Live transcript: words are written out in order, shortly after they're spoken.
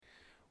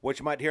What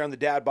you might hear on the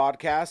Dad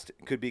Podcast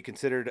could be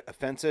considered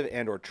offensive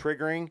and or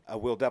triggering.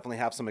 We'll definitely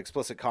have some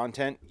explicit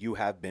content. You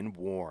have been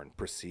warned.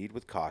 Proceed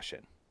with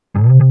caution.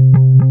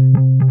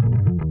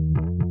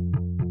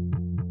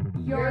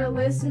 You're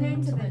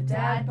listening to the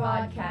Dad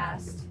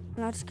Podcast.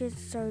 Let's get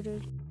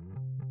started.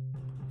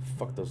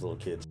 Fuck those little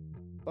kids.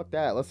 Fuck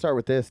that. Let's start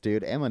with this,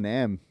 dude.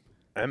 Eminem.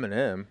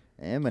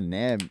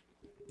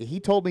 He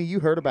told me you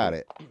heard about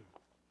it.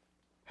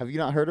 Have you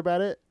not heard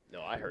about it?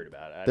 No, I heard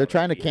about it. They're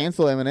trying to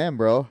cancel Eminem,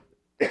 bro.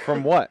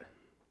 From what?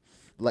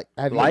 Like,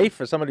 have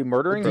Life? Or somebody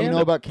murdering Do you him? know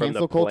about From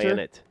cancel the culture?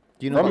 planet.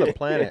 Do you know From about the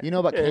planet. You know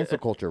about cancel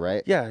culture,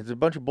 right? Yeah, it's a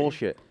bunch of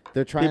bullshit.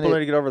 They're trying People need to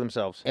to. get over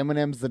themselves.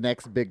 Eminem's the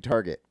next big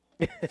target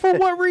For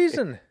what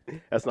reason?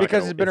 That's not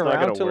Because gonna, it's been it's not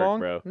around gonna too work, long?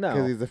 bro. because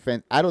No. he's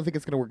a I don't think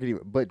it's gonna work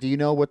either. But do you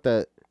know what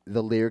the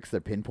lyrics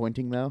they're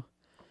pinpointing though?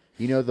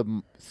 You know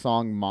the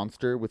song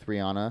 "Monster" with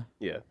Rihanna,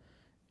 Yeah.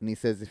 and he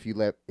says, "If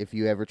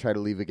you ever try to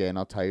leave again,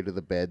 I'll tie you to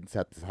the bed and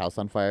set this house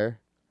on fire."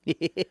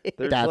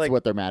 There's That's like,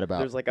 what they're mad about.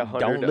 There's like Don't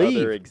 100 leave.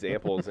 other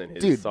examples in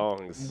his Dude,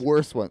 songs.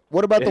 Worst one.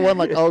 What about the one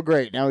like, "Oh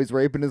great, now he's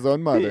raping his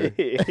own mother"?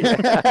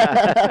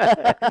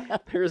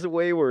 There's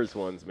way worse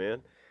ones,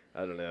 man.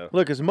 I don't know.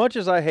 Look, as much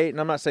as I hate, and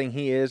I'm not saying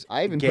he is,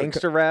 I even put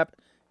gangster rap,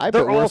 I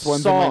they're put all worse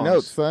ones songs. in my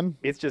notes, son.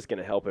 It's just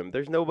gonna help him.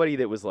 There's nobody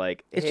that was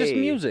like, It's just hey,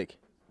 music.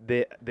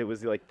 that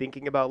was like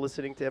thinking about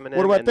listening to Eminem.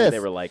 What about and then this? they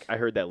were like, I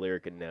heard that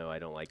lyric and no, I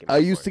don't like him. I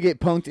used to get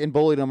punked and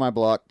bullied on my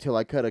block till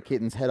I cut a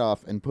kitten's head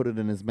off and put it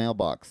in his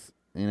mailbox.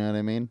 You know what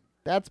I mean?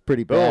 That's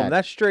pretty bad. Boom.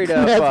 That's straight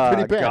up That's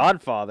pretty bad.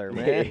 Godfather,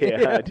 man.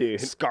 Yeah,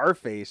 dude.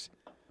 Scarface.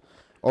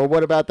 Or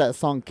what about that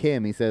song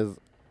Kim? He says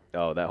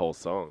Oh, that whole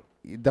song.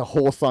 the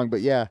whole song,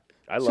 but yeah.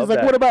 I She's love like,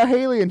 that. "What about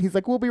Haley?" And he's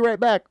like, "We'll be right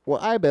back." "Well,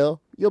 I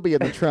Bill, you'll be in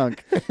the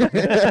trunk."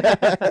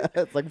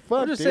 It's like,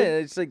 fuck, I'm just dude.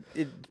 saying, it's like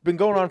it's been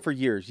going on for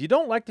years. You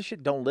don't like the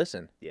shit, don't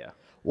listen. Yeah.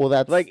 Well,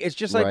 that's Like it's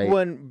just like right.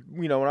 when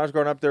when I was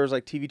growing up, there was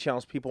like TV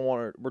channels people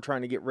were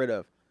trying to get rid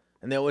of,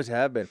 and they always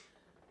have been.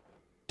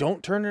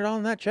 Don't turn it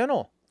on that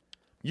channel.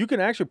 You can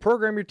actually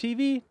program your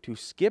TV to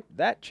skip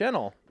that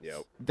channel.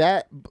 Yep.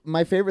 that.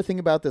 My favorite thing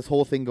about this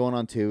whole thing going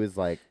on too is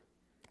like,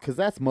 because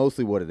that's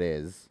mostly what it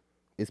is.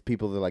 Is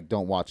people that are like,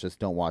 "Don't watch this,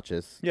 don't watch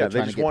this." Yeah, They're they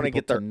trying just to wanna people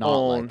get their to not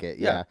own- like it.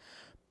 yeah. Yeah,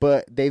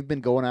 but they've been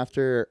going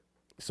after.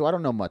 So I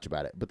don't know much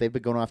about it, but they've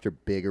been going after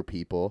bigger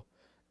people.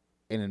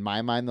 And in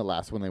my mind, the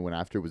last one they went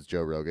after was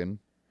Joe Rogan.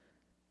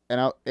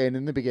 And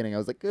in the beginning, I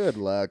was like, "Good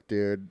luck,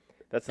 dude."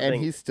 That's the And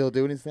thing. he's still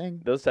doing his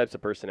thing. Those types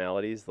of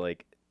personalities,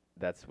 like,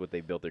 that's what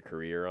they built their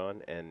career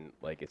on, and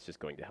like it's just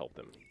going to help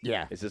them.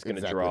 Yeah, It's just going to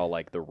exactly. draw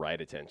like the right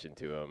attention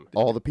to them.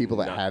 All the people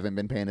that Not- haven't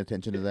been paying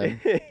attention to them.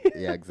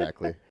 Yeah,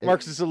 exactly.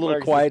 Marcus is a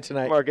little quiet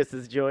tonight. Marcus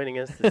is joining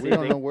us this We don't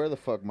know evening. where the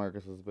fuck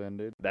Marcus has been,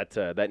 dude.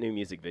 That new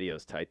music video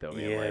is tight though,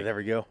 man. Yeah, like, there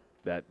we go.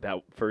 that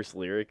first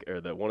lyric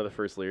or one of the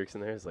first lyrics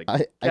in there is like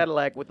I-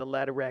 Cadillac with the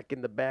ladder rack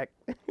in the back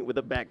with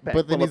a backpack.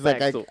 But then full he's of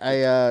like, axle.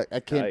 I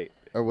can't. Tight.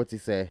 Or what's he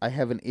say? "I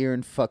have an ear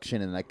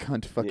infection and I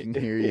can't fucking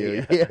hear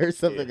you." Yeah. Or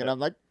something. And I'm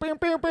like, "Pew,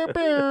 pew, pew,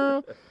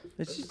 pew."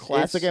 It's just,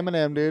 Classic it's,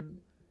 Eminem, dude.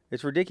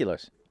 It's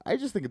ridiculous. I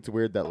just think it's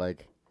weird that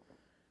like,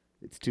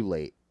 it's too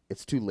late.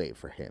 It's too late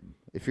for him.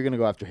 If you're gonna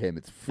go after him,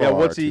 it's far Yeah,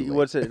 what's too he? late.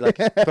 What's it like?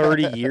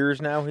 30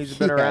 years now he's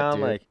been Yeah, around.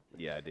 dude. Like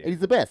Yeah, dude. And he's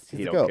the best. He's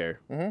he the don't GOAT.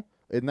 care.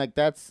 And like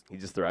that's He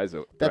just thrives.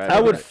 That's- I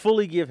would it.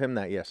 fully give him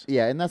that. Yes.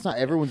 yeah, and that's not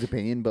everyone's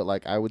opinion, but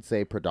like I would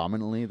say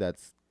predominantly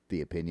that's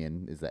the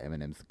opinion is that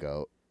Eminem's the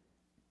GOAT.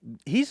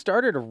 He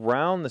started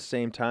around the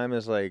same time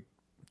as like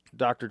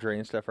Dr. Dre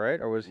and stuff, right?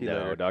 Or was he No,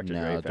 later? Dr.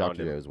 No, Dre found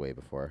Dr. him. Dre was way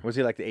before. Was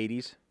he like the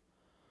 80s?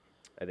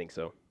 I think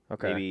so.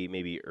 Okay.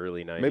 Maybe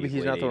early 90s. Maybe he's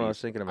late not the one I 80s.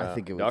 was thinking about. I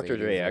think it was Dr. 80s,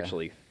 Dre yeah.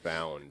 actually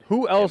found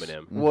Who else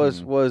Eminem.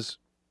 was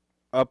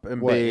up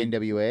and What, big?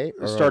 NWA?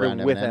 Or Started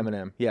around with Eminem?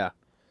 Eminem. Yeah.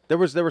 There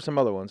were some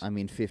other ones. I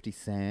mean, 50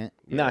 Cent.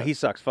 Nah, Yeah. he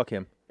sucks. Fuck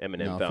him. Eminem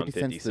No, found 50 50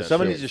 Cent's the Cent.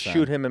 Somebody shit, just son.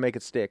 shoot him and make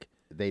it stick.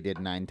 They did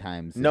 9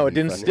 times. No, and it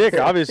he didn't fucking- stick,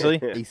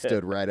 obviously. He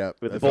stood right up.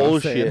 with That's a all I'm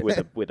bullshit.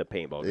 saying. with a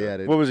paintball gun. Yeah,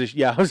 dude. What was his?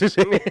 Yeah, I was just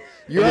saying.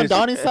 You're on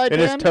Donnie's side,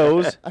 and his man?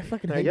 toes. I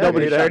fucking Yeah, hate dude,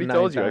 Nobody I shot already 9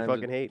 told you. I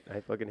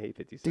times. fucking hate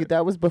 50 Cent. Dude,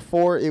 that was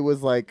before it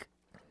was like.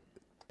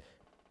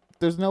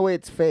 There's no way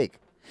it's fake.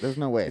 There's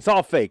no way. It's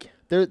all fake.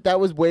 That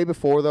was way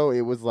before though.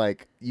 It was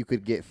like you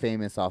could get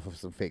famous off of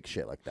some fake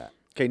shit like that.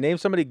 Okay, name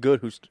somebody good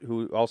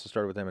who also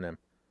started with Eminem.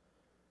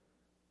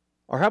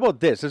 Or how about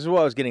this? This is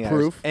what I was getting at.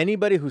 Proof. Is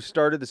anybody who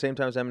started the same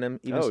time as Eminem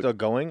even Oh, still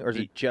going, or is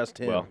it just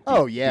him? well,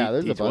 Oh yeah,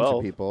 there's a bunch D12.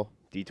 of people,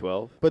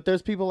 D12, but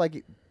there's people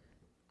like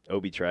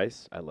Obi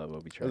Trice. I love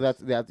Obi Trice.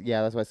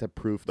 that's why I said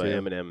Proof but too.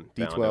 Eminem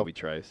found D12. Obi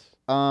Trice.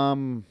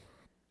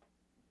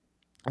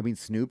 I mean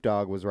Snoop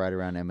Dogg was right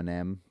around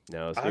Eminem,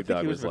 No, I Snoop think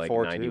Dogg he was was like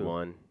before, too.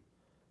 91.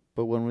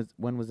 but when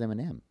was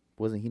Eminem?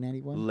 Wasn't he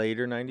 91?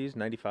 Later 90s,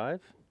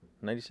 95,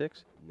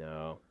 96?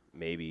 No,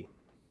 maybe.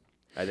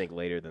 I think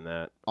later than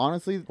that.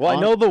 Honestly, Well, I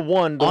know the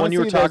one you were honestly,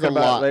 there's talking a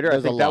about lot. later. I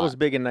There's a think that lot. was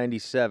big in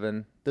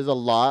 97. there's a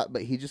lot,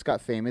 but he just got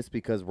famous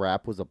because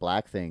rap was a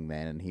black thing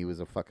then, and he was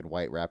a fucking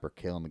white rapper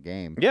killing the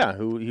game. Yeah,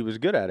 who he was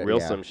good at it. Real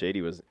Yeah. Slim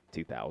Shady was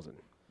 2000.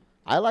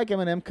 I like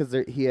Eminem because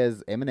he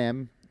has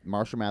Eminem,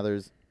 Marshall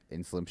Mathers,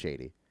 and Slim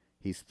Shady.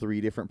 He's 3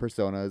 different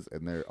personas,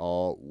 and they're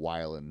all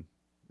wildin'.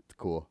 It's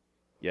cool.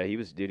 Yeah, he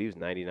was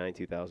 99,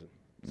 2000.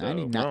 So,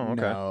 99? Oh,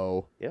 okay.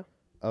 No. Yeah.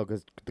 Oh,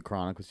 because the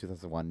Chronic was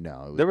 2001?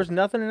 No. There was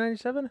nothing in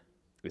 97?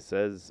 It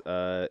says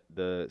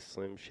the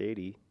Slim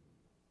Shady,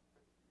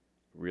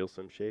 real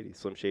Slim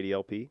Shady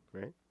LP,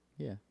 right?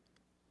 Yeah.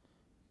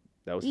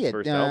 That was his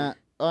first album.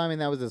 Oh, I mean,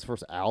 that was his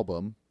first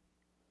album.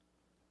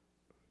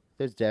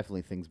 There's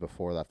definitely things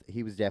before that.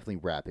 He was definitely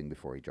rapping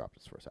before he dropped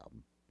his first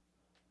album.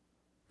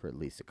 For at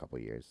least a couple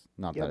years.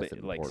 Not Yeah, that it's but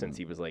important. like since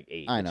he was like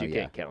 8. I but know, you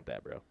yeah. can't count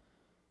that, bro.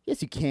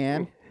 Yes, you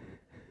can.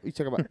 You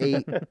talking about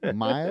 8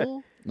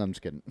 Mile? No, I'm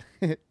just kidding.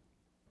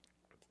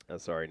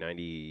 Sorry,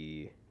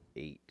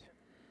 98.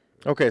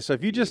 Okay, so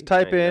if you just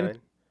type in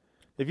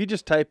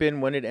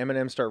when did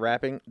Eminem start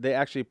rapping, they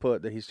actually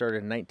put that he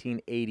started in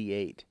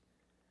 1988.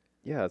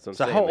 Yeah, that's what I'm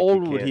So saying. how like, you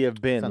old would can't- he have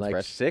been? Sounds Like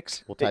fresh.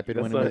 6? We'll type in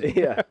That's when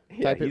he not- was.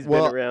 yeah, Type it- he's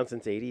well, been around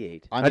since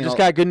 88. I just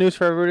got good news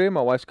for everybody.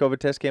 My wife's COVID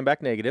test came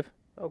back negative.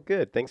 Oh,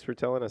 good. Thanks for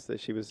telling us that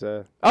she was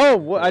Oh,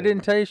 well, I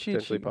didn't tell you she.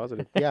 potentially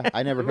positive. Yeah,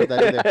 I never heard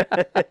that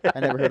either. I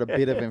never heard a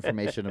bit of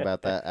information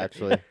about that,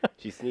 actually.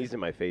 She sneezed in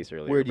my face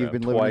earlier. Weird, you've bro.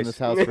 been living in twice. this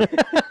house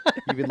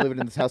you've been living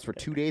in this house for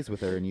 2 days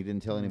with her, and you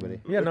didn't tell anybody.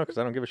 Yeah, no, because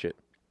I don't give a shit.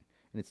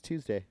 And it's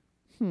Tuesday.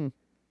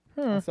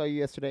 I saw you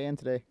yesterday and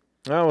today.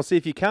 Oh, well, see,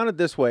 if you count it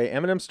this way,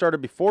 Eminem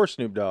started before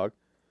Snoop Dogg,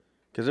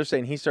 because they're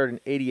saying he started in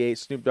 88,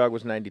 Snoop Dogg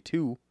was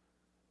 92,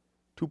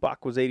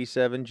 Tupac was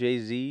 87,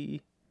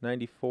 Jay-Z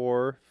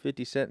 94,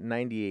 50 Cent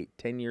 98,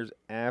 10 years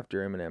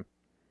after Eminem.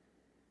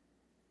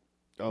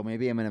 Oh,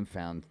 maybe Eminem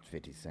found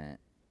 50 Cent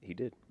He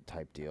did.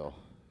 type deal,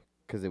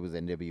 because it was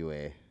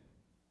NWA.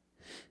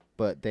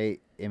 But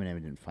Eminem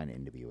didn't find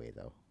NWA,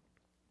 though.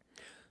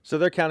 So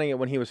they're counting it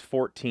when he was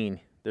 14.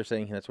 They're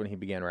saying that's when he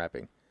began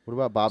rapping. What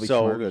about Bobby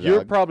So Shmurda, you're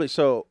dog? probably,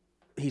 so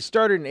he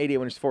started in 88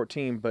 when he was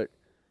 14, but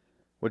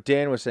what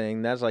Dan was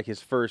saying, that's like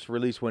his first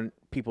release when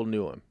people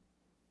knew him,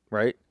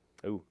 right?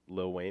 Oh,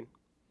 Lil Wayne.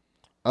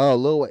 Oh,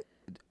 Lil Wayne.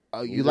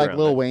 Oh, you He's like around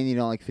Lil there. Wayne, you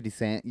don't like 50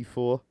 Cent, you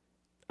fool?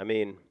 I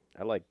mean,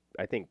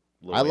 I think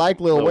Lil I Wayne's- like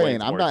Lil Wayne.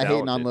 Wayne's I'm more not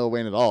hating on talented. Lil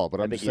Wayne at all,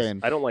 but I I'm think just saying.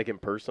 I don't like him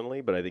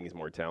personally, but I think he's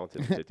more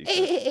talented than 50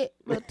 Cent.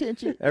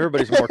 Attention.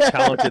 Everybody's more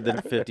talented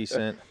than 50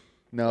 Cent.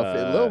 No,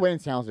 Lil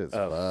Wayne's talented as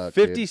fuck.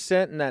 50 dude.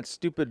 Cent and that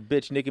stupid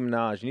bitch Nicki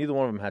Minaj. Neither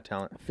one of them had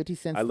talent. 50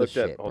 Cent's I the looked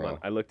shit, up. Hold bro. on.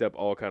 I looked up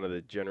all kind of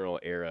the general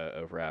era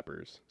of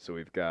rappers. So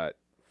we've got,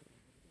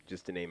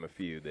 just to name a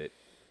few that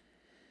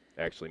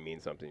actually mean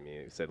something to me.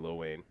 It said Lil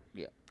Wayne.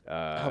 Yeah.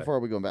 How far are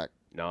we going back?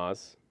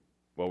 Nas.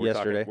 Well, we're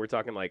Yesterday. talking. We're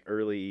talking like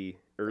early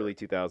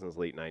 2000s,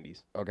 late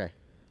 90s. Okay.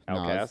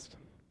 Outkast.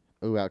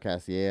 Ooh,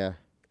 Outkast, yeah.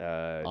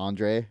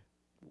 Andre.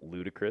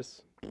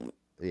 Ludacris.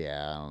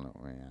 Yeah, I don't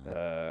know,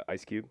 man.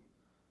 Ice Cube.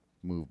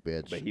 Move,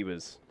 bitch. But he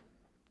was.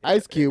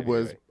 Ice Cube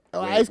was. anyway,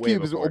 Oh, way- Ice way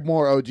Cube is before.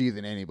 more OG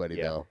than anybody,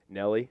 Yeah. though.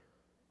 Nelly.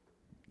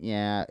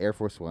 Yeah, Air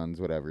Force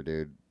Ones, whatever,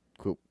 dude.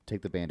 Cool.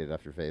 Take the Band-Aid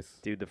off your face.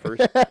 Dude, the first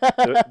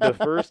the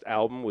first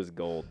album was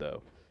gold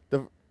though.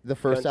 The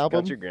first album.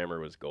 Country Grammar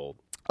was gold.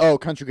 Oh,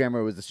 Country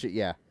Grammar was the shit.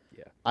 Yeah.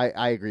 Yeah.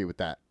 I agree with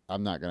that.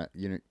 I'm not gonna.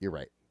 You're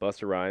right.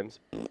 Busta Rhymes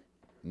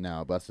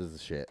No, Busta's the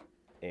shit.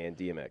 and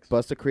DMX.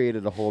 Busta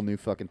created a whole new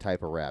fucking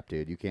type of rap,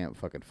 dude. You can't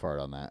fucking fart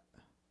on that.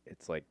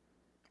 It's like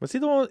Was he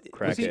the one?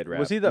 Crackhead rap.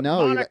 Was he the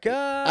No,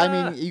 Monica? I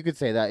mean, you could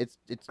say that.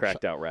 It's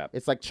cracked out rap.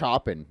 It's like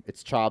chopping.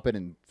 It's chopping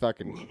and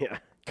fucking Yeah.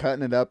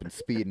 cutting it up and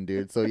speeding,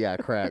 dude. So yeah,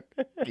 crack.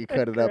 You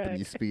cut it up and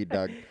you speed,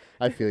 dog.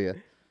 I feel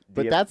you.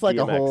 But that's like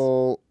DMX. a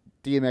whole.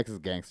 DMX is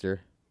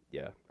gangster.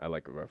 Yeah, I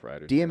like Rough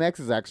Riders. DMX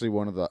is actually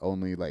one of the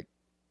only like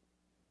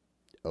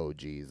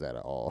OGs at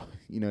all.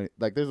 You know,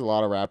 like there's a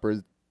lot of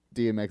rappers.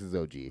 DMX is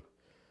OG.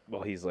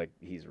 Well, he's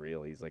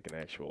real. He's like an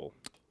actual.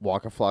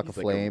 Walk a Flock of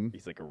He's like Flame.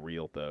 he's like a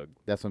real thug.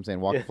 That's what I'm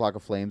saying. Walk a Flock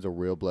of Flame's a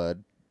real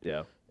blood,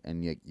 Yeah.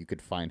 and you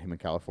could find him in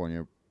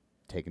California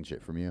taking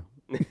shit from you.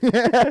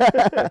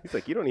 He's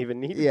like, you don't even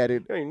need. Yeah,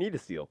 dude. You don't even need to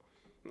steal.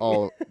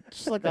 All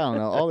just like I don't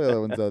know. All the other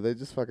ones though, they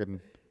just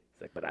fucking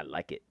He's like, but I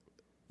like it.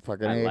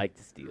 fucking. I A. like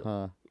to steal.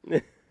 Huh.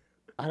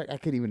 I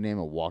could even name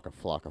a Walk a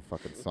Flock of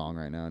fucking song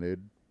right now,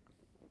 dude.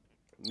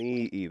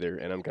 Me either,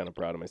 and I'm kind of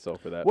proud of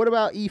myself for that. What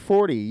about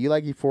E40? You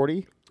like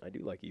E40? I do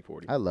like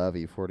E40. I love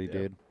E40, Yeah.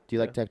 dude. Do you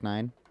like Tech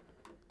 9?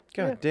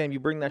 God damn, you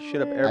bring that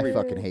shit up every I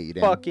fucking hate you,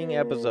 Dan. fucking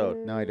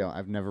episode. No, I don't.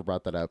 I've never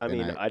brought that up. I and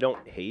mean, I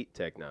don't hate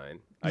Tech 9.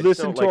 I just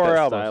Listen don't to like our that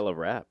albums. style of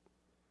rap.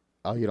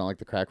 oh, you don't like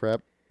the crack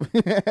rap?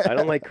 I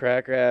don't like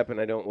crack rap, and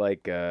I don't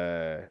like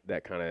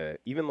that kind of.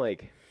 Even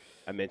like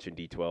I mentioned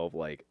D12.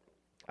 Like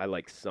I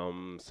like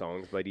some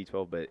songs by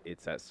D12, but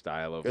it's that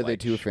style of. Are they like,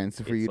 too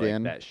offensive for it's you, like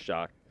Dan? That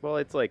shock. Well,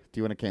 it's like Do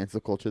you want to cancel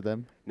culture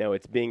them? no,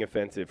 it's being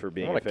offensive for I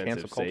being want to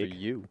offensive cancel culture sake.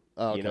 you.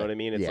 Oh, You know okay. what I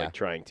mean? It's yeah. like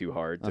trying too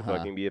hard to Uh-huh.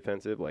 fucking be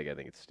offensive. Like I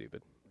think it's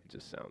stupid. It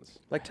just sounds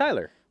Like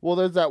Tyler. Well,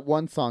 there's that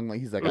one song like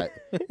he's like, I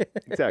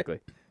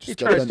exactly. He just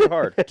got tries done, too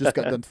hard. just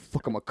got done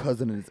fucking my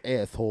cousin in his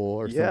asshole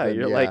or Yeah, something.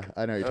 you're like,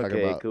 I know what you're okay,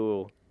 talking about.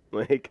 cool.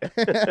 Like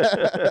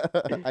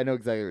I know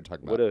exactly what you're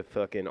talking about. what a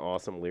fucking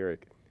awesome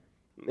lyric.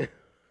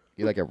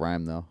 You like a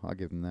rhyme though. I'll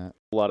give him that.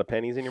 A lot of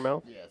pennies in your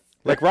mouth. Yes.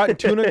 Like Rotten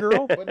Tuna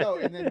Girl? But no,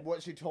 and then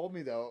what she told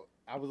me though,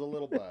 I was a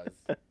little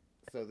buzzed.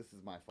 so this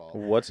is my fault.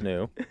 What's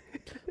new?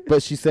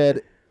 But she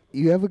said,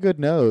 "You have a good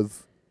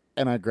nose."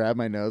 And I grabbed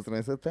my nose and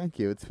I said, "Thank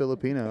you. It's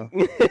Filipino."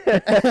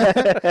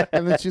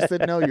 And then she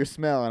said, "No, your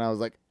smell." And I was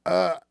like,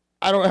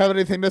 I don't have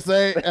anything to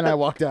say. And I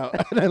walked out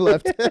and I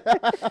left.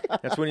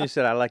 That's when you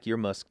said, I like your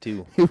musk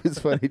too. It was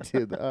funny,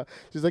 too.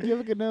 She's like, "You have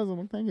a good nose." I'm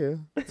like, "Thank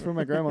you. It's for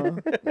my grandma."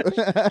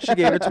 She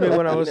gave it to me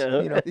when I was,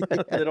 No.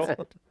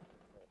 little.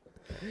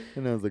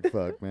 And I was like,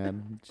 "Fuck,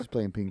 man. She's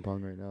playing ping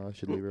pong right now. I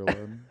should leave her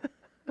alone."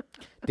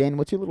 Dan,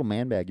 what's your little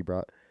man bag you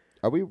brought?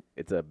 Are we?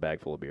 It's a bag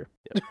full of beer.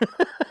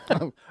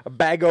 Yep. A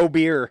bag o'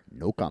 beer.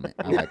 No comment.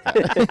 I like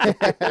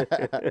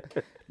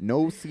that.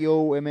 No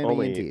COMMENT.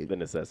 Only the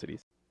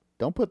necessities.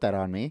 Don't put that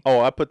on me. Oh,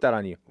 I put that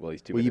on you. Well,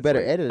 he's 2 Well, you minutes better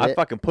late. edit I it.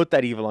 fucking put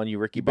that evil on you,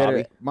 Ricky You better,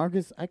 Bobby.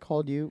 Marcus, I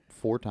called you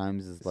 4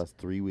 times this last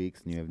 3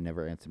 weeks, and you have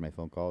never answered my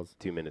phone calls.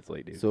 2 minutes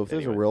late, dude. So if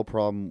there's a Anyway. real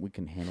problem, we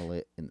can handle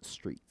it in the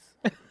streets.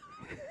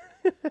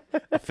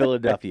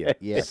 Philadelphia.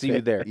 Yeah. See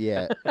you there.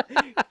 Yeah.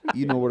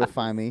 You know where to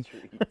find me.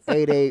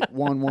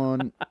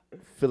 8811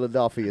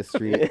 Philadelphia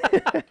Street.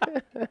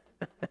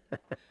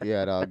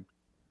 Yeah, dog.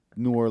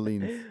 New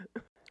Orleans.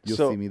 You'll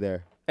So- see me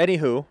there.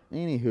 Anywho,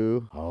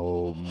 Anywho.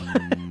 Oh.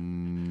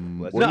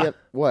 Let's- What do you have-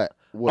 what?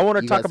 I want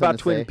to you talk got about something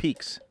to Twin say?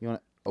 Peaks. You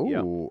want? Oh, Yeah.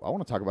 I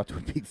want to talk about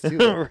Twin Peaks too.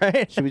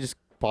 Right? Should we just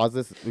pause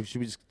this? Should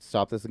we just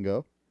stop this and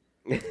go?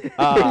 Do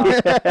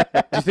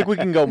you think we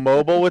can go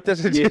mobile with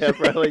this? Yeah,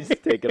 probably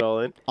just take it all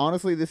in.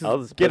 Honestly, this is I'll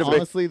just get a big-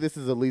 honestly this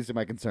is the least of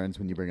my concerns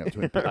when you bring up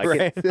Twin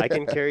Peaks. I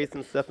can carry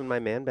some stuff in my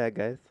man bag,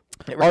 guys.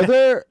 Are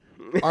there?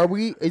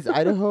 Is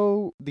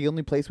Idaho the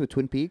only place with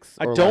Twin Peaks?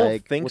 I Or, don't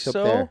like, think what's up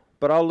so, there?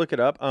 but I'll look it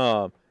up.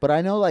 But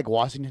I know like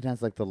Washington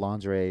has like the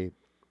lingerie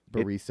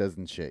baristas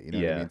and shit. You know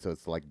what I Yeah. mean? So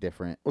it's like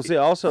different. Well, see,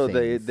 also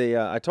things.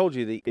 I told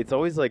you the It's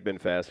always like been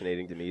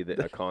fascinating to me that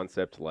a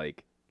concept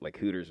like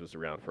Hooters was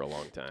around for a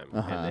long time,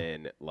 Uh-huh.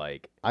 and then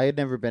like I had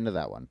never been to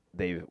that one.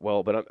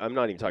 but I'm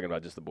not even talking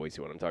about just the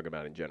Boise one. I'm talking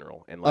about in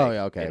general, and Oh, like,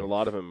 yeah, okay. and a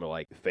lot of them are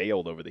like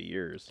failed over the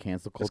years.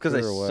 Cancel culture. it's because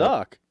they or what?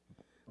 suck.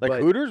 Like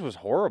But- Hooters was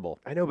horrible.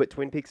 I know, but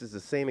Twin Peaks is the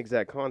same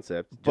exact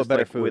concept, But just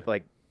better like food. with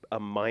like a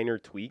minor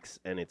tweaks,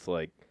 and it's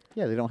like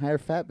Yeah, they don't hire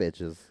fat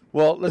bitches.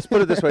 Well, let's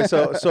put it this way.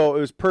 So it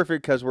was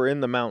perfect because we're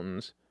in the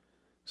mountains,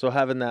 so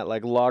having that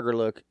like logger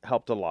look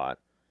helped a lot.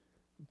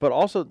 But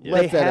also Yeah.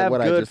 they Let's edit have what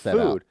I good just said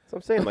out. food. so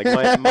I'm saying like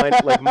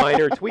like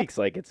minor tweaks,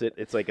 like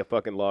it's like a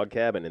fucking log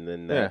cabin, and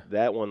then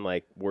that one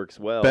like works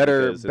well.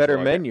 Better because it's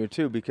log menu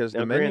too because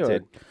Now, the menu.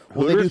 granted-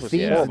 Well, they do Hooters was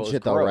themes horrible. and It was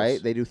shit though, gross.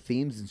 right? They do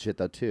themes and shit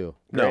though too.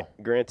 No,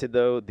 Granted,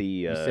 though,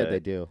 You said they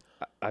do.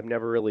 I've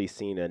never really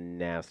seen a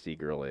nasty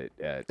girl at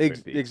Twin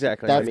Peaks.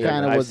 exactly. That's I mean,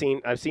 kinda I've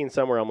was- seen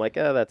somewhere I'm like,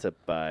 oh, that's a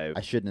 5.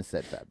 I shouldn't have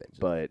said fat bitches.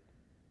 But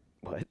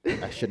what?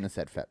 I shouldn't have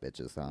said fat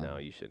bitches. Huh? No,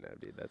 you shouldn't have,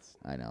 dude.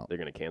 I know. They're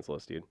gonna cancel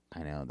us, dude. I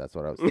know. That's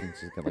what I was thinking.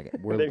 She's gonna like.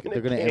 They're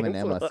They're gonna gonna Eminem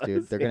cancel us,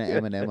 dude. us. They're gonna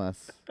Eminem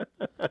us.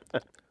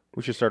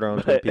 we should start our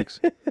own Twin Peaks.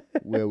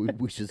 Well,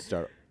 we should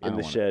start In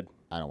the shed.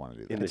 I don't want to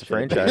do In that. the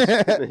a shed.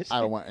 franchise.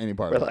 I don't want any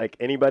part We're of that. like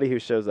anybody who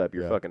shows up,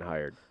 you're Yeah. fucking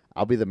hired.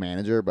 I'll be the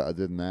manager, but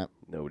other than that,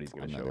 Nobody's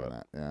gonna I'm not show doing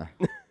up. that.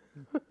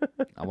 Yeah.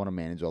 I want to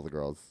manage all the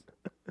girls.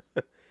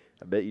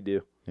 I bet you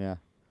do. Yeah.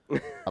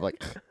 I'm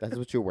like, that's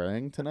what you're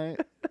wearing tonight?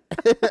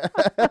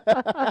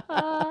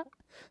 I'm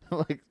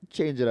like,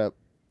 change it up.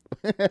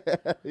 You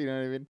know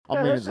what I mean?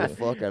 I'll manage the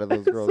fuck out of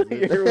those girls. That's what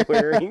dude. you're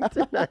wearing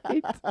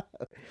tonight.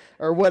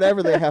 Or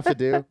whatever they have to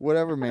do.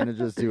 Whatever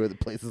managers do at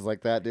places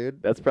like that,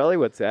 dude. That's probably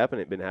what's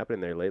been happening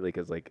there lately,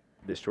 because like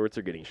the shorts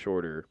are getting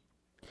shorter,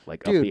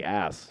 like up Dude. the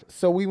ass.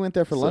 So we went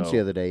there for lunch So- the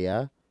other day,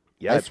 yeah?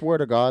 Yeah. I swear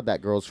to God, that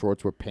girl's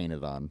shorts were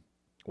painted on.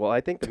 Well,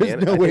 I think the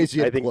There's no way she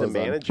had I think the clothes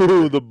on. manager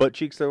Ooh, the butt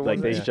cheeks that were like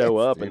they there. show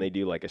Yes, up dude. and they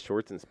do like a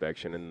shorts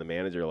inspection, and the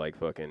manager like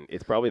fucking.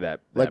 It's probably that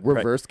Like that preg-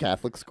 reverse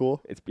Catholic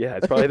school. It's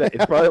probably that.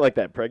 It's probably like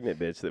that pregnant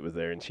bitch that was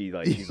there, and she's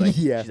like,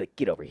 Yeah. she's like,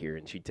 get over here,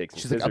 and she takes some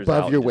She's like, scissors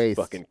above out your and just waist.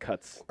 fucking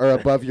cuts Or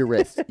above your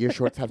wrist. Your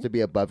shorts have to be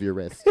above your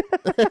wrist.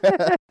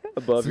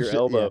 above Some your shit-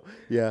 elbow.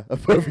 Yeah,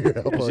 above your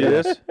elbow. See yeah.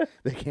 this?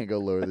 They can't go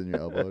lower than your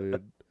elbow,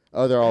 dude.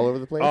 Oh, they're all over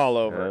the place? All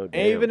over. Oh,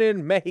 damn. Even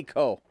in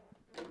Mexico.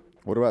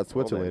 What about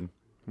Switzerland?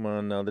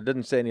 Well, no, there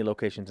didn't say any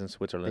locations in They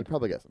Switzerland.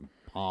 probably got some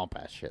pomp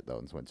ass shit though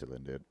in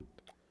Switzerland, dude.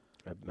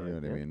 I've You no know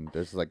what I idea. mean?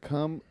 There's like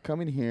come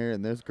in here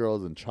and there's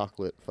girls in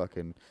chocolate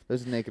fucking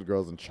there's naked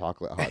girls in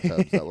chocolate hot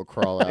tubs that will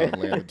crawl out and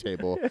lay on the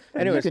table. And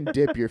you Anyways. can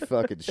dip your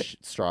fucking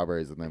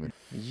strawberries in them.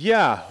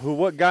 Yeah,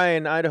 what guy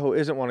in Idaho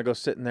isn't want to go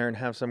sit in there and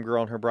have some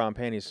girl in her bra and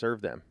panties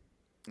serve them?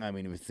 I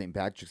mean, if it's St.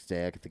 Patrick's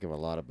Day, I could think of a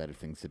lot of better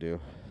things to do.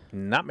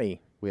 Not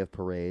me. We have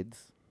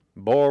parades.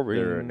 Boring.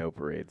 There are no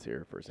parades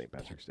here for St.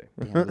 Patrick's Day.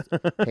 Damn,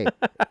 hey,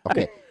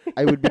 okay.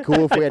 It would be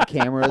cool if we had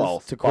cameras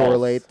False, to false.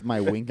 correlate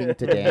my winking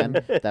to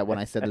Dan. That when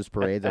I said there's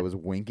parades, I was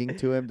winking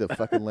to him to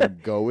fucking let him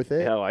go with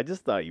it. Hell, I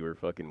just thought you were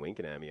fucking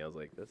winking at me. I was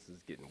like, this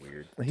is getting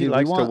weird. He Dude,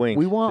 likes we want, to wink.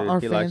 We want dude. our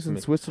He likes fans in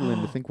me.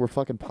 Switzerland to think we're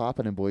fucking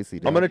popping in Boise.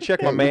 Dude. I'm gonna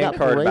check my Hey, we man got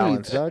card parades,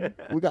 balance. Doug.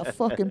 We got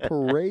fucking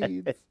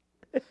parades.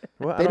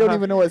 Well, I They don't have-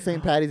 even know what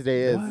St. Patty's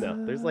Day is.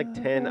 No, there's like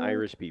 10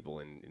 Irish people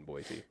in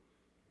Boise.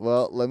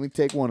 Well, let me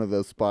take one of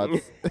those spots.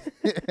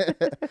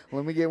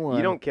 Let me get one.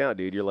 You don't count,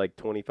 dude. You're like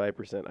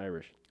 25%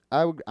 Irish.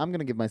 I'm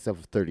gonna give myself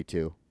a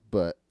 32,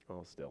 but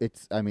Oh, still.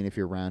 it's. I mean, if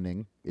you're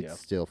rounding, it's Yeah.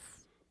 still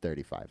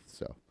 35.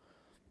 So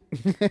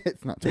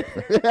it's not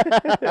 25.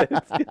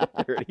 It's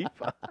still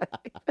 35.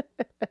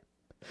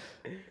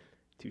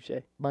 Touche.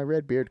 My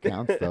red beard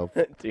counts though.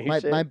 Touche.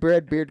 my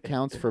red beard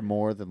counts for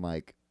more than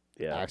like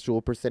Yeah.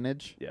 actual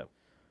percentage. Yeah.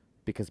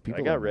 Because people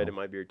I got don't red know. in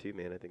my beard too,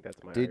 man. I think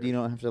that's my Dude, you Irish.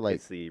 don't have to like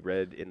It's the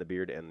red in the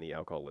beard and the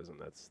alcoholism.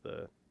 That's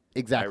the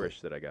exactly.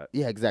 Irish that I got.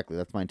 Yeah, exactly.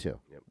 That's mine too.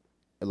 Yep.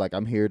 Like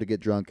I'm here to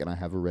get drunk and I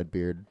have a red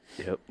beard.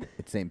 Yep.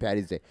 It's St.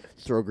 Patty's Day.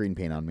 Throw green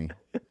paint on me.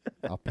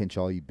 I'll pinch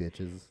all you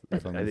bitches.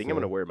 That's what I think I'm gonna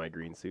gonna wear my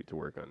green suit to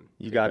work on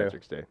You St. gotta.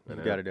 Patrick's Day. I You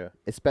know. got to do it.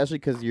 especially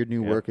because your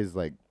new Yeah. work is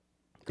like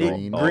All-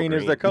 green. all Green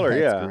is the green. color, Yeah,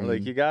 it's yeah. green.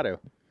 Like you got to.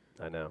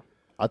 I know.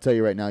 I'll tell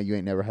you right now, you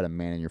ain't never had a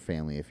man in your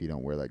family if you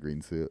don't wear that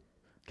green suit.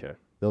 'Kay.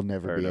 There'll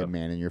never Fair be a enough.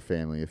 man in your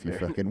family if you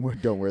There- fucking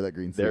don't wear that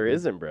green suit. There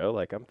isn't, bro.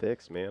 Like I'm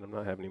fixed, man. I'm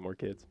not having any more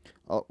kids.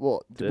 Oh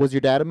well, That's it. was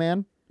your dad a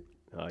man?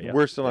 Yeah.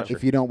 We're still not sure.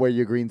 If you don't wear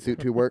your green suit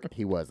to work,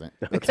 he wasn't.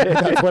 That's, Okay.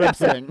 that's what I'm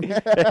saying.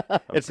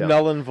 It's down.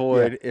 null and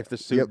void if the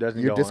suit Yep,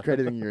 doesn't you're go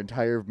discrediting your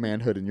entire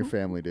manhood in your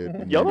family, dude.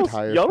 and Y'all your don't.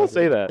 entire Y'all don't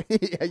say fucking-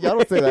 that. Yeah, y'all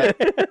don't say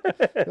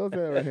that. Y'all don't say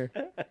that right here.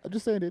 I'm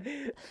just saying,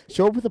 dude.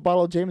 Show up with a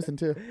bottle of Jameson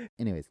too.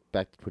 Anyways,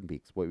 back to Twin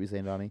Peaks. What were you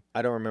saying, Donnie? on.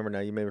 I don't remember now.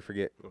 You made me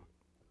forget.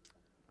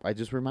 I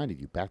just reminded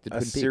you. Back to A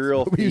Twin Peaks.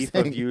 serial What were you thief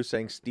saying? of you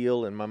saying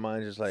steal, and my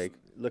mind's just like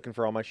looking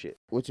for all my shit.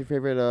 What's your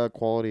favorite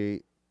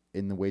quality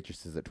in the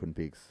waitresses at Twin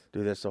Peaks?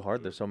 Dude, that's so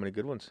hard. There's so many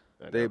good ones.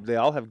 I They know. they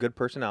all have good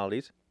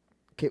personalities.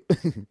 Okay.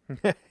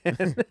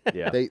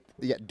 Yeah.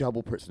 Yeah,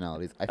 double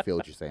personalities. I feel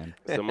what you're saying.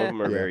 Some of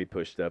them are Yeah. very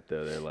pushed up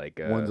though. They're like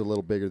One's a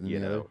little bigger than you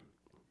the know. other.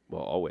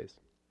 Well, always.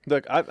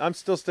 Look, I'm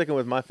still sticking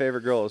with my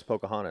favorite girl is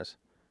Pocahontas.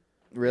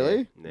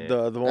 Really?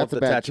 Nah, The one That's with a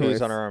the bad tattoos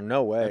choice. on her arm.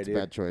 No way, That's a dude.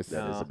 bad choice.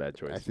 that is No. a bad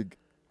choice.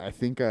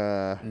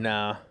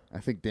 Nah. I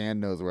think Dan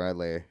knows where I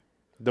lay.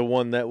 The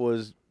one that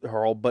was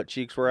her whole butt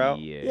cheeks were out.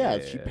 Yeah,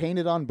 she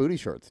painted on booty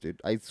shorts, dude.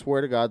 I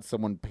swear to God,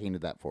 someone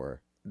painted that for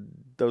her.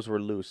 Those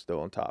were loose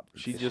though on top.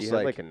 She She just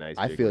had like a nice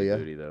I jiggly feel ya.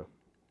 booty though.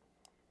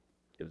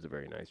 It was a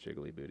very nice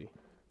jiggly booty.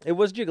 it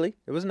was jiggly.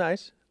 It was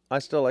nice. I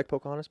still like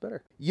Pocahontas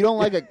better. You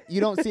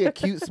don't see a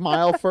cute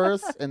smile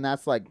first, and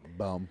that's like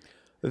boom.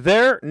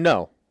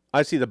 No.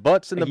 I see the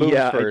butts and the boobs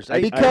Yeah, first.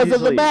 Because of the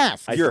usually-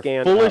 mask. I You're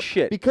scan full up. of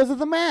shit. Because of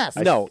the mask.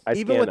 No, I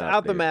even scan up,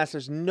 without the dude. mask,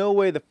 there's no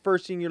way the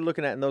first thing you're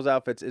looking at in those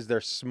outfits is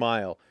their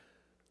smile.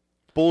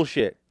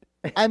 Bullshit.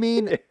 I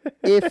mean,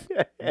 if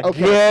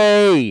okay,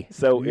 Gay.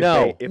 So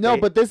No. no,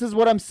 but this is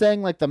what I'm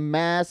saying. Like the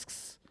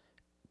masks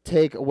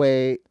take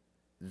away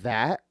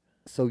that.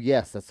 So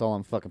yes, that's all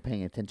I'm fucking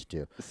paying attention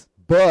to.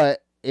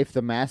 But if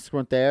the masks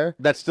weren't there,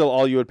 That's still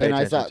all you would pay and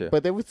I attention saw, to.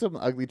 but there was some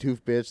ugly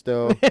tooth bitch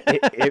though.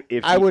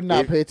 if I would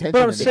not pay attention.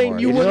 But I'm saying anymore.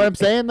 you know what wouldn't- I'm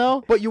saying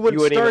though. But you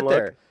wouldn't wouldn't even start look?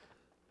 there.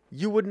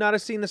 You would not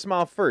have seen the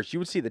smile first. You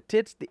would see the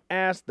tits, the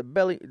ass, the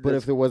belly. But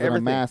if there wasn't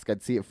everything. a mask,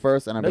 I'd see it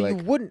first, and I'd No, be you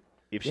like, wouldn't.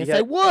 If she Yes, had,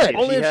 I would. If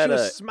Only she if she had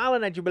was a,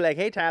 smiling at you, be like,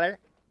 "Hey, Tyler."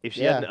 if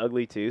she had Yeah. an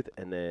ugly tooth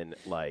and then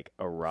like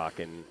a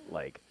rockin'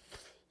 like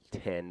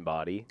 10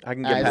 body, I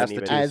can get as, past the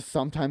even- tooth. as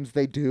sometimes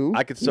they do.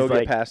 I could so He's get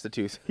like- past the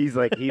tooth. he's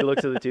like he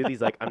looks at the tooth. He's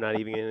like, I'm not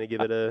even gonna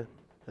give it a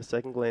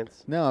second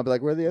glance. No, I'd be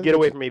like, where are the other? Get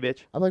away bitches? from me, bitch.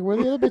 I'm like, where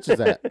are the other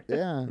bitches at?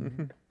 Yeah.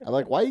 I'm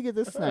like, why you get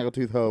this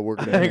snaggletooth hoe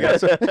working I in got, here?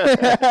 some,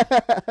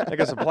 I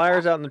got some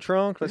pliers out in the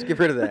trunk. Let's get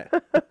rid of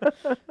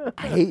that.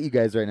 I hate you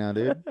guys right now,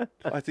 dude.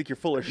 I think you're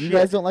full of You shit.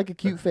 guys don't like a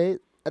cute face?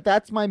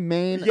 That's my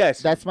main.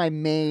 Yes. That's my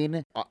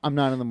main. I'm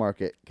not in the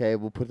market. Okay,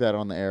 we'll put that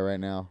on the air right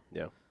now.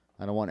 Yeah.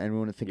 I don't want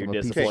anyone to think You're I'm a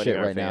piece of disappointing shit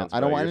our right now. fans, I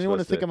don't bro. want You're anyone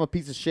to supposed think to- I'm a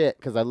piece of shit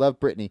because I love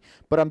Britney.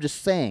 But I'm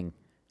just saying,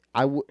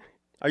 Are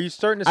you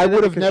starting to say I that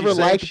would have because never you're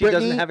saying liked she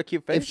doesn't Britney have a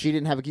cute face? if she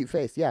didn't have a cute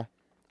face. Yeah,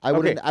 I Okay.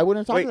 wouldn't. I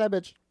wouldn't talk Wait. to that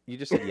bitch. You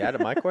just said yeah to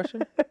my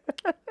question?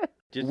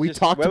 We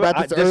talked wait, about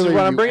wait, this this is earlier,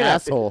 what I'm you bringing up.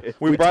 asshole.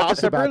 We brought talked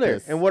this up about earlier.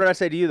 this. And what did I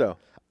say to you, though?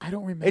 I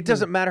don't remember. It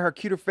doesn't matter how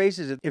cute her face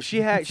is. If she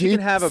can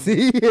have a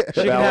See? she can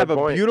Valid have a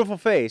point. beautiful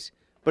face,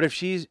 but if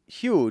she's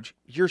huge,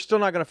 you're still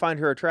not going to find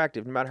her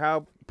attractive, no matter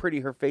how pretty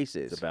her face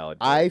It's is. a valid.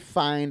 I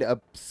find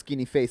a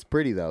skinny face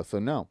pretty though, so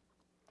no.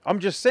 I'm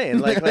just saying,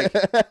 like Shut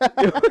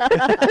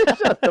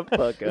the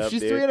fuck If up, she's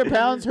dude. 300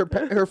 pounds,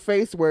 her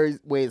face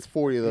weighs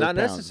 40 of those Not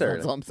pounds. necessarily.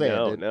 That's all I'm saying.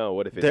 No, dude. no.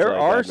 What if it's there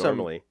like are that some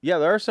normally? yeah,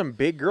 there are some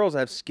big girls that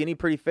have skinny,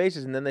 pretty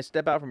faces, and then they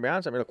step out from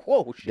behind something. You're like,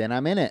 whoa, shit. Then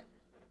I'm in it.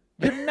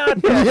 You're not.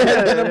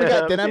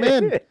 Yeah, then I'm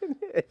in.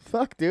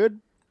 Fuck,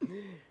 dude.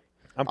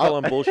 I'm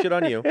calling bullshit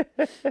on you.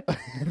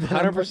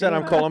 100%.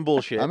 I'm calling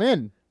bullshit. I'm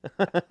in.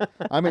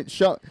 I'm in.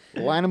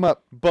 Line them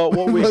up. But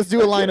what we Let's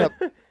do a lineup.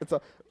 It's a,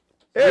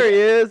 There he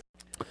is.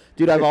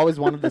 dude, I've always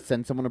wanted to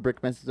send someone a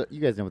brick message. You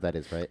guys know what that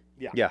is, right?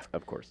 yeah.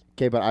 Of course.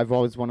 Okay, but I've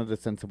always wanted to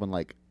send someone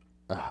like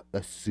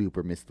a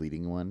super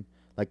misleading one,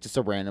 like just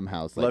a random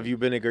house. Like, Love you,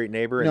 been a great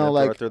neighbor, and No, then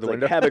like- throw it through the It's like,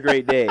 window. have a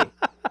great day.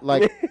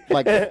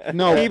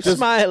 no, Keep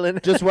smiling.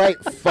 just write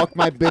 "fuck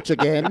my bitch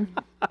again"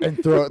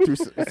 and throw it through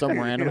some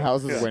random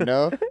house's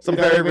window. Some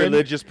You know very what I mean?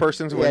 religious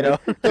person's Yeah, window.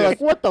 they're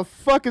like, "What the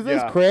fuck is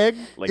this, Yeah. Craig?"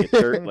 Like a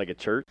church. Like a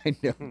church. I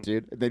know,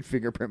 dude. And they'd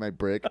fingerprint my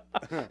brick.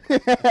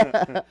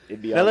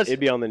 It'd be Now on, let's- it'd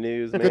be on the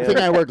news, man. Good thing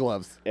I wear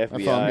gloves. That's all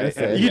I'm FBI. gonna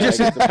say. You just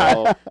gets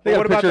involved. They got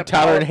What a about picture the of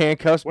Tyler pallet- in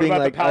handcuffs What being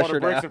about like the pallet of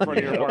ushered bricks out. in front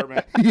of your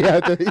apartment? yeah,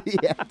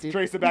 dude.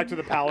 Trace it back to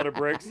the pallet of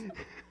bricks.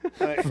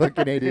 Like,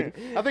 Fucking A, dude.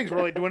 that thing's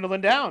really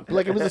dwindling down.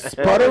 Like it was a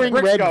sputtering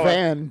Bricks red going.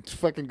 van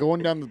fucking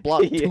going down the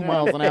block 2 Yeah.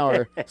 miles an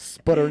hour,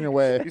 sputtering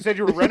away. You said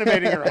you were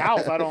renovating your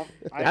house. It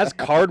has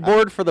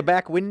cardboard for the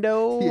back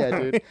window. Yeah,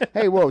 dude.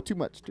 Hey, whoa, too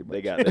much.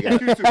 They got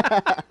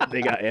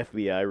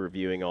FBI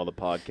reviewing all the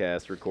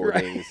podcast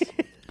recordings.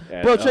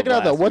 Bro, check it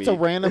out though. last What's a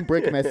week. random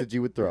brick message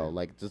you would throw?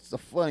 Like just the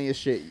funniest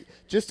shit,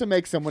 just to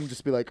make someone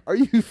just be like, "Are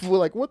you fool?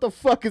 Like, what the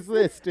fuck is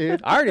this,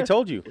 dude?" I already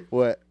told you.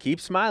 What?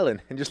 Keep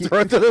smiling and just throw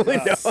it through the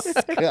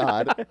window.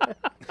 God,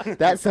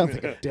 that sounds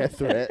like a death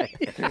threat.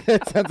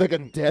 That sounds like a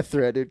death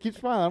threat, dude. Keep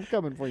smiling. I'm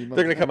coming for you.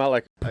 They're gonna come out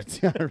like, I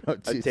don't know,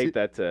 I'd dude. take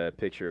that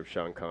picture of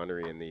Sean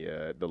Connery in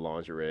the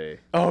lingerie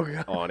oh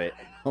god. on it.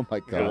 Oh my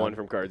The one god.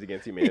 from Cards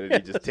Against Humanity.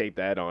 Just tape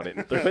that on it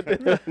and throw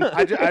it.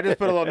 I just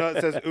put a little note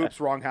that says, "Oops,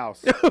 wrong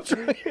house."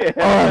 Oh,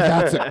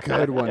 that's a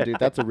good one, dude.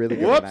 That's a really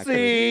good one.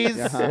 actually.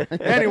 Whoopsies. Uh-huh.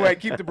 Anyway,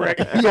 keep the brick.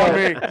 It's on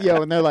me.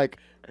 Yo, and they're like,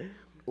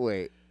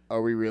 "Wait,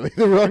 are we really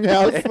the wrong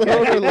house?"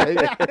 Though?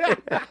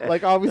 Or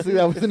like obviously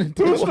that was an Who's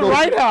intentional. the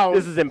right house?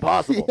 This is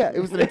impossible. Yeah, it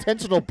was an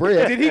intentional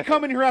brick. Did he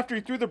come in here after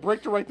he threw the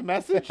brick to write the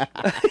message?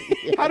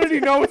 How did he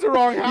know it's the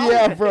wrong house?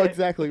 Yeah, bro,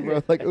 exactly,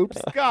 bro. Like, oops,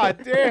 God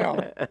damn.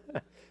 that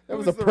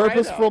was Who's a the right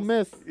purposeful house?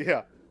 miss.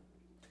 Yeah.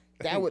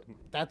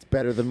 That's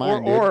better than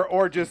mine, dude.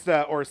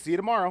 Or see you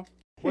tomorrow.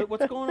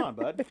 What's going on,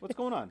 bud? What's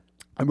going on?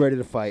 I'm ready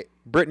to fight.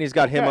 Brittany's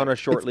got him Okay. on a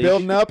short It's leash.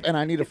 building up, and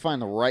I need to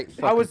find the right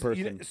fucking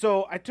person.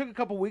 So I took a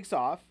couple weeks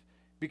off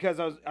because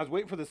I was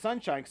waiting for the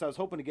sunshine because I was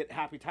hoping to get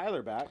Happy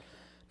Tyler back.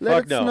 Let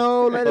Fuck it no.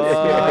 snow, let it Fuck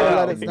snow,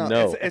 let it snow.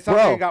 no. It sounds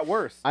like Bro, it got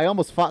worse. I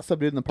almost fought some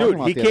dude in the parking Dude,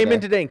 lot he the other came in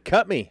day. today and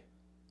cut me.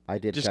 I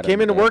did. Just cut came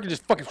him into today. work and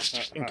just fucking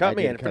and I cut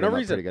me did in cut for no him up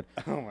reason. pretty good.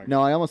 Oh my God.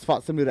 No, I almost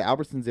fought some dude at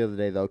Albertsons the other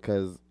day though,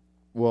 because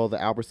the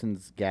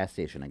Albertsons gas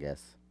station, I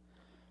guess.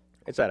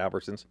 It's at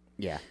Albertsons.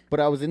 Yeah, but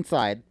I was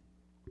inside,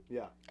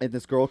 Yeah. and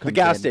this girl comes The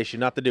gas in. station,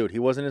 not the dude. He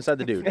wasn't inside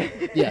the dude.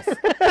 Yes.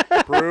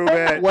 Prove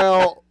it.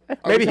 Well,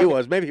 Maybe he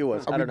was. Maybe he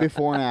was. I I'll don't be know.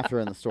 before and after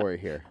in the story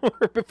here.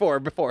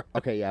 before.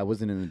 Okay, yeah, I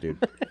wasn't in the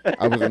dude.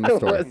 I was in the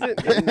story. Was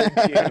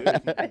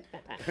it?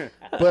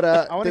 But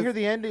I want to this- hear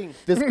the ending.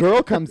 this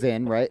girl comes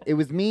in, right? It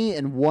was me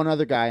and one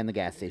other guy in the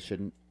gas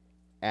station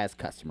as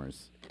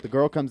customers. The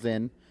girl comes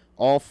in,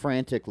 all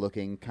frantic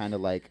looking, kind of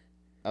like,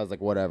 I was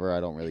like, whatever, I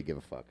don't really give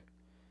a fuck.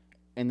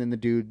 And then the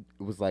dude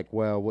was like,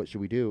 well, what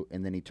should we do?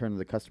 And then he turned to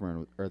the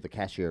customer or the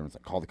cashier and was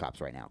like, call the cops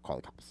right now, call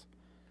the cops.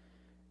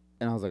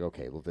 And I was like,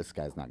 okay, well, this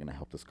guy's not going to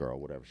help this girl,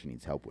 whatever she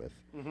needs help with.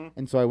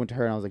 And so I went to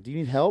her and I was like, do you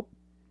need help?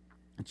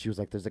 And she was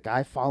like, there's a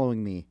guy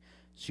following me.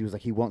 She was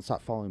like, he won't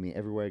stop following me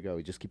everywhere I go.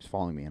 He just keeps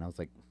following me. And I was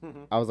like,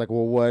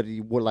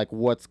 well,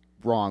 what's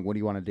wrong? What do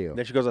you want to do?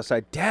 Then she goes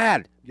outside.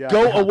 Dad, Yeah.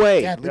 go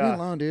away. Dad, leave me Yeah.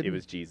 alone, dude. It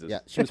was Jesus. Yeah,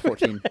 she was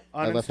 14.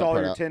 I left that Uninstall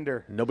part your out.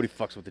 Tinder. Nobody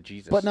fucks with the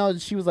Jesus. But no,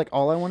 she was like,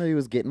 all I want to do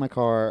is get in my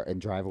car and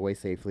drive away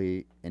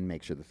safely and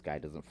make sure this guy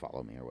doesn't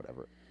follow me or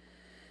whatever.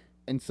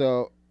 And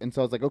so I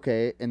was like,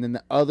 okay. And then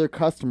the other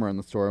customer in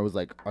the store was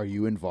like, are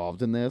you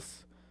involved in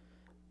this?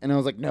 And I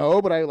was like,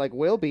 no, but I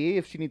will be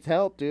if she needs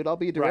help, dude. I'll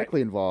be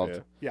directly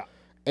involved. Yeah.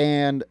 Yeah.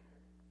 And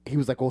he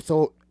was like,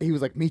 he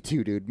was like, me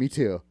too, dude, me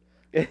too.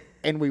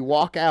 And we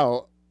walk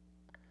out,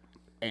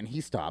 and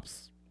he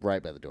stops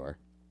right by the door.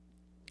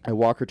 I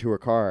walk her to her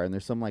car, and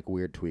there's some like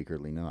weird tweaker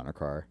leaning on her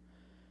car.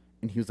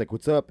 And he was like,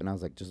 what's up? And I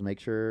was like, just make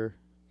sure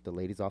the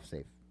lady's off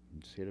safe.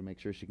 I'm just here to make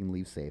sure she can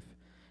leave safe.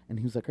 And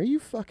he was like, are you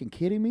fucking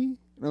kidding me?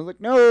 And I was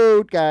like,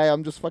 no, guy,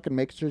 I'm just fucking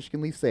making sure she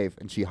can leave safe.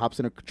 And she hops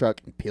in her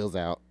truck and peels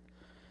out.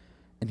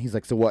 And he's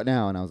like, so what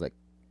now? And I was like,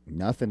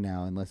 nothing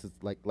now, unless it's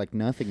like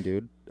nothing,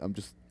 dude. I'm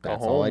just,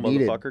 that's all I home,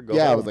 needed. motherfucker, go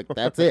Yeah, I home. was like,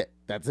 that's it.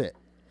 That's it.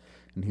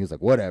 And he was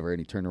like, whatever. And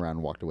he turned around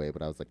and walked away.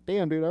 But I was like,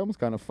 damn, dude, I almost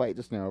got in a fight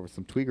just now over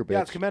some tweaker bitch.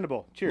 Yeah, it's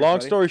commendable. Cheers. long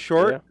buddy. story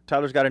short, Yeah.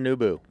 Tyler's got a new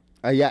boo.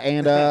 Yeah,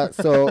 and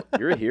so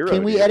You're a hero.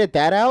 can we dude. edit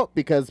that out?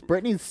 Because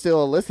Brittany's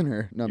still a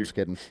listener. No, I'm just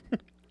kidding.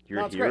 You're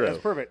No, a it's great. hero.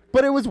 That's perfect.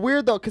 But it was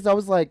weird, though, because I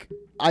was like,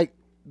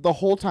 the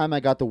whole time I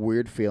got the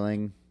weird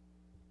feeling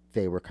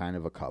they were kind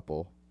of a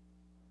couple.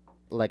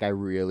 Like, I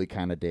really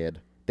kind of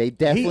did. They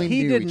definitely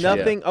He knew did each other.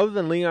 nothing other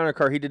than lean on her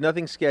car. He did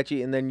nothing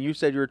sketchy, and then you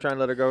said you were trying to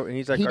let her go, and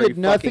he's like, He "Are you did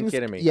nothing. fucking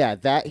kidding me?"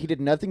 Yeah, he did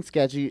nothing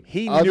sketchy.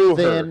 He other knew her.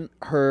 than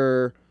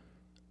her.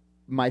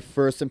 My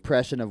first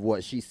impression of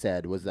what she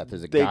said was that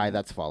there's a They- guy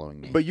that's following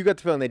me. But you got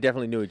the feeling they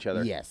definitely knew each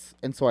other. Yes,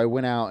 and so I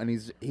went out,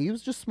 and he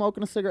was just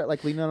smoking a cigarette,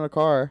 like leaning on a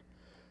car.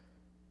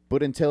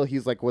 But until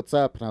he's like, "What's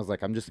up?" and I was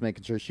like, "I'm just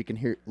making sure she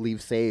can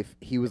leave safe."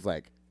 He was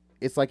like,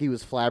 it's like he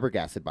was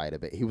flabbergasted by it a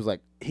bit. He was like,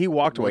 He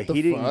walked away. What the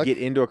He didn't fuck? get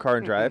into a car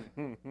and drive.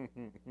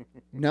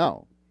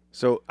 "No."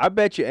 So I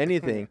bet you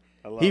anything,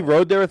 I He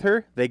rode there with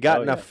her. They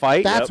got in a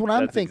fight. That's what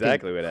I'm thinking.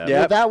 Exactly what happened. Yeah.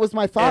 Well, that was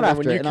my thought And then after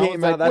when you it. And I was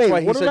came like, out, that's wait,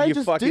 why he what said, did I "You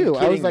just fucking do? I was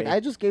kidding like, me." I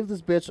just gave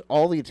this bitch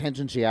all the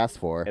attention she asked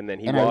for. And then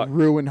he I walked.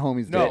 ruined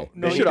homie's day.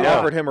 No, You you should have didn't.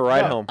 offered him a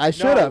ride home. I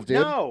should have, dude.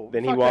 No.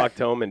 Then he fuck walked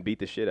that. home and beat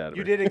the shit out of her.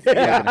 You did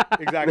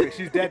exactly.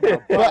 She's dead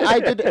now. But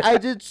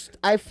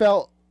I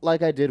felt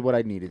like I did what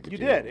I needed to You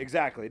do. did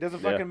exactly. It doesn't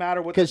fucking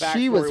matter what the Because backstory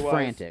she was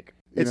frantic.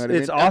 You know what I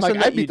It's mean? I'm awesome like,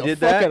 I that you beat the did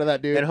fuck that, out of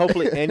that dude. and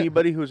hopefully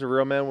anybody who's a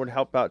real man would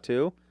help out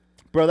too.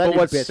 Bro, that But dude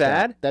what's bitched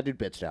sad- out. That dude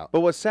bitched out. But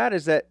what's sad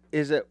is that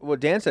what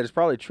Dan said is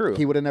probably true.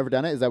 He would have never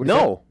done it. Is that what he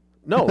said?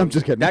 No, I'm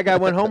just kidding. That guy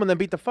went home and then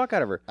beat the fuck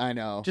out of her. I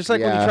know. Just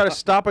like when you Yeah. try to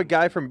stop a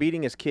guy from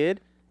beating his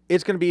kid,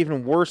 it's going to be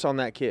even worse on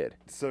that kid.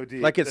 So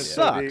deep. Like, it That's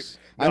so deep. sucks.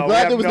 I'm we glad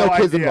have there was no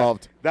kids idea.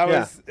 involved. That Yeah.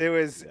 was it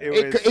was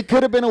It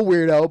could have been a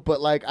weirdo,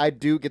 but like I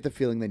do get the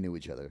feeling they knew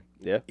each other.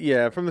 Yeah.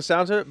 Yeah, from the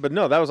sounds of it. But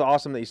no, that was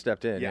awesome that you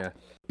stepped in. Yeah. Yeah.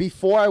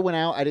 Before I went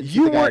out, I didn't see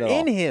You the guy were at all.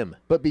 in him.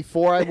 But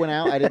before I went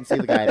out, I didn't see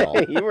the guy at all.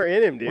 You were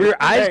in him, dude. Were your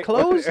eyes Hey,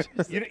 closed?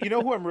 you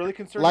know who I'm really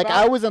concerned Like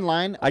about? I was in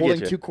line I get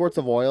holding you. 2 quarts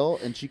of oil,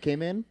 and she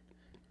came in,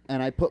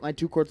 and I put my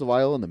 2 quarts of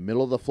oil in the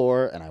middle of the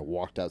floor, and I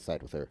walked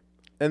outside with her.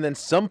 And then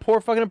some poor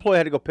fucking employee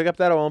had to go pick up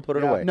that oil and put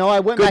it Yeah. away. No, I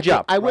went Good back.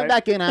 job. I went Right?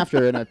 back in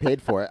after, and I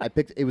paid for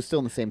it. It was still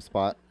in the same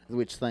spot,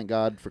 which thank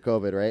God for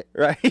COVID, right?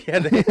 Right?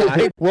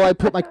 Yeah. Well, I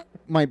put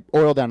my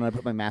oil down and I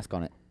put my mask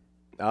on it.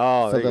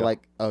 Oh, So there you they're go. like,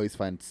 "Oh, he's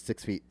fine.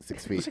 6 feet.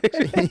 6 feet."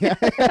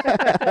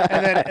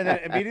 and then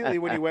immediately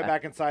when you went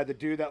back inside, the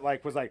dude that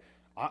like was like,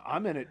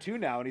 I'm in it too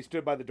now, and he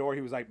stood by the door.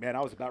 He was like, man,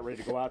 I was about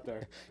ready to go out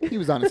there. He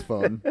was on his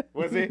phone.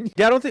 Was he?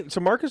 Yeah, I don't think so.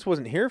 Marcus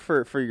wasn't here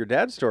for your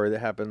dad's story that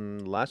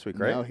happened last week,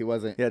 right? No, he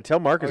wasn't. Yeah, tell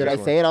Marcus. Did I this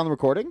one. say it on the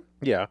recording?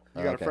 Yeah.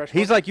 You got Okay. a fresh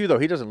He's one? like you though.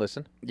 He doesn't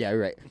listen. Yeah,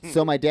 you're right.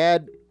 So my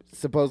dad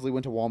supposedly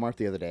went to Walmart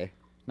the other day.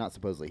 Not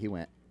supposedly, he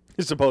went.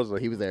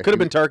 Supposedly He was there. Could have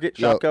He been was- Target,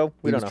 Yo, Shopko.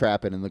 We he don't was know.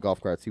 trapping in the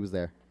golf carts. He was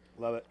there.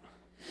 Love it.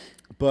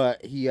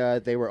 But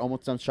they were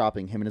almost done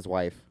shopping, him and his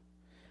wife.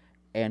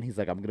 And he's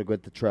like, I'm gonna go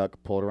get the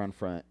truck, pull it around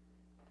front,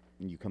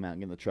 and you come out and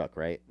get in the truck,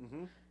 right?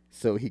 Mhm.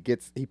 So he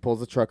pulls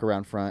the truck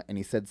around front, and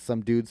he said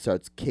some dude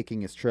starts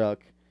kicking his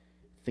truck,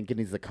 thinking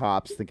he's the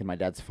cops, thinking my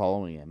dad's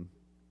following him.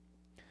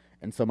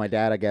 And so my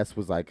dad, I guess,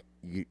 was like,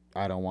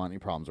 I don't want any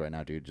problems right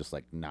now, dude. Just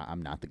like, nah,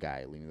 I'm not the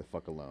guy. Leave me the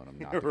fuck alone. I'm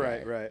not the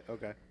Right, guy. right,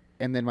 okay.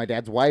 And then my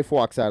dad's wife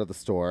walks out of the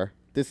store.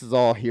 This is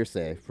all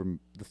hearsay from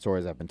the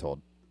stories I've been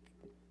told.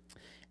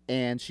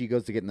 And she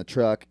goes to get in the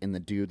truck, and the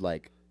dude,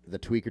 like, the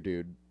tweaker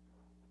dude,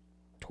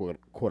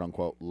 quote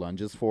unquote,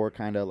 lunges for her,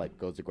 kind of, like,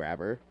 goes to grab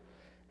her.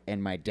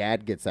 And my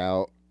dad gets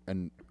out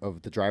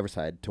of the driver's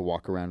side to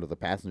walk around to the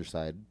passenger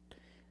side.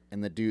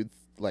 And the dude,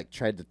 like,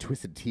 tried to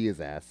twisted tea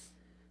his ass.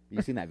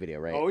 You've seen that video,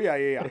 right? Oh,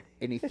 yeah.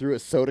 And he threw a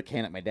soda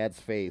can at my dad's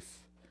face.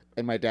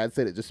 And my dad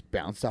said it just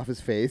bounced off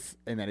his face,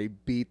 and then he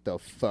beat the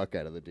fuck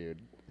out of the dude.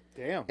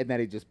 Damn. And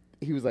then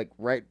he was like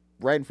right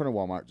in front of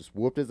Walmart, just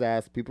whooped his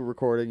ass. People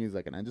recording. He's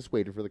like, and I just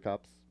waited for the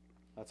cops.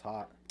 That's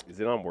hot. Is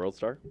it on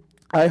WorldStar?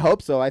 I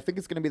hope so. I think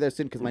it's gonna be there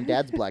soon because my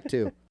dad's black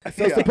too.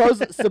 So Yeah.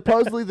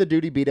 supposedly the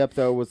dude he beat up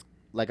though was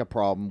like a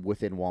problem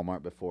within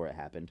Walmart before it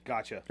happened.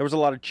 Gotcha. There was a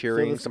lot of So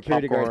cheering, the some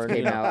security guards popcorn.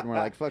 came out and were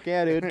like, "Fuck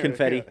yeah, dude!"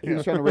 Confetti. He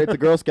was trying to rape the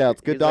Girl Scouts.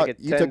 Good It's dog. like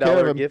a You took care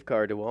of $10 him. gift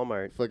card to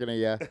Walmart. Fucking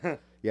yeah,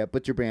 yeah.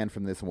 But you're banned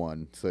from this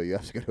one, so you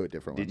have to go to a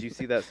different one. Did you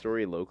see that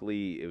story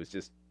locally? It was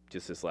just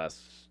this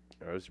last,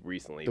 or it was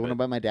recently. the one but-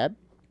 about my dad?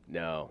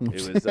 No,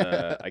 it was.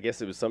 I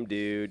guess it was some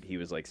dude. He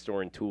was like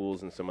storing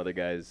tools in some other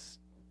guy's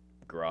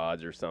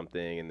garage or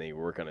something, and they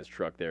work on his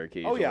truck there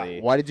occasionally. Oh, yeah.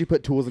 Why did you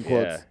put tools in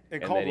quotes? Yeah, In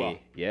and then Caldwell.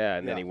 and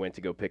then Yeah. he went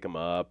to go pick him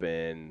up,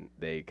 and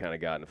they kind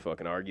of got in a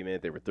fucking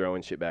argument. They were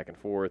throwing shit back and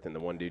forth, and the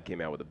one dude came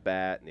out with a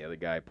bat, and the other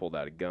guy pulled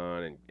out a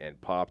gun and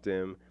popped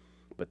him.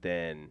 But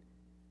then,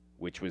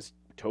 which was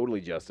totally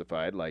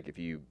justified. Like if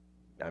you're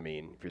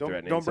threatening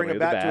Don't bring somebody it with a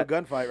back to a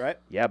bat, gunfight, right?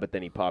 yeah. But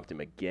then he popped him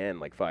again,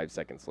 like 5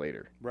 seconds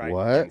later. Right.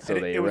 What? And so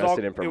And they it was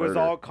arrested all, him for it murder. was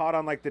all caught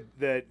on like the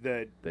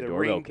doorbell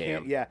ring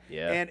cam. Yeah.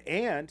 Yeah.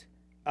 And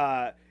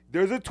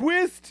there's a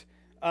twist.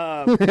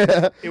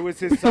 It was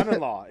his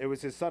son-in-law.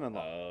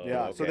 Oh,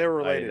 Yeah. So okay. they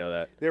were I related. didn't know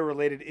that. They were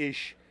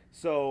related-ish.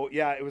 So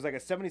yeah, it was like a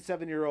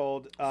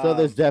 77-year-old. So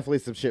there's definitely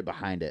some shit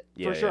behind it.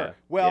 Yeah, for sure. yeah,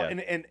 Well,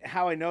 yeah. and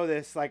how I know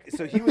this, like,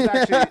 so he was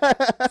actually,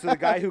 so the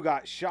guy who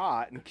got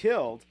shot and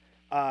killed,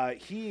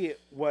 he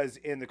was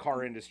in the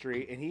car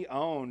industry and he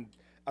owned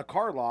a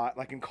car lot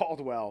like in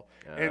Caldwell,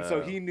 and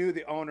so Oh. he knew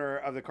the owner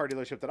of the car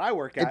dealership that I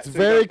work at. It's So he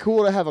very goes,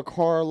 cool to have a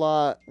car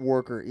lot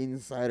worker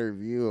insider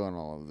view on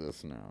all of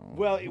this now.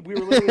 Well, we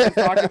were literally just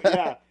talking,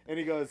 yeah, and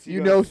he goes,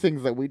 you know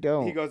things that we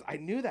don't. he goes, I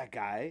knew that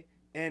guy,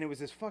 and it was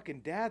his fucking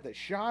dad that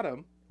shot him,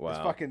 his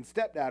Wow. fucking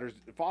stepdad or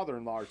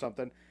father-in-law or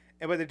something.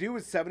 And but the dude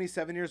was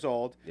 77 years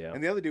old, Yeah.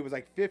 and the other dude was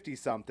like 50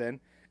 something,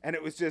 and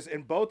it was just,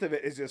 and both of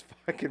it is just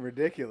fucking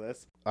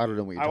ridiculous. I don't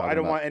know what you're talking I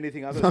don't about. want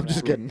anything other than I'm just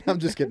that. kidding. I'm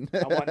just kidding.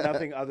 I want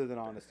nothing other than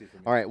honesty from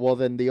you. All right. Well,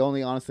 then the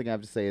only honest thing I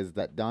have to say is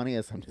that Donnie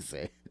has something to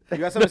say. You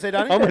got something to say,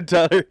 Donnie? I'm gonna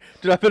tell her,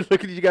 dude. I've been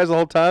looking at you guys the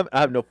whole time.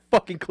 I have no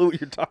fucking clue what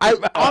you're talking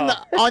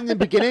about. On the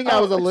beginning, I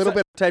was a little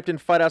bit. Typed in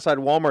 "fight outside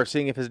Walmart,"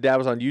 seeing if his dad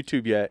was on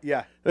YouTube yet.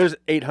 Yeah. There's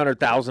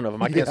 800,000 of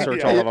them. I can't search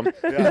Yeah. all of them.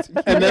 Yeah.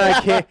 And then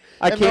I came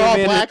And they're all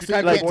in. black, so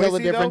you like can't tell the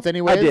Boise, though? difference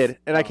anyways. I did,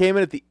 and I came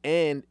in at the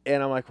end,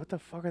 and I'm like, "What the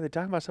fuck are they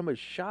talking about? Somebody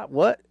shot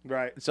what?"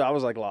 Right. So I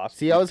was like lost.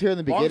 See, I was here in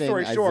the Long beginning.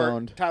 story I short,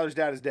 zoned. Tyler's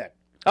dad is dead.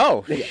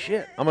 Oh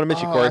shit! I'm gonna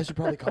miss you, Oh, Corey. I should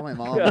probably call my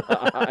mom.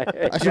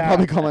 I should Yeah.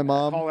 probably call my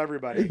mom. Call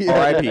everybody.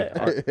 R.I.P.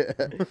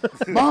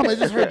 Mom, I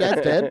just heard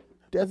Dad's dead.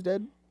 Dad's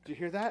dead. Did you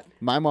hear that?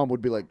 My mom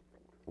would be like,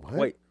 "What?"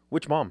 Wait,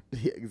 which mom?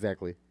 Yeah,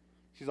 exactly.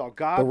 She's all,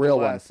 God The real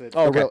bless one. it.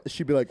 Oh, The okay. real-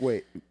 she'd be like,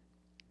 "Wait."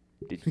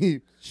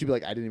 Did She'd be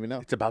like, "I didn't even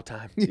know." It's about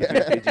time. Yeah.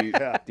 Did you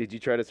Yeah. did you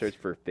try to search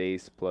for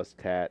face plus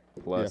tat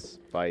plus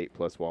fight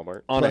plus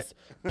Walmart? On it.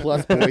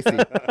 Plus Boise.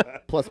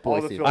 Plus All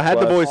the Boise. filters. I had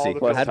the Plus- Boise.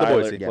 Plus I had the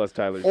Tyler, Boise. Yeah. plus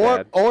Tyler's Or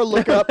dad. or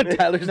look up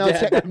Tyler's no, dad.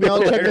 check this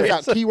out.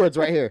 Hilarious. Keywords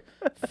right here.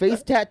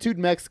 Face tattooed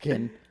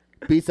Mexican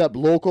beats up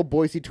local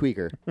Boise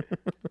tweaker.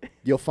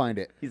 You'll find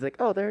it. He's like,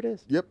 oh, there it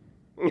is. Yep.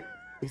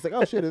 He's like,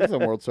 "Oh shit, it is on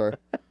World Star."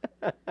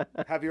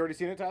 Have you already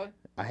seen it, Tyler?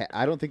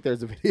 I don't think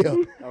there's a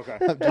video. Okay.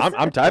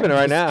 I'm typing it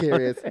right now. Just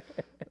curious.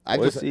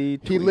 Boise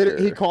he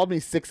literally he tweaker. called me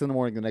 6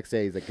 a.m. the next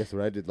day. He's like, "Guess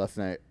what I did last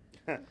night?"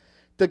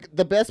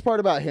 The best part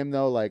about him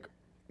though, like,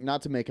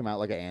 not to make him out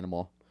like an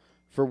animal.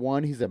 For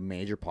one, he's a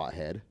major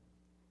pothead,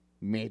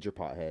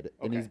 and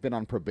Okay. he's been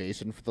on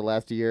probation for the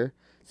last year,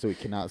 so he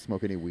cannot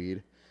smoke any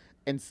weed.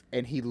 And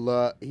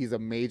he's a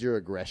major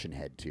aggression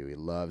head too. He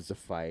loves to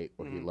fight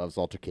or he loves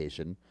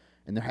altercation.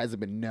 And there hasn't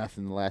been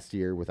nothing the last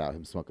year without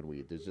him smoking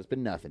weed. There's just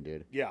been nothing,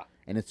 dude. Yeah.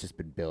 And it's just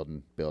been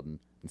building. And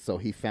so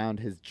he found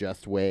his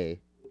just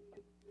way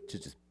to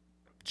just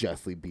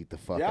justly beat the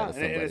fuck Yeah. out of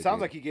And somebody. it sounds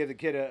dude. like he gave the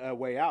kid a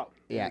way out.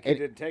 And Yeah, The kid and-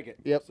 didn't take it.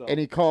 Yep. So. And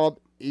he called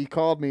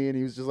me and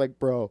he was just like,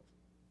 "Bro,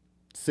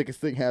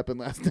 sickest thing happened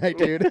last night,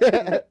 dude."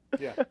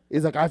 Yeah.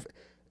 He's like,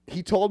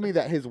 he told me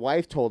that his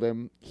wife told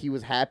him he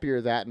was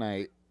happier that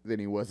night than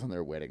he was on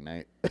their wedding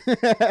night.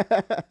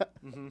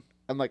 Mm-hmm.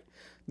 I'm like,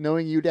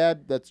 knowing you,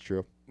 Dad, that's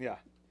true. Yeah.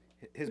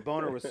 His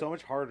boner was so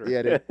much harder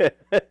Yeah, dude.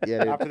 Yeah,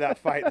 dude. after that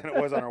fight than it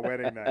was on our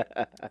wedding night.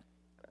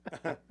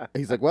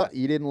 He's like, "Well,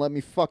 you didn't let me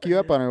fuck you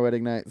up on our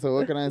wedding night, so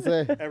what can I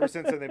say?" Ever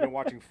since then, they've been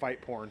watching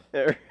fight porn.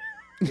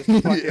 Just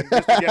to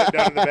get it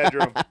done in the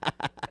bedroom.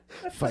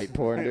 Fight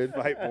porn, dude.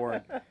 Fight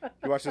porn.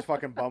 You watch this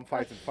fucking bum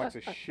fights and fucks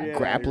the shit. out of your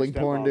Grappling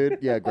porn, stepmom. dude.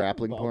 Yeah,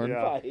 grappling porn.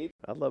 Yeah.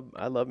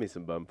 I love me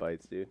some bum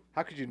fights, dude.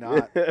 How could you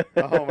not?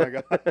 Oh my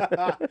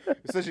god.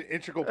 It's such an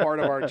integral part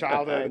of our I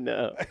childhood.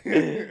 know.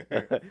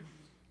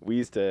 we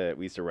used to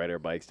ride our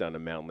bikes down to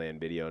Mountain Land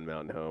Video and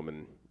Mountain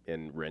Home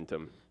and rent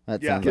them.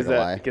 That Yeah. sounds like a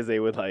lie. Because they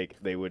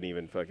wouldn't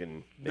even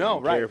fucking No,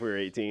 didn't care right. if we were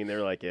 18. They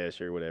were like, yeah,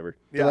 sure, whatever.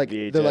 They're like,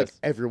 VHS.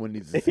 everyone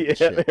needs to see Yeah, this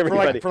shit.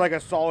 everybody. For like a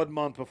solid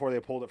month before they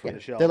pulled it from the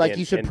shelf. They're like, And-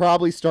 you should and-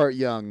 probably start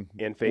young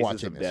And Faces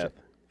watching of this Death.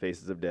 shit.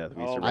 Faces of Death.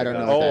 We used Oh to my I rent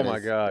don't know. those. What Oh that my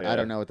is. God. I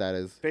don't know what that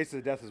is. Faces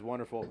of Death is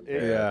wonderful.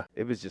 Yeah.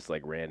 It was just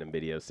like random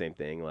videos, same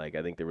thing. Like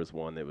I think there was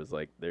one that was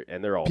like,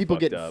 they're all People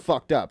fucked get up.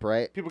 fucked up,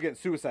 right? People getting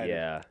suicided.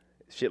 Yeah,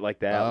 shit like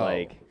that. Oh,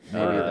 Like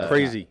maybe that's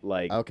Crazy.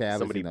 Like Okay, I haven't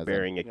somebody seen those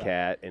burying a then. Yeah.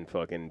 cat and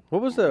fucking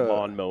What was the?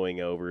 lawn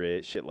mowing over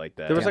it, shit like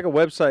that. There was Yeah. like a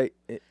website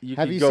you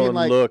Have could you go seen, and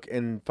like- look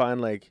and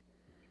find like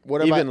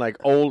What even about like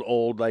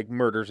old like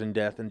murders and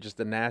death and just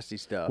the nasty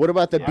stuff. what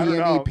about the I don't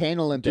know. BME Pain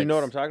Olympics? Do you know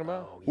what I'm talking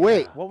about? Oh,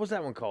 Wait. What was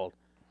that one called?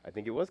 I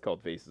think it was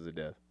called Faces of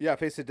Death. Yeah,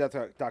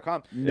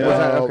 facesofdeath.com. No, Was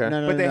that- okay. no,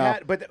 no, But they no.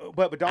 had,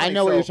 but Donnie, I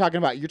know what so- you're talking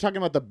about. You're talking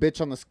about the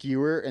bitch on the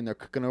skewer and they're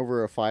cooking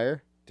over a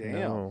fire. Damn.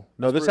 No,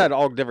 That's this brutal. had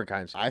all different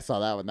kinds. I saw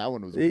that one. That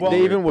one was. They, weird,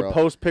 they even bro. would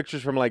post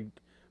pictures from like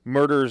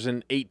murders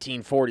in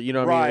 1840. You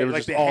know what I mean? Right, There was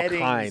like just all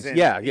beheadings kinds. and-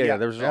 Yeah, yeah.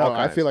 there was Oh, all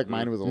I kinds. feel like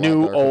mine was a lot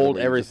New, darker than old, what you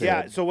just everything.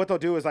 Yeah, said. so what they'll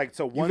do is like,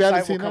 so one haven't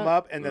site will seen come that?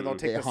 up and then they'll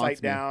take It the haunts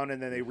site me. down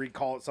and then they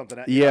recall it something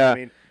else. You know what Yeah, I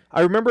mean?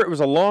 I remember it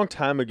was a long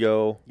time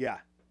ago, Yeah,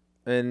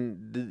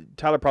 and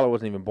Tyler probably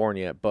wasn't even born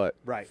yet, but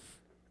right.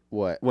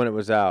 What? when it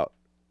was out,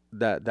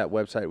 that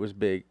website was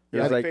big. It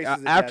Yeah, was like like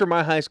Faces of after Death.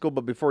 my high school,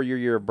 but before your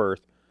year of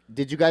birth.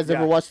 Did you guys Yeah.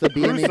 ever watch the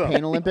BME Gruesome.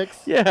 Pain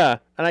Olympics? Yeah,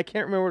 and I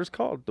can't remember what it's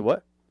called. The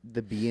what?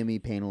 The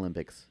BME Pain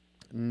Olympics.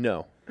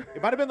 No.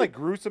 It might have been like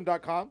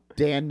gruesome.com.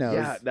 Dan knows.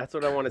 Yeah, that's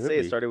what I want to Could say.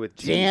 It be. started with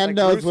G. Dan like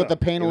knows gruesome. what the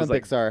Pain It was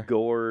Olympics like are.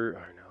 Gore. Or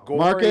no. Gory,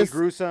 Marcus?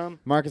 gruesome.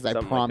 Marcus, I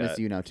Something like promise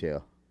that. you know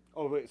too.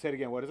 Oh, wait, say it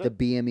again. What is The it?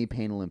 BME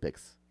Pain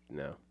Olympics.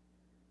 No.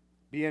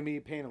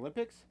 BME Pain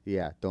Olympics?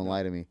 Yeah, don't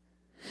lie to me.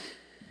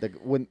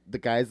 When the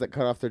guys that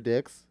cut off their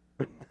dicks.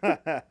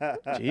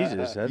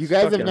 Jesus, that's You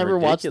guys have fucking never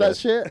watched that ridiculous.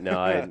 shit?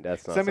 No,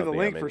 that's not Send me the something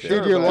link I'm for into. sure.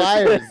 Dude, you're but-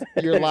 liars.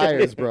 You're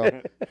liars,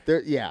 bro.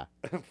 Yeah.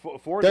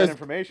 Forward that There's,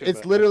 information. it's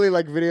but- literally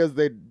like videos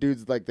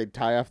dudes like they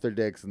tie off their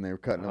dicks and they're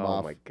cutting them Oh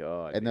off. my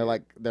god. And they're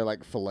like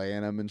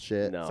filleting them and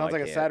shit. No, Sounds I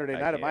like a can't. Saturday I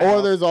night at can't. my Or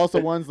house. there's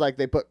also ones like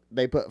they put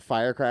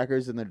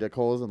firecrackers in their dick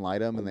holes and light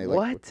them and they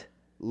like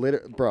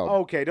What? bro.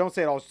 Okay, don't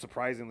say it all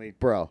surprisingly.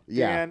 Bro,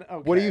 yeah. Dan,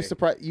 What are you okay.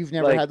 surprised? You've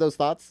never Like- had those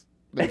thoughts?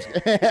 Yeah.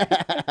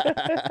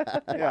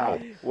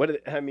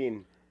 What? I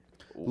mean,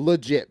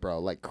 Legit, bro.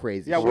 Like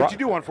crazy. Yeah, shit. what'd you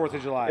do on 4th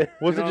of July?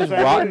 Was You it know just what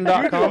I'm saying? What did you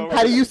rotten.com? do?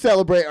 How do you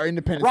celebrate our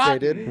Independence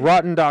Day, dude?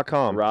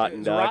 Rotten.com.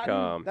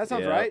 Rotten.com. That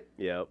sounds Yep, right.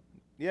 Yep.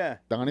 Yeah.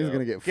 Donnie's Yeah.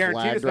 gonna get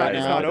Guaranteed flagged it's right not,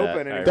 it's now. not I heard open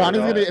that. anymore.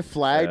 Donnie's Yeah. gonna get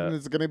flagged, Yeah. and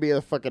there's gonna be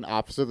a fucking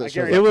officer that I shows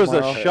guarantee up It was a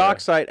tomorrow. shock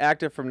site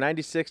active from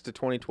 96 to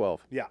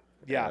 2012. Yeah.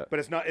 Yeah. But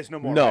it's no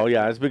more. No, right?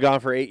 yeah, it's been gone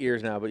for 8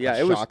 years now. But yeah,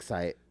 it was shock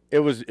site.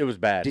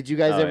 bad. Did you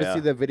guys Oh, ever yeah. see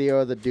the video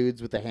of the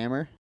dudes with the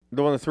hammer?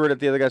 The one that threw it at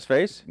the other guy's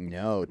face?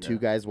 No, two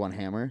guys, one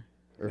hammer,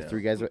 or No.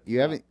 three guys. You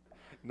haven't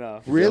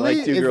No. really?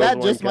 like Two Is Girls, that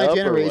One just my Cup, or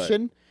what?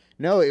 generation?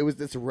 No, it was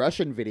this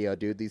Russian video,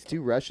 dude. These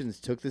two Russians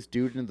took this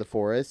dude into the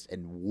forest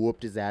and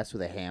whooped his ass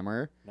with a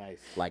hammer, Nice.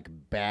 like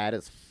bad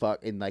as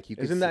fuck. And like you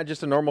could Isn't see- that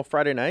just a normal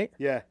Friday night?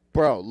 Yeah.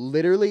 bro?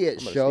 Literally, it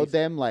gonna showed sneeze.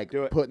 them like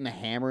Do it. putting the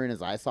hammer in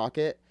his eye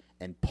socket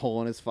and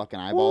pulling his fucking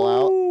eyeball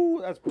out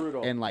Ooh, that's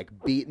brutal. and like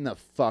beating the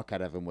fuck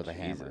out of him with a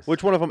hammer. Jesus.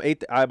 Which one of them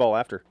ate the eyeball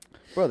after?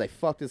 Bro, they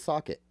fucked his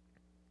socket.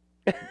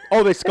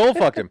 Oh, they skull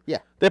fucked him. Yeah.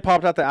 They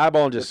popped out the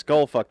eyeball and just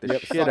skull fucked the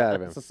Yep, shit out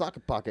of him. It's a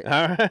socket pocket.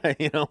 All right,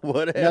 you know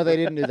whatever. No, they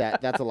didn't do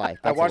that. That's a lie. I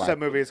That's watched a lie. that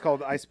movie. It's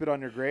called I Spit on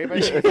Your Grave.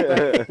 I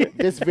think.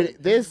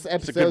 This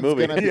episode's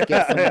movie. gonna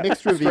get some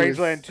mixed reviews.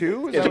 Strangeland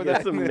 2? Is that what Get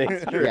that's some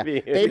mixed Yeah,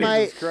 reviews. they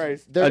might. Jesus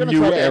Christ. They're A gonna new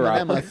try to era.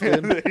 Eminem us,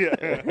 dude.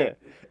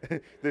 Yeah.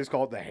 They just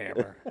call it the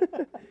hammer.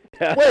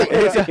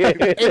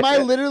 Wait, am I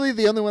literally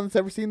the only one that's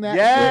ever seen that?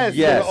 Yes.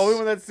 Yes. You're the only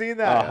one that's seen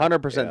that.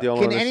 100% the only Can one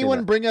that's seen anyone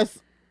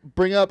that.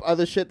 bring up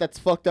other shit that's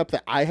fucked up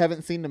that I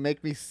haven't seen to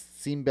make me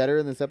seem better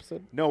in this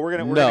episode? No, we're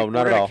gonna No,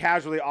 not at all.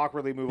 casually,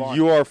 awkwardly move on.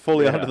 You are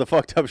fully Yeah. onto the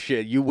fucked up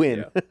shit. You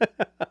win.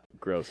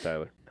 Gross,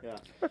 Tyler. Yeah.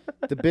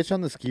 The bitch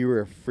on the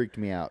skewer freaked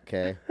me out.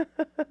 Okay,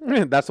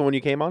 That's the one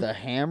you came on? the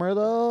hammer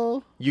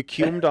though. You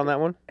cumed on that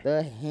one?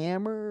 The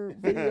hammer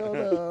video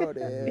though,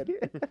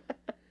 dude.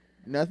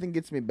 Nothing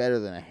gets me better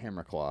than a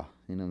hammer claw.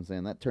 You know what I'm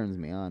saying? That turns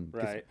me on.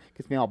 Right.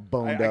 Gets me all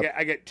boned I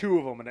up. get two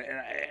of them,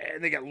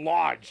 and they get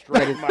lodged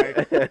right in my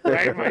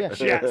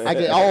chest. I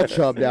get all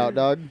chubbed out,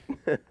 dog.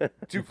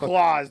 Two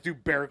claws, two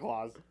bear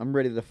claws. I'm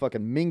ready to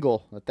fucking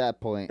mingle at that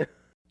point.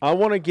 I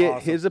want to get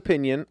Awesome. his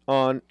opinion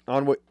on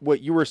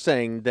what you were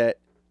saying, that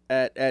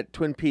at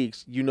Twin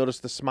Peaks you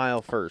noticed the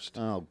smile first.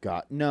 Oh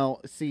God, no.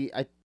 See,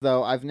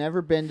 I've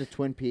never been to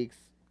Twin Peaks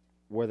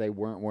where they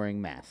weren't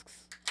wearing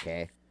masks.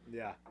 Okay,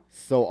 Yeah.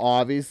 so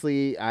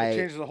obviously It I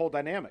changes the whole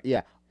dynamic.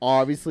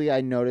 obviously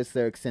I noticed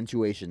their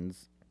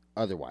accentuations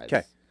otherwise.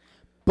 'Kay.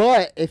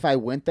 But if I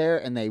went there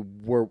and they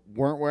weren't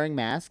wearing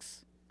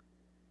masks,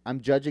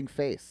 I'm judging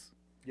face.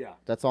 Yeah.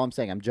 That's all I'm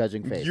saying. I'm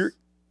judging face.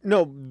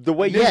 The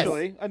way Yes.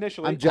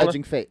 Initially. I'm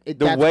judging face.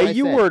 the way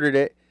you worded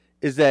it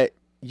is that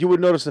you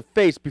would notice the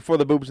face before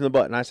the boobs and the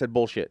butt, and I said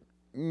bullshit.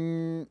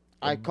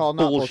 I call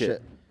not Bullshit.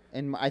 bullshit.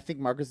 And I think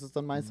Marcus is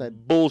on my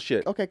side.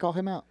 Bullshit. Okay, call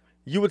him out.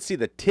 You would see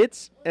the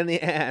tits and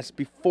the ass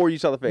before you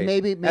saw the face.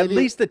 Maybe- at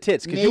least the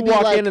tits, because you maybe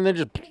walk like- in and then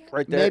just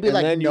right there, Maybe and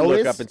like then you notice,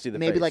 look up and see the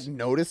maybe face. like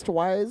noticed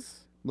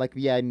wise. Like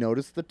I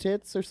noticed the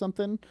tits or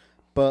something.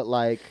 But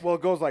like Well,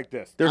 it goes like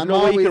this. There's I'm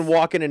no way you can always-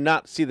 walk in and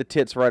not see the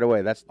tits right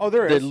away. That's There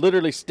they're is.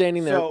 literally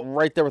standing there So-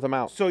 right there with them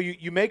out. So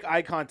you make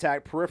eye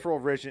contact, peripheral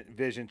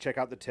vision, check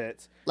out the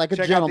tits, like a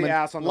check gentleman. out the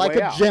ass on the like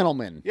way a out.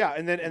 gentleman. Yeah,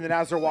 and then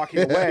as they're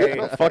walking away,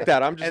 Fuck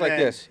that. I'm just And like then-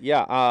 this.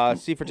 Yeah.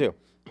 C for 2.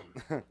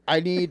 I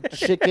need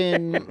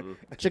chicken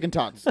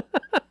tots.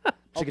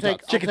 Chicken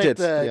tots. Chicken tits.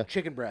 the Yeah.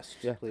 chicken breast.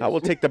 Yeah. please. I will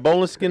take the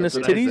boneless skinless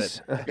That's what I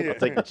titties. said. I'll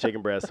take the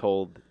chicken breast,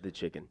 hold the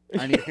chicken.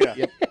 I need Yeah.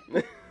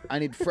 yep. I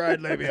need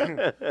fried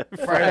labia.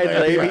 Fried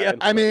labia.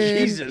 I mean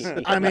Jesus.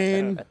 I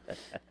mean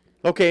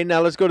Okay,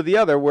 now let's go to the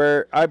other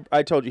where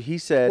I told you. He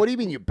said, what do you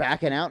mean you're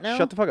backing out now?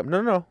 "Shut the fuck up."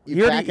 No. You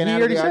He already, backing he out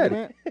already of the said.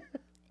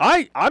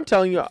 argument? I'm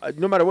telling you,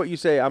 no matter what you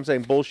say, I'm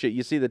saying bullshit.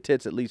 You see the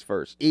tits at least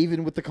first.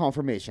 Even with the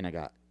confirmation I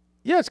got.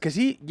 Yes,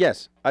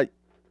 because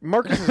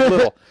Marcus is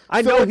little.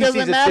 I So know it he sees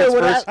doesn't the matter tits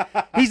what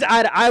first. He's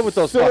eye to eye with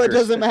those So fuckers. it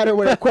doesn't matter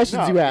what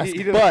questions you ask. He,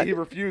 doesn't- but- he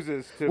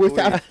refuses to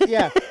Without believe.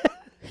 yeah.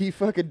 He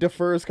fucking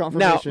defers Now,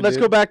 confirmation. let's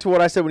dude. go back to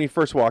what I said when he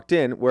first walked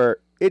in, where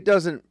it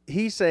doesn't.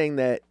 He's saying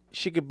that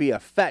she could be a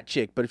fat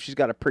chick, but if she's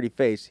got a pretty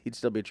face, he'd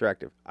still be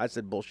attractive. I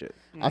said bullshit.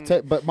 I'll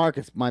tell but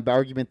Marcus, my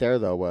argument there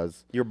though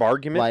was Your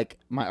bargument? like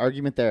my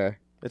argument there.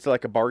 It's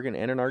like a bargain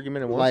and an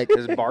argument in one. Like,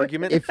 Is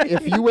bargument?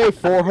 If you weigh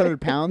 400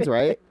 pounds,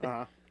 right?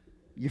 Uh-huh.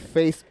 Your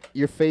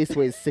face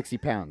weighs 60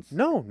 pounds.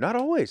 No, not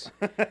always.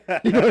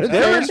 You know what I'm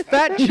There's saying?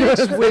 fat You know what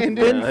chicks I'm with saying,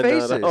 thin dude? Not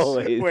faces.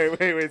 always. Wait,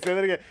 say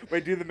that again.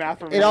 Wait, do the math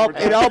for me. It one all more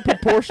time. it all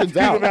proportions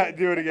out.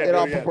 Do it again. It do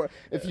all it again.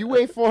 if you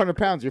weigh 400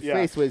 pounds, your Yeah.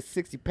 face weighs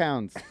 60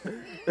 pounds.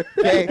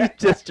 Okay,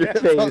 Just your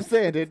that's what I'm face.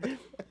 saying, dude.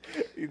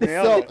 You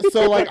nailed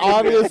So it. like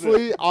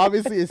obviously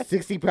a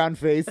 60-pound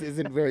face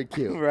isn't very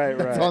cute. Right.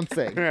 That's all I'm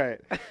saying. Right.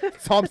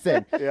 That's all I'm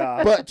saying.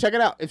 Yeah. But check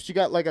it out. If she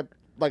got like a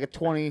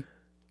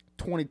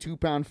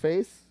 22-pound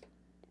face,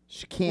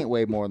 she can't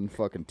weigh more than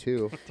fucking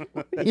 2.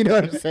 You know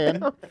what I'm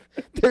saying?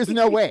 There's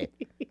no way.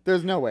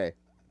 There's no way.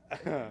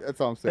 That's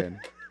all I'm saying.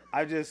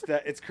 I just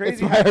it's crazy.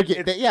 It's my how- argument.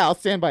 it's- Yeah, I'll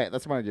stand by it.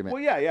 That's my argument.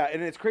 well, yeah,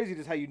 and it's crazy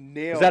just how you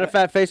nail. Is that a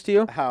fat face to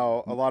you?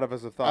 How a lot of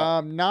us have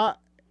thought. Not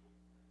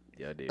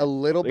Yeah, dude. A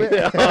little bit.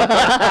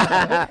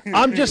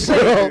 I'm just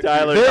saying,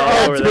 Tyler's there all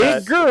are over big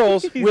that.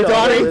 girls with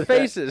all over big that.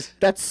 faces.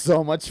 That's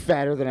so much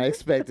fatter than I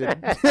expected.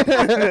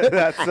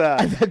 That's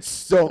That's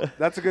so.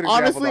 that's a good example.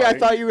 Honestly, I Donnie.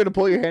 thought you were gonna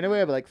pull your hand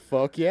away. I'd be like,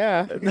 "Fuck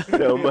yeah!"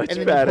 So much And then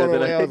you fatter pull it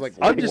than away, I I was like,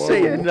 I'm just Whoa.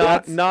 saying,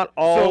 not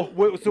all So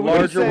would you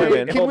larger say-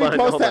 women. Can Hold we on,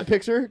 post hold that on.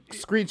 picture?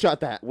 Screenshot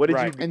that. What did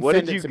Right. you And What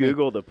send did it you to me.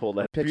 Google to pull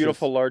that? Pictures.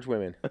 Beautiful large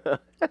women.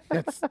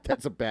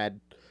 That's a bad.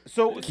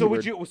 So would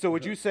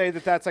Keyword. you say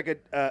that that's like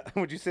a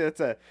would you say that's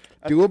a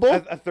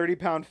Doable? a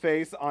 30-pound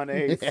face on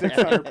a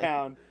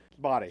 600-pound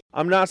body?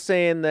 I'm not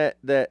saying that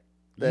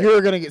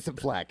You're gonna get some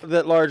flack.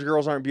 that large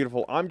girls aren't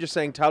beautiful. I'm just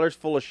saying Tyler's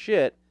full of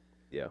shit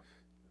Yeah.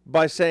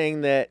 by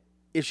saying that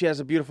if she has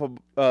a beautiful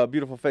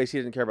face, he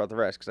doesn't care about the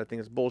rest because I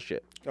think it's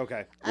bullshit.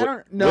 Okay. I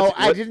don't. No, what's-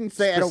 I what- didn't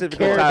say I don't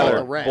Specifically care Tyler, about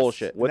the rest.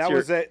 bullshit. What's that your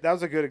was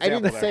a good I example.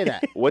 didn't say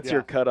that. What's Yeah.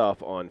 your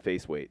cutoff on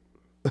face weight?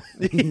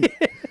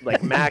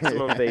 Like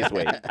maximum face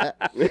weight.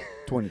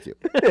 22.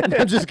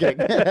 I'm just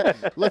kidding.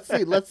 Let's see.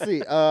 He's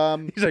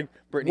like,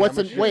 Brittany, What's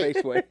how much in- your wait.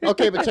 face weigh?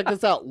 Okay, but check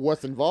this out.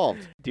 What's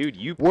involved? Dude,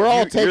 We're all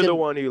you're taking- the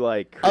one who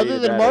like Other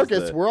created than that as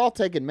Marcus, the- we're all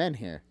taking men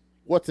here.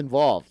 What's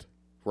involved,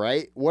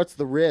 right? What's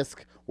the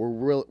risk we're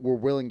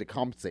willing to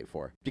compensate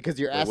for? Because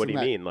you're Like, asking. what do you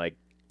that- mean? Like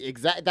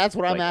That's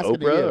what I'm like asking Oprah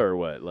to you. or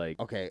what? Like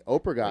Okay,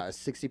 Oprah got a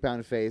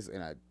 60-pound face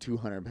and a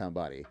 200-pound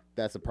body.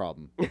 That's a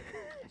problem.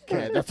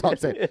 Okay, that's all I'm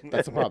saying.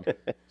 That's a problem.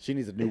 She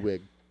needs a new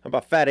wig. How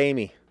about Fat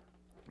Amy?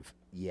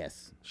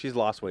 Yes. She's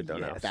lost weight though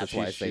Yeah, now. That's so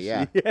why I she's-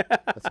 say she's-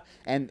 yeah.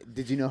 And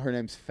did you know her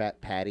name's Fat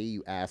Patty,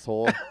 you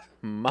asshole?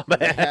 My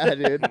bad.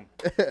 Yeah,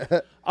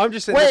 dude. I'm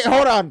just saying. Wait, this-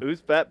 hold on.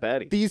 who's Fat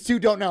Patty? These two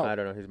don't know. I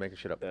don't know. He's making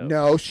shit up.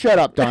 No, shut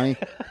up, Donnie.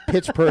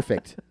 Pitch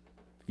Perfect.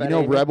 You Fat know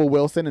Amy? Rebel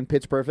Wilson in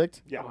Pitch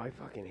Perfect? Yeah. Oh, I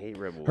fucking hate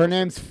Rebel. Her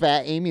name's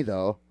Fat Amy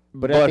though.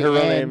 But, But at the her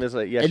real end, name is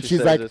like, yeah, and she she's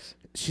says like, it's-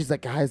 she's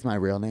like, guys, my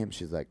real name.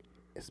 She's like,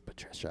 it's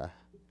Patricia.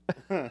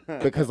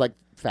 Because like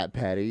Fat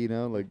Patty, you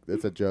know, like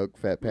that's a joke,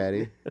 Fat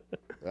Patty.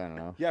 I don't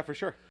know. Yeah, for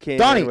sure. came in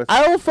Donnie, with-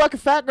 I will fuck a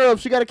fat girl if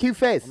she got a cute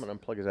face. I'm gonna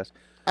unplug his ass.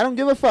 I don't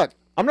give a fuck.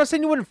 I'm not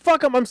saying you wouldn't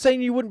fuck him. I'm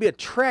saying you wouldn't be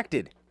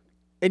attracted,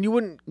 and you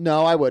wouldn't.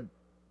 No, I would.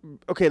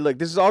 Okay, look,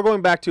 this is all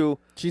going back to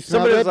She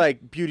smell somebody that's good?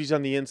 like beauty's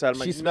on the inside. I'm She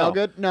like, smell no.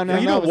 good? No, If you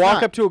no, don't it's walk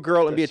not. up to a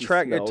girl and be Does she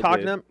attracted, smell talk to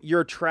good? them.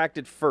 You're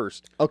attracted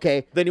first.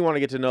 Okay, Then you want to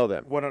get to know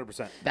them.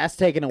 100%. that's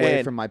taken away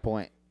And- from my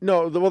point.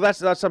 No, well,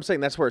 that's what I'm saying.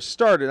 That's where it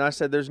started. And I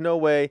said, there's no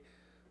way.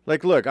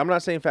 Like, look, I'm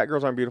not saying fat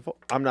girls aren't beautiful.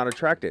 I'm not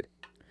attracted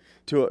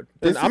to it.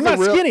 This I'm is a not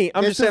real- skinny.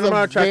 I'm this just saying is I'm a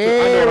not attracted. I know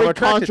what I'm very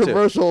attracted to.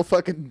 controversial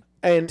fucking.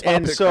 And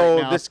topic so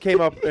right now. this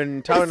came up,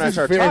 and Tyler and I This is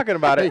started very- talking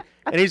about it.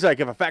 And he's like,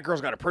 if a fat girl's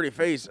got a pretty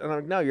face, and I'm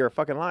like, no, you're a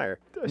fucking liar.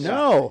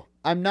 No,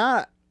 I'm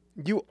not.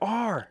 You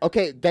are.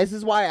 Okay, this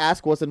is why I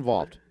ask what's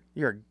involved.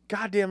 You're a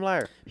goddamn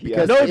liar.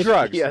 Because no if-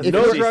 drugs. Yes, if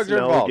no we're- drugs are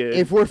smell involved. good.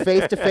 If we're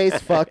face to face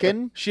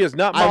fucking, She is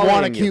not I want a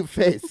modeling you. cute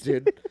face,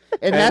 dude.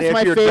 And, And that's if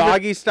my you're favorite.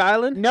 doggy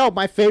styling, No,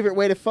 my favorite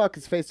way to fuck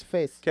is face to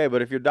face. okay,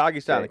 but if you're doggy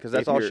styling, because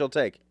that's if all you're- she'll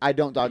take. I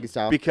don't doggy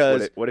style.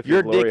 Because what if your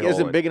you're glory dick isn't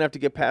holing? big enough to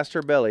get past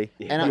her belly,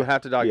 And you I-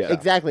 have to doggy Yeah. style.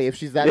 Exactly. If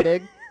she's that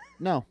big,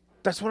 no.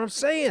 That's what I'm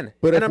saying.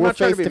 But and if I'm we're not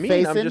trying face to to be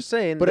mean. face, I'm just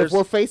saying. But if there's,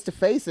 we're face to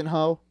face and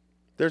ho,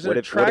 there's What an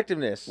if-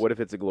 attractiveness What if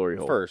it's a glory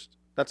hole? first.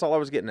 That's all I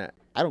was getting at.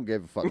 I don't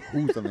give a fuck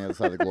who's on the other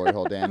side of the glory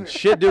hole, Dan.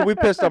 Shit, dude, we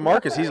pissed on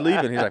Marcus. He's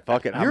leaving. He's like,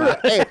 fuck it. I'm You're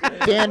out. hey,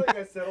 Dan.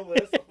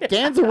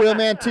 Dan's a real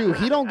man too.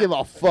 He don't give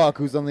a fuck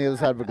who's on the other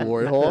side of a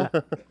glory hole.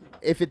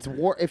 If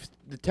if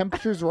the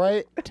temperature's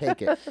right,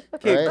 take it.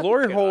 Okay, right?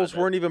 glory holes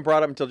weren't even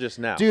brought up until just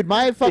now. Dude,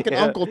 my fucking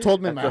Yeah. uncle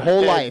told me my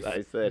whole life.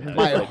 I said,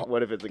 My like, wh-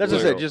 what if it's a That's what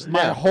I glory said. hole? Just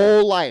My now.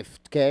 whole life,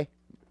 okay?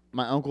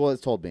 My uncle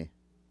has told me,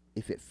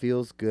 if it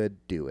feels good,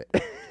 do it.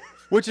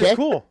 Which is Okay?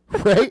 cool.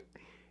 Right?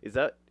 Is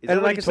that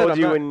And what like he I said, told I'm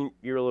you not- when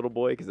you were a little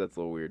boy? Because that's a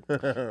little weird.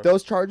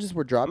 Those charges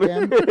were dropped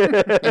in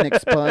and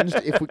expunged.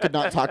 If we could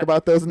not talk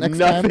about those next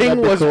time, Nothing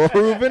that'd be was cool.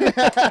 proven.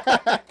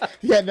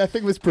 Yeah,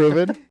 nothing was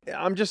proven.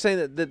 I'm just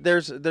saying that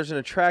there's an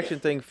attraction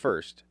thing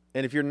first.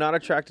 And if you're not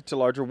attracted to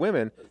larger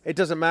women, it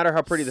doesn't matter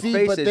how pretty the See,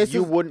 face but is, this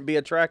you is- wouldn't be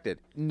attracted.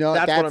 No,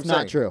 that's what I'm not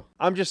saying. true.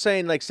 I'm just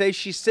saying, like, say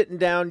she's sitting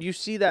down, you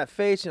see that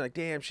face, and you're like,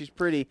 damn, she's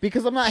pretty.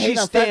 Because I'm not She hating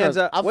on fat stands girls.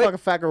 up- I'll wait. fuck a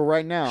fat girl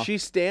right now. She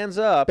stands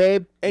up,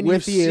 Babe, and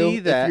with you see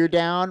that. if you're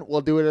down,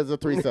 we'll do it as a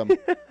threesome.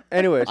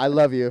 Anyways, I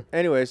love you.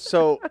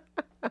 so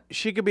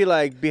she could be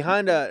like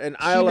behind an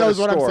She aisle knows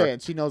at a what store. I'm saying.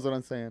 She knows what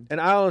I'm saying. An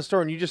aisle in a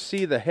store, and you just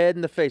see the head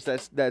and the face,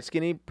 that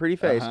skinny, pretty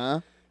face.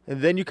 Uh-huh. And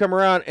then you come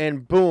around,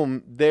 and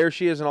boom, there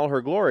she is in all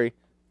her glory.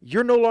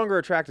 You're no longer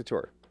attracted to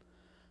her.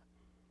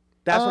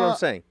 That's what I'm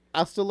saying.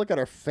 I'll still look at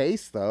her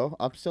face, though.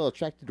 I'm still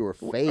attracted to her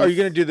face. Are you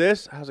gonna do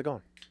this? How's it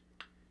going?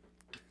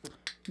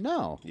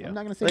 No, Yeah. I'm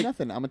not gonna say Like-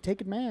 nothing. I'm a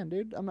taken man,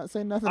 dude. I'm not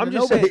saying nothing. I'm to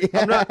just nobody.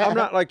 saying. I'm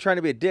not like trying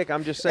to be a dick.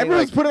 I'm just saying.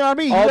 Everyone's like, putting it on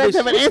me. You all guys these-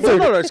 haven't No, answered.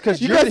 no, it's 'cause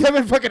you you're guys the-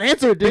 haven't fucking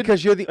answered, dude.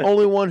 because you're the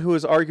only one who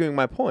is arguing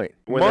my point.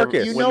 When they're-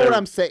 Marcus, you when know what they're-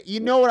 I'm saying. You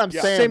know what I'm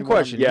saying. same when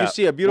question. Yeah, You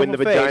see a beautiful when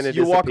the face, vagina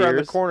you walk around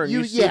the disappears- corner and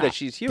you see yeah. that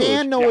she's huge.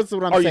 Dan knows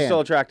what I'm Are saying. you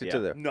still attracted Yeah. to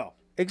them? No.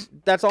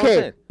 That's all I'm Okay,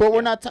 saying. but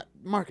we're not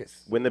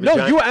Marcus. When the No,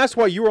 vagina, you asked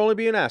why you were only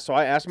being asked, so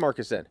I asked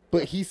Marcus then.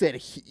 But he said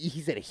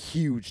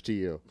huge to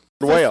you.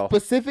 whale.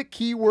 Specific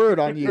key word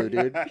on you,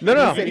 dude.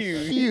 No. You said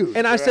huge.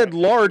 And I said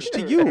large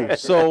to you.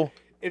 So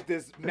If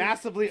this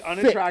massively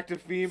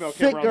unattractive female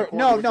came Thick around the girl.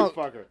 corner, No, would no, you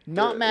fuck her?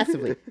 not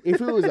massively.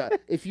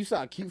 If you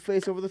saw a cute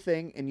face over the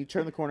thing and you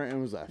turn the corner and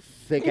it was a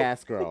thick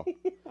ass girl,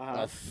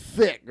 a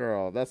thick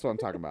girl. That's what I'm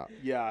talking about.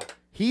 Yeah.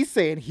 He's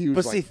saying huge.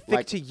 but see,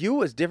 like, thick to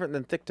you is different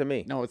than thick to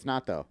me. No, it's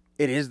not though.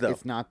 It is though.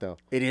 It's not though.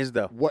 It is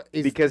though. What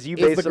is Because you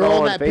is base the it girl all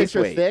in on that face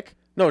picture weight. thick?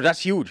 No, that's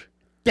huge.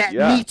 That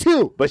Yeah. me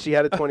too. But she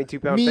had a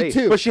 22-pound Me face.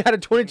 too. But she had a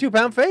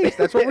 22-pound face.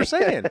 That's what we're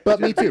saying.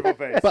 But me too. Beautiful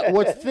face. But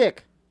what's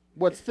thick?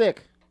 What's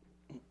thick?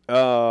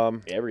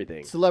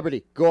 Everything.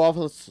 Celebrity. Go off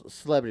of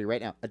celebrity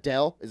right now.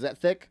 Adele, is that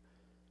thick?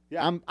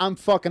 Yeah. I'm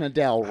fucking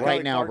Adele Kelly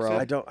right now, bro.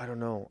 Clarkson? I don't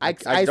know. I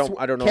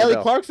don't know. Kelly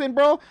Adele. Clarkson,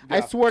 bro. I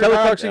Yeah. swear to Kelly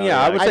God. Clarkson,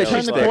 yeah, I would I say turn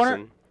she's the thick.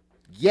 corner.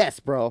 Yes,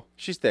 bro.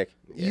 She's thick.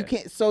 You Yeah.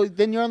 can't. So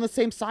then you're on the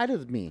same side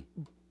as me.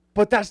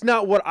 But that's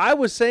not what I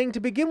was saying to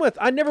begin with.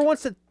 I never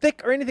once said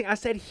thick or anything. I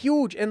said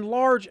huge and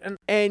large,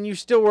 and you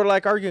still were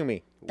like arguing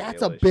me.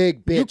 That's a Whalish.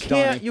 big bitch. You can't.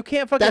 Donnie. You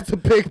can't fucking. That's a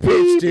big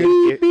bitch, beep,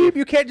 dude. beep, beep.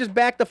 You can't just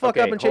back the fuck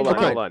Okay, up and change hold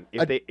your on, mind.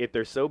 hold on. If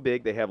they're so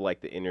big, they have like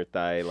the inner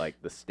thigh, like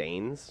the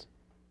stains.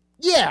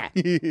 Yeah.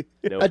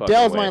 No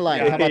Adele's fucking my way. line.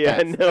 How about yeah,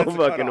 that? no That's a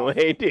fucking cutoff.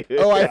 way, dude.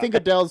 Oh, I think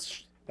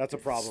Adele's That's a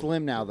problem.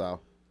 slim now, though.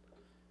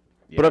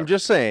 But I'm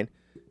just saying,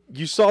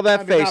 you saw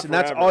that I mean, face, not and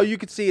that's forever. all you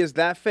could see is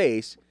that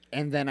face,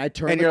 And then I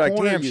turn and the you're like,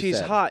 corner. damn, you she's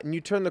said. hot, and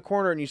you turn the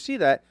corner and you see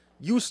that,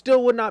 you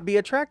still would not be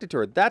attracted to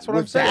her. That's what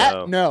I'm With saying.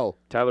 that, no.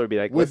 Tyler would be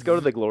like, With let's go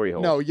to the glory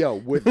hole. No, yo,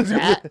 with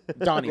that,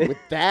 Donnie, with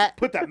that,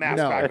 Put that mask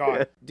no. back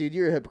on. Dude,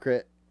 you're a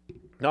hypocrite.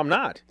 No, I'm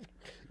not.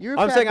 You're a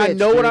I'm fat saying I bitch,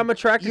 know what dude. I'm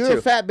attracted You're to.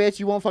 a fat bitch.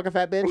 You won't fuck a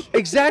fat bitch.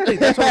 Exactly.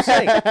 That's what I'm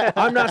saying.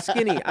 I'm not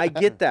skinny. I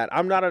get that.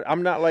 I'm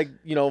not like,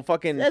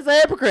 fucking That's a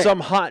hypocrite.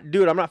 some hot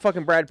dude. I'm not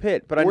fucking Brad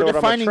Pitt, but I We're know what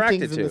I'm defining attracted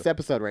things to. in this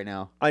episode right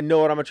now. I know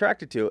what I'm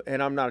attracted to,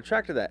 and I'm not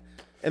attracted to that.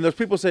 And those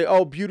people say,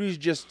 "Oh, beauty's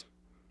just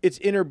it's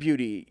inner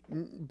beauty."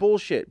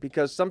 Bullshit,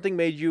 because something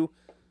made you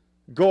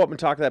go up and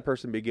talk to that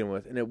person to begin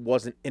with, and it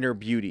wasn't inner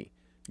beauty.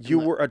 You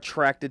were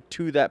attracted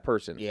to that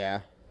person.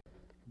 Yeah.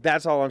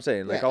 That's all I'm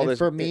saying. Like Yeah, all and this.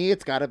 for me,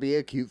 it's got to be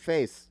a cute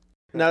face.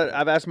 Now that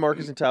I've asked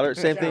Marcus and Tyler,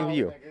 same thing with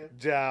you.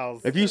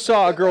 Jowls. If you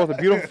saw a girl with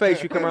a beautiful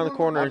face, you come around the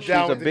corner and she's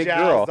down a with the big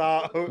jowls,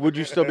 girl, dog. would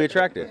you still be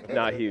attracted?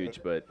 Not huge,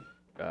 but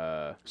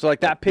So like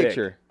that big.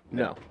 picture,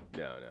 no.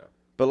 No.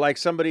 But like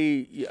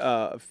somebody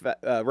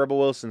Rebel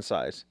Wilson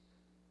size,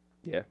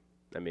 Yeah,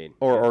 I mean,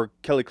 or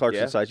Kelly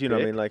Clarkson yeah, size, you know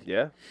what I big, mean? Like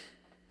yeah.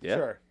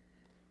 Sure.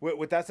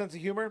 With that sense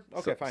of humor?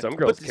 Okay, fine. Some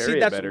girls But see, carry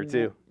it that's- better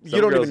too. you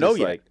Some don't girls even know just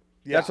yet. Like,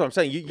 That's what I'm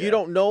saying. You Yeah.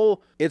 don't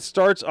know. It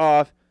starts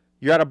off,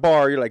 you're at a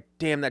bar, you're like,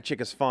 damn, that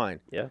chick is fine.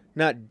 yeah,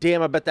 Not,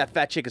 damn, I bet that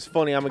fat chick is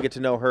funny. I'm going to get to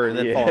know her and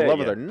then fall in Yeah, love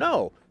with yeah. her.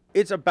 No,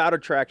 it's about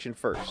attraction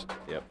first.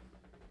 yep.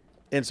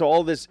 And so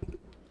all this,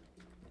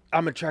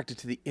 I'm attracted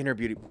to the inner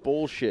beauty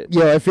bullshit.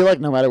 Yo, I feel like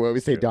no matter what we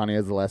say, Donnie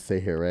has the last say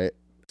here, right?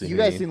 You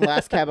guys mean? seen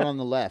Last Cabin on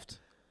the Left?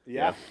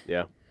 Yeah.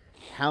 Yeah.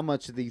 How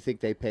much do you think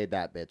they paid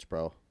that bitch,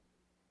 bro?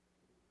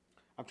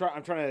 I'm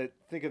trying to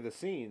think of the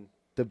scene.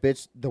 The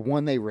bitch, the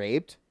one they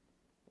raped,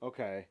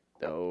 Okay.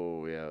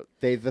 Oh yeah.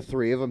 the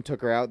three of them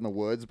took her out in the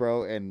woods,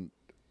 bro, and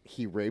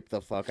he raped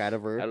the fuck out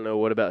of I her. don't know.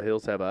 What about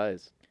Hills Have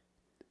Eyes?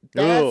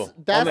 That's Ugh.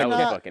 that's that was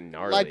not fucking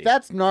gnarly. like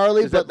that's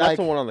gnarly, Is that, but that's like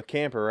the one on the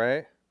camper,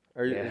 right?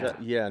 Or is Yeah.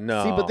 that- yeah,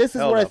 no. see, but this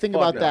is Hell what I no, think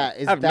fuck about no. that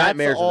is I have that's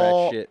nightmares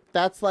all of that shit.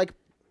 that's like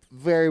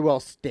very well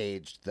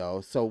staged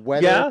though. So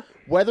whether Yeah?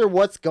 whether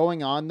what's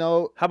going on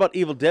though, How about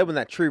Evil Dead when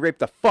that tree raped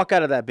the fuck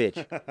out of that bitch?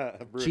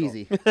 Brutal.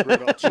 cheesy.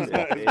 Brutal. It's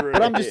brutal.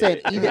 But I'm just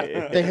saying,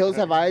 even The Hills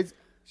Have Eyes,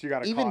 She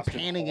got a even costume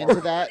panning whore.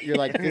 into that, you're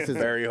like, this is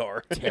Very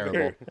hard.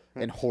 terrible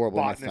and horrible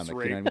in my Botanist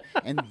stomach. You know rape.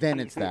 what I mean? And then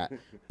it's that.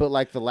 But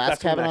like the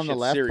Last That's when Cabin that on the shit's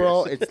Left, serious.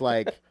 bro, it's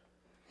like,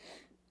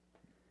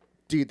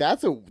 dude,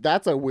 that's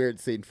a weird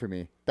scene for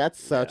me.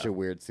 That's such a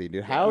weird scene,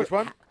 dude. How Which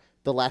one?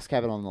 The Last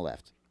Cabin on the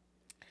Left.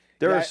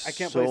 There Yeah, are I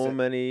can't place so it.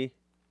 many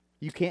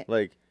You can't.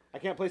 like I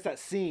can't place that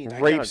scene.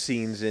 rape cannot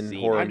scenes in see-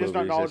 horror I'm just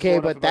not movies. knowledgeable Okay,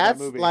 enough but about that that's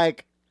movie.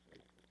 like,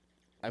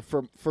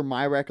 for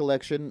my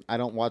recollection, I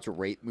don't watch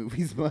rape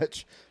movies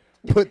much,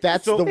 but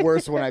that's So, the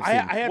worst one I've I seen.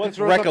 have to What's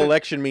throw something-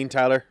 recollection mean,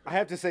 Tyler? I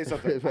have to say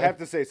something. I have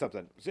to say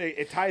something. See,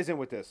 it ties in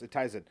with this. It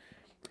ties in.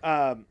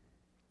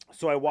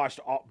 So I watched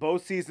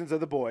both seasons of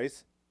The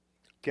Boys.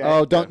 Okay.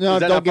 Oh, don't Is that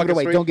don't not give it fucking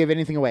away. sweet? Don't give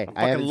anything away. I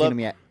fucking haven't seen love- them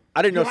yet.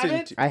 I didn't know You season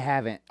haven't? two. I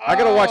haven't. I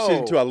gotta watch Oh.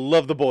 season 2. I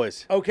love The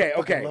Boys. Okay.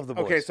 Fucking Okay. love The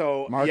Okay. Boys.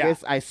 So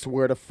Marcus, yeah. I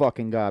swear to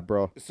fucking God,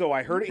 bro. So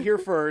I heard it here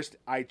first.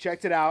 I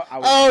checked it out. I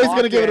was Oh, he's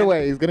gonna locked give it in.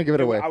 away. He's gonna give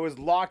it away. I was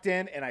locked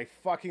in, and I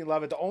fucking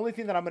love it. The only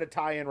thing that I'm going to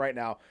tie in right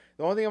now,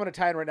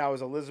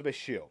 is Elizabeth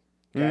Shue.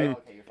 Okay.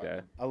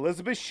 Okay.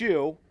 Elizabeth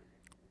Shue,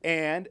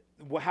 and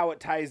how it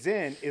ties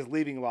in is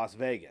Leaving Las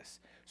Vegas.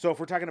 So if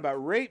we're talking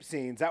about rape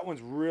scenes, that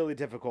one's really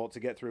difficult to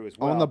get through as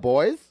well. On The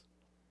Boys?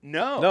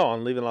 No. No,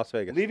 on Leaving Las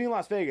Vegas. Leaving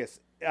Las Vegas.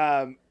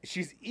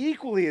 She's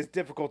equally as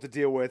difficult to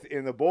deal with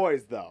in The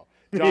Boys, though.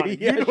 Johnny,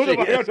 Yeah, you know she what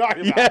I'm is.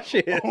 talking Yeah, about. she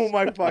is. Oh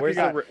my fucking Where's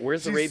god. the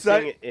She's rape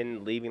such- scene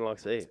in Leaving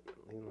Las Vegas?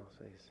 Leaving Las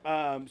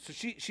Vegas. So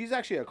she's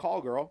actually a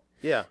call girl,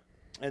 Yeah.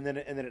 and then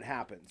it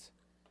happens.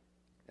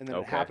 and then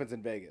it happens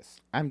in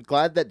Vegas. I'm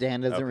glad that Dan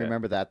doesn't Okay.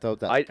 remember that though.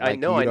 That I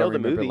know you don't the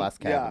remember movie. Last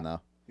Cabin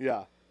though.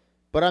 Yeah.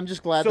 But I'm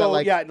just glad So that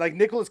like like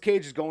Nicolas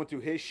Cage is going through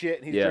his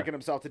shit and he's drinking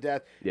himself to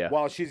death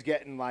while she's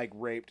getting like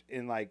raped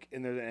in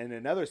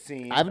another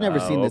scene. I've never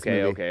seen this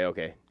movie.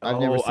 Okay. I've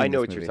never seen I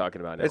know this what you're movie.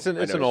 talking about now. It's an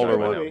I know what older you're talking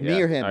one. about Me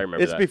now. or him? I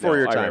remember It's that. before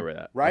your I time. remember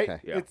that. Right?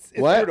 Okay. Yeah. It's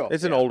What? brutal.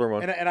 It's an older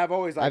one. And I've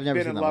always like I've never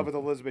been seen in that love one.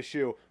 with Elizabeth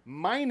Shue,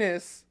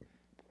 minus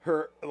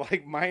her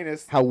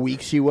how weak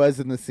she was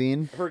in the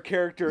scene. her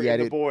character Yeah, in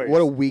dude. The Boys. What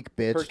a weak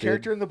bitch, her dude.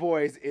 character in The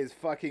Boys is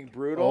fucking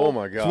brutal. Oh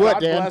my god. What, God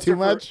Dan? bless Too her for-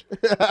 much?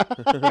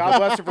 God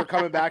bless her for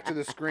coming back to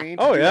the screen.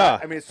 to Oh, do yeah.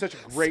 that. I mean, it's such a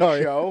great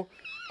Sorry. show.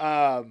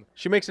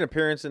 She makes an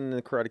appearance in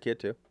the Karate Kid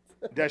too,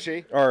 Does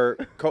she? or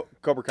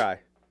Cobra Kai.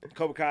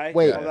 Cobra Kai?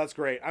 Wait. Oh, that's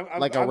great. I'm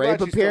Like I'm a glad rape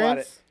she's still at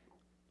appearance? it.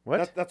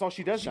 What? That's all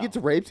she does She now. gets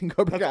raped in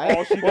Cobra That's Kai.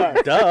 all she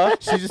does. Duh.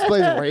 She just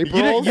plays rape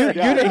You roles. didn't,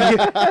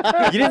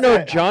 you didn't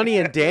know Johnny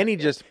and Danny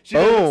just She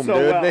does it boom,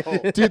 so dude.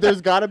 well. Dude,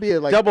 there's got to be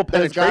Double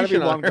there's got to be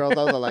penetration one on her. girl that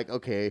was like,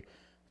 okay,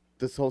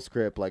 this whole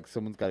script, like,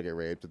 someone's got to get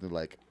raped, and they're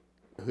like,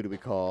 who do we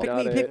call?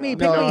 Got it. pick me,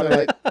 No,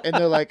 pick me. and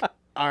they're like,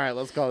 all right,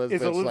 let's call this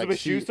Is bitch. Elizabeth like,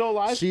 Shue still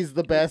alive? She's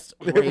the best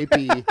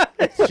rapey.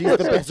 She's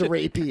the best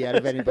rapey out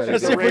of anybody.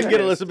 Let's see if we can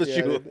get Elizabeth Yeah,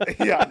 Shue. dude.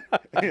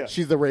 yeah.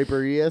 She's the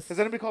raperiest. Has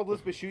anybody called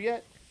Elizabeth Shue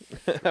yet?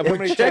 Have Somebody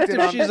we checked checked in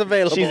if on- she's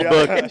available? She's Yeah.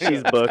 booked.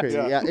 She's booked. Crazy.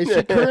 Yeah. Yeah. Is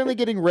she currently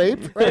getting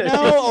raped right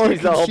now, or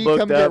She's all can she booked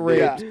come get up, dude.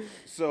 raped? Yeah.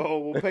 So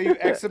we'll pay you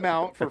X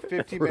amount for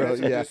 15 Bro,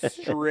 minutes yeah. of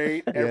just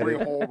straight every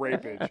whole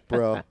rapage.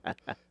 Bro,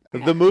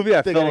 The movie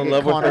I They fell gotta in get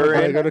love with Conor her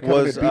in McGregor to come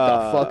was and beat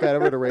the fuck out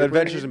of her to rape her.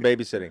 Adventures in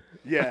Babysitting.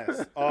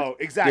 Yes. Oh,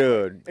 exactly.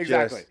 Dude,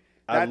 Exactly. just-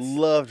 I That's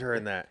loved her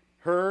in that.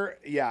 her.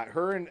 Yeah,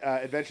 her in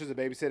Adventures of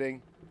Babysitting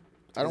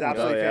I is don't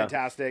absolutely Oh, yeah.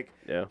 fantastic.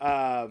 Yeah.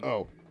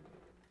 Oh,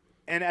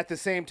 And at the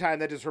same time,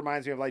 that just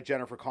reminds me of like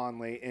Jennifer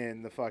Connelly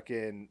in the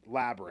fucking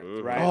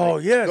Labyrinth, right? Oh,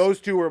 Like, yes. Those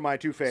two were my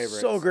two favorites.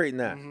 So great in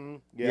that.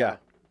 Mhm. Yeah.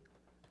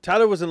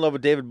 Tyler was in love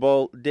with David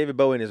Bowie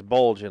and his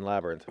bulge in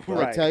Labyrinth.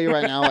 Right. I tell you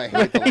right now, I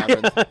hate the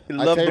labyrinth. I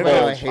love tell you the right now, I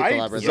bulge. hate the Pipes.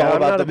 labyrinth. Yeah, all I'm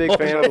about not the a big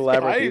fan of the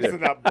Labyrinth Pipes either.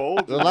 and that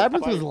bulge. The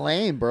labyrinth was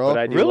lame, bro. But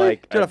I do Really?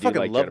 like. Dude, I do fucking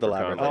like love The Jennifer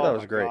Labyrinth. Connelly. I thought it Oh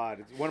was my great. God.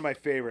 It's one of my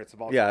favorites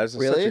of all time. Yeah, it's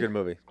such Really? a good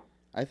movie.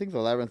 I think the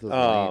labyrinth was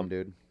Um, lame,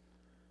 dude.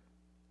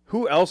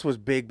 Who else was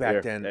big back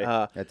Here, then? hey.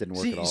 That didn't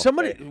work See, at all.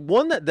 somebody,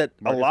 one that a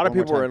Marcus, lot of one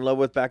more people were time. in love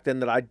with back then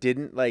that I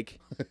didn't like.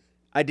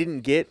 I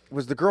didn't get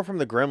was the girl from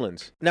the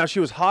Gremlins. Now she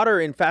was hotter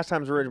in Fast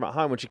Times at Ridgemont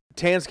High when she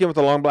tan skin with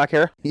the long black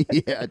hair,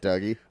 Yeah,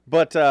 Dougie.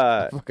 but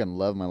I fucking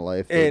love my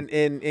life. Dude.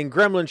 in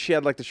Gremlins she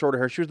had like the shorter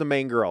hair. She was the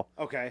main girl.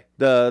 Okay.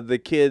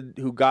 The kid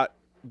who got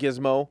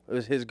Gizmo, it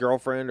was his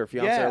girlfriend or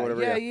fiance Yeah, or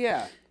whatever.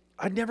 yeah.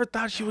 I never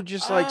thought she would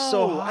just like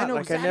so Oh, hot. I know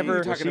like exactly I who you're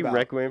never. Was talking she about.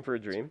 Requiem for a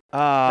Dream?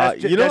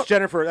 That's, You know, that's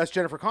Jennifer. That's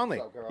Jennifer Connelly.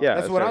 Yeah,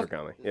 That's that's what I Jennifer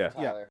Connelly.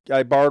 Yeah.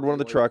 I borrowed one of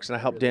the trucks and I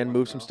helped Dan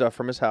move some stuff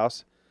from his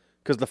house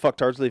because the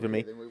fucktard's leaving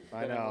me.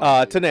 I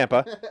know. To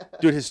Nampa.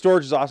 Dude, his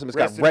storage is awesome. It's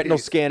Rest got in retinal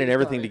peace. scan and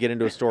everything to get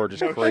into a storage.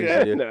 It's No crazy,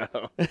 shit. dude.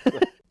 No.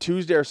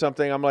 Tuesday or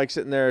something, I'm like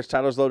sitting there as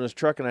Tyler's loading his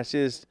truck and I see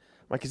this.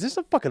 I'm like, is this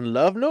a fucking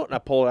love note? And I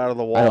pull it out of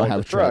the I wall don't of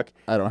have the a truck. truck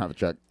I don't have a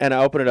truck. and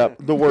I open it up,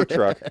 the work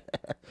truck.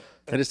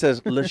 And it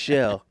says,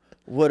 Lachelle,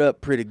 what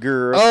up, pretty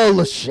girl? Oh,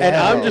 Lachelle. And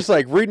I'm just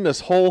like reading this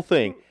whole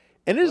thing.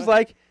 And it's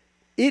like,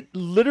 it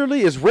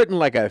literally is written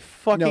like a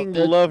fucking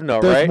love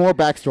note, There's right? more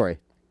backstory. Is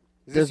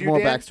this There's you, more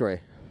Dan? backstory.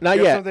 Not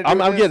You have yet. something to do I'm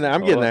with getting this? there.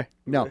 I'm getting there.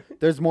 No,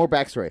 there's more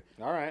backstory.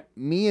 All right.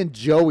 Me and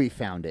Joey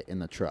found it in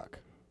the truck,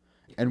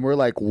 and we're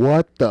like,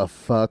 "What the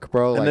fuck,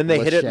 bro?" And then they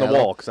hit it in the Lachelle.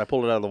 wall because I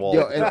pulled it out of the wall.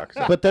 Yo, of the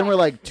truck. but then we're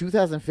like,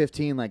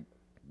 2015, like,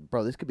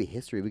 bro, this could be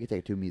history. We could take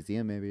it to a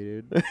museum, maybe,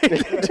 dude.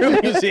 To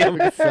a museum.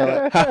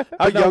 So,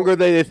 How young are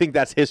they? They think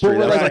that's history. But That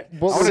we're was like- like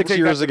but we're 6 Take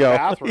years that to the ago.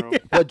 bathroom.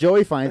 but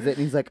Joey finds it,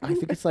 and he's like, "I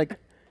think it's like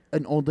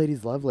an old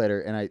lady's love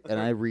letter," and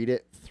I read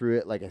it through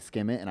it, like I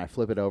skim it, and I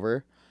flip it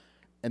over,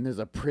 and there's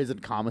a prison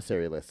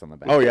commissary list on the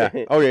back. Oh yeah.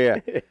 Oh yeah.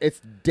 It's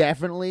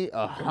definitely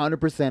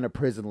 100% a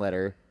prison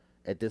letter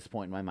at this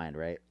point in my mind,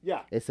 right?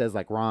 Yeah. It says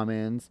like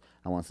ramens.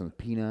 I want some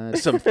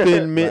peanuts. Some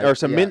thin mint Like, or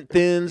some yeah. mint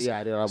thins.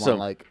 Yeah, dude. I want some-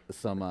 like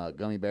some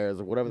gummy bears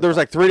or whatever. the There was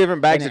fuck. like 3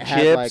 different bags And of it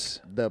had, chips.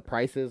 like, the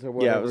prices or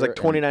whatever. Yeah, it was like and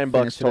 29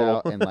 bucks finished it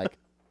out, total. and like,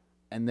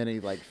 and then he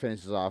like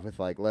finishes off with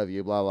like "love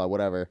you," blah blah,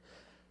 whatever.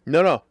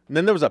 No. And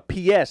then there was a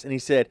PS, and he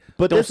said,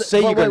 But "Don't this-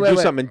 say but you're gonna wait, do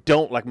wait. something, and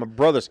don't like my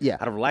brothers. Yeah.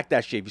 I don't like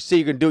that shit. If you say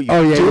you're gonna do it, you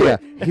Oh yeah, do yeah.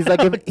 it." He's like,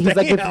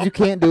 if Damn. you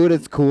can't do it,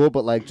 it's cool,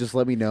 but like, just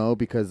let me know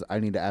because I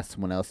need to ask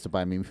someone else to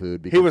buy me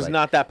food. Because, He was like,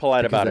 not that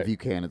polite because about if it. you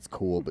can, it's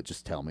cool, but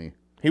just tell me.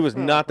 He was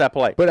not that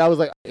polite. But I was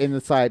like in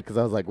the side because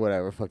I was like,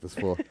 whatever, fuck this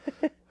fool.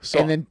 So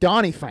and then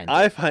Donnie finds it.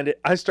 I find it.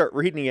 I start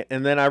reading it,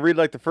 and then I read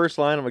like the first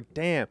line. I'm like,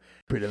 damn.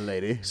 Pretty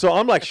lady. So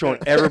I'm like showing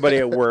everybody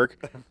at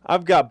work.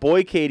 I've got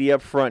Boy Katie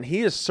up front.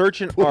 He is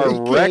searching our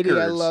Katie, records.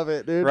 I love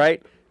it, dude.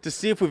 Right? To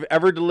see if we've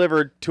ever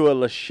delivered to a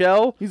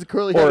Lachelle He's a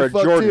curly or a headed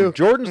fuck Jordan. too.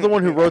 Jordan's the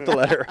one who wrote the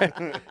letter.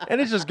 And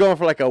it's just going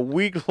for like a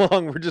week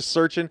long. We're just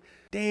searching.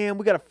 Damn,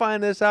 we got to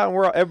find this out.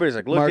 And everybody's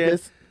like, look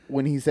Marcus,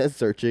 when he says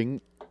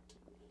searching,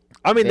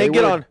 I mean, they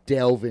get were on.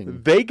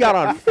 delving. They got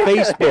on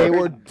Facebook. They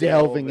were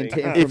delving into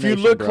information. If you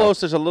look bro.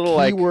 close, there's a little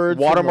like Keywords from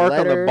the watermark on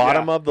the letter.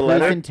 bottom of the Proof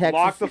letter. in Texas.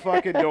 Lock the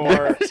fucking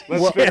door.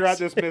 Let's figure out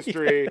this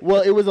mystery.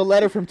 Well, it was a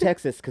letter from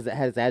Texas because it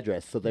had his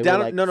address. So they Down-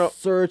 were like no, no.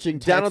 searching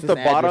Down at Texas the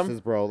bottom,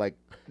 addresses, bro. Like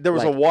There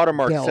was like a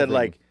watermark that said delving.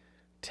 like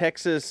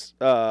Texas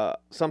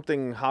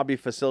something hobby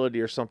facility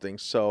or something.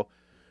 So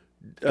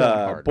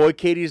hard. Boy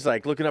Katie's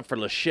like looking up for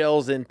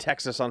Lachelle's in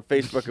Texas on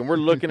Facebook, and we're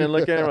looking and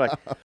looking, and we're like,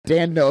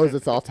 Dan knows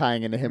it's all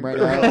tying into him right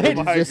now. And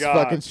Oh my he's just God.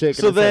 fucking shaking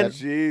So his then- head.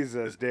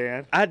 Jesus,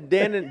 Dan. I had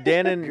Dan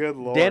and Good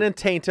Lord. Dan and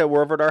Tainta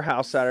were over at our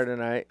house Saturday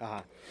night.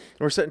 Uh-huh.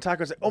 We're sitting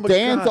talking. I was like, oh my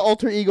Dan's god,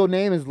 alter ego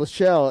name is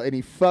Lachelle, and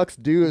he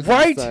fucks dudes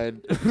right?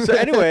 inside. So,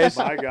 anyways,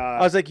 My God.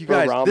 I was like, you For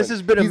guys, ramen. this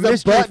has been a He's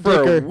mystery butt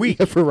for a dicker week.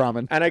 for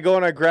ramen. And I go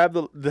and I grab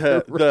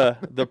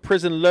the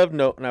prison love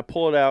note and I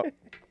pull it out.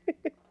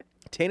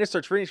 Tana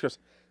starts reading. She goes,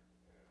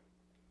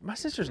 "My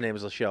sister's name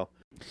is Lachelle."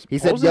 He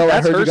said, Supposedly "Yo, I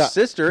that's heard her you got."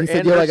 sister He said,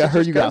 and "Yo, her like I heard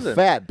sister's you got cousin."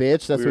 fat,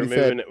 bitch." That's what he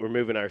said. We're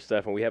moving our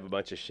stuff, and we have a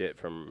bunch of shit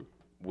from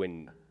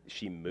when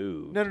she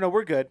moved. No,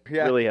 we're good.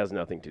 Yeah. Really has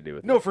nothing to do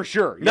with No, it. for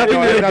sure. Nothing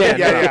no, to do with nothing-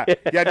 Dan.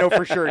 Yeah, no,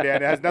 for sure, Dan.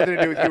 It has nothing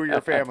to do with you or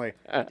your family.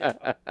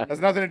 It has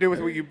nothing to do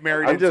with what you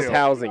married I'm into. just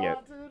housing it.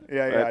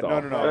 Yeah, That's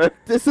all. no.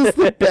 This is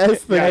the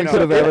best thing Yeah, I no.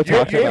 could have ever You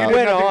talked did about.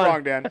 went nothing on.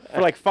 wrong, Dan.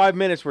 For like 5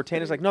 minutes, where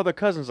Tana's like, "No, they're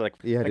cousins." Like,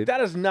 Yeah, like dude.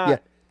 that is not. Yeah,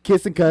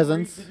 kissing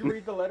cousins. Did you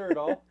read the letter at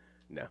all?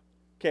 No.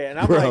 Okay, and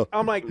I'm Bro.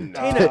 like,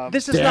 Tana,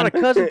 this is Dan, not a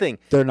cousin thing.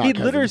 they're not He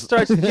literally cousins.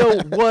 starts, "Yo,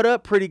 what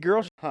up, pretty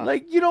girl?" Huh.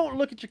 Like, you don't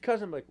look at your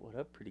cousin like, "What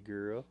up, pretty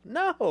girl?"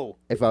 No.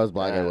 If I was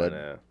black, I don't would.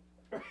 know.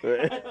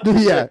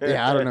 yeah,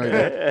 I don't know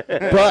either.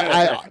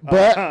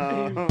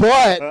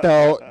 But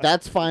though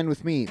that's fine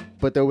with me.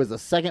 But there was a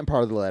second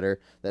part of the letter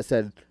that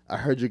said, "I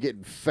heard you're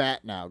getting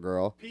fat now,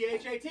 girl."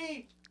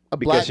 PHAT. A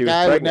Because black she was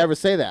guy would pregnant. never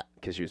say that.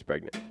 Because she was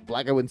pregnant.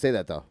 Black guy wouldn't say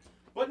that though.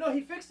 But no,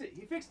 he fixed it.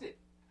 He fixed it.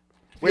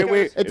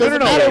 Wait. It doesn't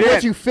no, matter Dan.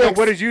 what you fix. No,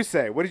 what did you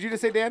say? What did you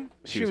just say, Dan?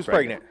 She was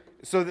pregnant.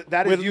 So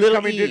that is With you little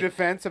coming E. to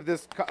defense of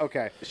this.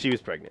 Okay. She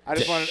was pregnant. I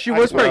just wanted. She I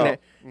was just wanted-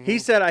 pregnant. He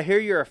said, "I hear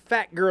you're a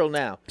fat girl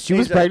now." She And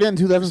was he said- pregnant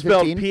in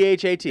Spelled 2015.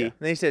 PHAT. And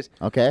then he says,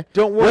 Okay.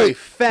 "Don't worry, Wait,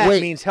 fat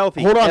wait, means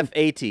healthy." hold on.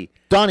 FAT.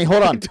 Donnie,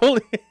 hold on.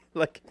 Totally.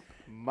 Like,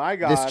 My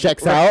God. This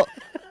checks out.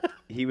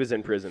 He was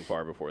in prison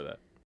far before that.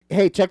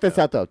 Hey, check this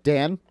out though,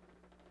 Dan.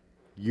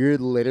 You're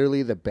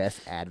literally the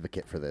best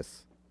advocate for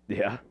this.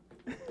 Yeah.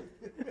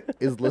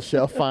 Is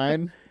Lachelle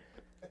fine?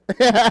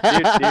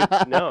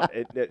 dude, no.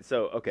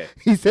 So, okay.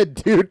 He said,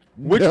 "Dude,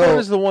 which no." one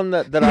is the one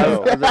that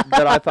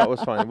I thought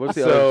was funny? What's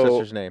the other So-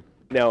 sister's name?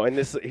 No, and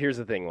here's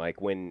the thing.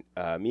 Like, when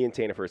me and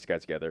Tana first got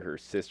together, her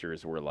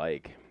sisters were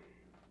like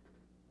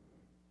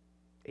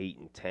 8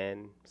 and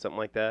 10, something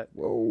like that.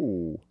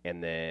 Whoa.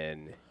 And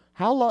then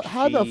How long?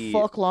 How the She-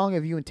 fuck long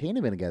have you and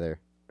Tana been together?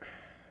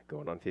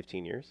 going on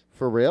 15 years.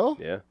 For real?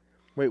 Yeah.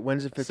 Wait,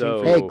 when's it 15 So-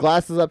 for you? Hey,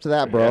 glasses up to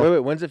that, bro. Wait,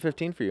 when's it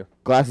 15 for you?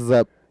 Glasses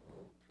up.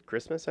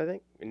 Christmas, I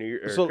think. New Year,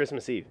 or So-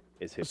 Christmas Eve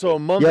is 15. So a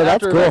month Yeah, that's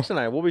after cool. Lex and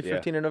I, we'll be Yeah.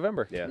 15 in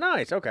November. Yeah.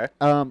 Nice. Okay.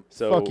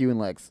 So- Fuck you and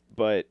Lex.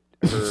 But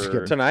Just her,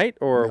 kidding. Tonight,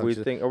 or No, we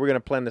just- think? Are we gonna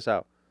plan this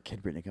out?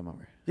 Kid Brittany, come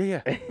over.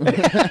 Yeah,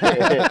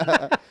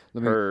 yeah.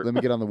 Let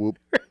me get on the whoop.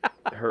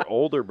 her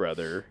older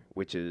brother,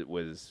 which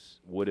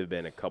would have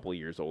been a couple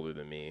years older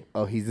than me.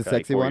 Oh, he's the Like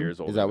sexy 4 one? years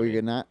older Is that what than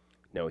you're me. getting at?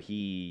 No,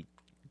 he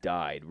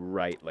died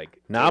right like.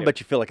 Now I bet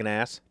you feel like an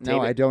ass.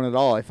 No, I don't at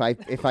all. If I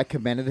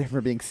commended him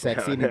for being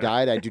sexy and he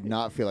died, I do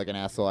not feel like an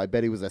asshole. I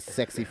bet he was a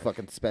sexy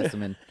fucking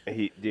specimen.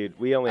 Dude,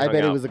 we only. I hung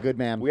bet he out- was a good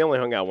man. We only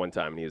hung out one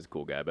time, and he was a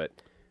cool guy. But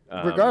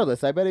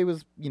Regardless, I bet he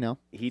was, you know.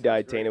 he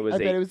died. Tana was I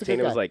bet he was a good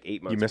Tana was guy. like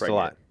 8 months. missed a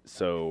pregnant. lot.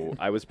 So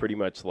I was pretty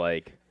much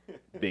like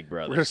big We're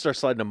brother. gonna start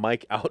sliding a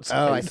mic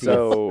outside. Oh, I see.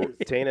 So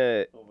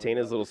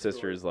Tana's little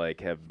sisters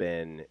like have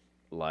been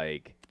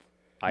like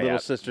Little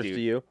sisters dude,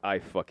 to you? I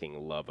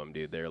fucking love them,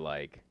 dude. They're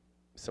like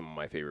some of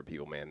my favorite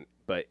people, man.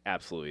 But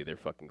absolutely, they're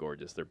fucking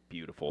gorgeous. They're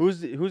beautiful. Who's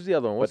the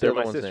other one? but What's they're the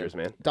my other one's sisters,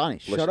 name? man. Donnie,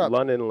 shut up.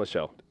 London and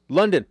Lachelle.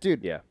 London.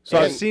 Dude. Yeah. So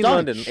I've And- seen Donnie,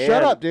 London. shut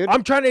And- up, dude.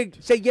 I'm trying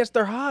to say yes,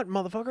 they're hot,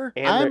 motherfucker.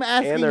 and I'm they're-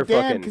 asking and they're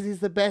Dan fucking- because he's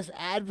the best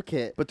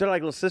advocate. But they're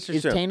like little sisters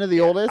Is too. Tana the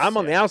oldest? I'm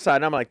on the outside,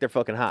 and I'm like, they're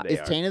fucking hot. They Is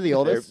are. Tana the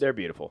oldest? They're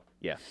beautiful.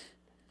 Yeah.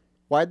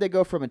 Why'd they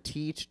go from a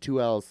T to 2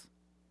 L's?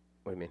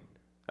 What do you mean?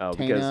 Oh,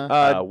 Tana,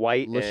 because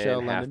white Lachelle,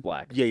 and half London?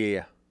 black.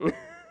 Yeah.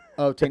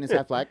 Oh, Tana's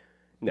half black?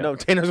 No,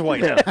 Tana's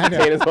white. No, I know.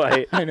 Tana's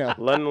white. I know.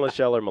 London and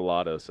Lachelle are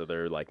mulatto, so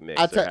they're like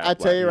mixed. They're half I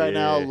tell you black. right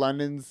now, Yeah.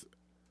 London's,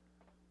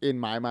 in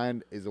my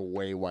mind, is a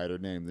way whiter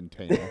name than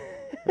Tana.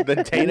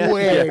 Then Tana.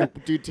 Way,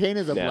 dude.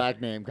 Tana's a Yeah.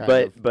 black name, kind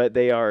But of. but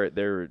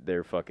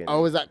they're fucking.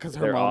 Oh, is that because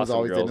her they're mom was awesome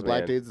always girls, into black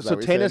man. dudes? Is So that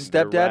what you're Tana's saying?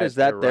 They're stepdad, is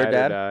that they're their ride or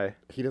dad? die.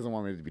 He doesn't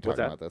want me to be What's talking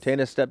that? about this.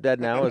 Tana's stepdad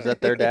now, is that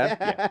their dad?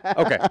 Yeah.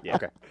 Okay. Yeah.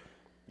 Okay.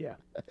 Yeah,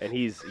 and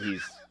he's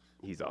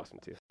awesome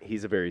too.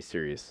 He's a very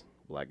serious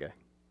black guy.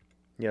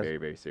 Yes. Very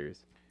very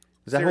serious.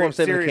 Is that who I'm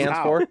saving the Serious cans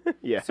how? for?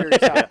 Yeah.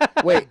 Serious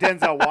how? Wait,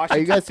 Denzel Washington. are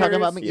you guys talking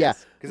about serious? me?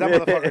 Yes. Yeah. Because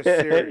that motherfucker's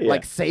serious. Yeah.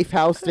 Like Safe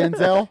House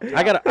Denzel.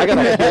 I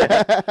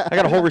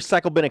got a whole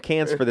recycle bin of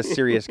cans for this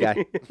serious guy.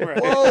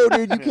 Whoa,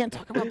 dude, you can't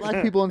talk about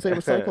black people and say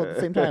recycle at the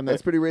same time.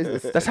 That's pretty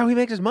racist. That's how he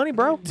makes his money,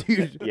 bro.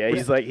 Dude. Yeah,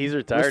 he's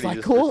retired. He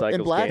just Recycle recycles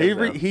and black-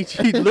 cans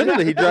He now.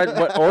 literally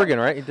drives Oregon,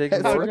 right? He takes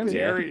them to How Oregon.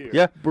 dare you?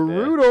 Yeah,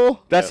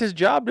 Brutal. that's his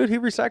job, dude. He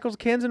recycles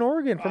cans in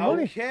Oregon for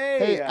money. Okay.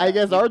 Hey, I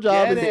guess our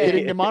job get is it.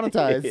 getting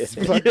demonetized. It's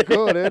fucking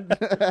cool, dude.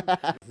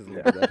 This is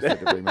the best way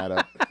to bring that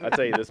up. I'll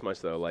tell you this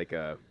much though, like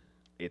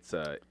it's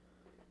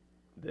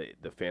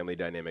the family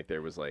dynamic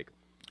there was like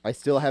I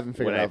still haven't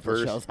figured when I out if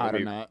first Michelle's hot or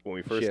when not.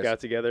 we She first is. got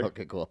together.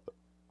 Okay, cool.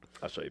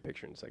 I'll show you a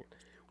picture in a second.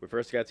 When we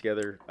first got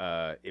together,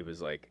 it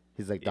was like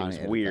He's like, it Donnie, was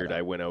edit weird. that I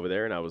out. went over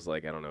there and I was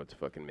like, I don't know what to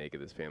fucking make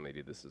of this family,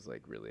 dude. This is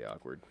like really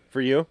awkward.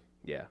 For you?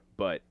 Yeah,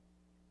 but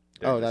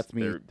Oh, they're that's just-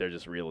 me. They're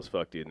just real as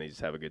fuck, dude, and they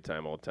just have a good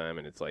time all the time.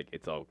 And it's like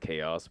it's all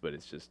chaos, but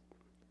it's just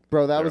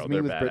Bro, that They're was all- me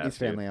they're with badass, Brittany's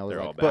dude. family. I was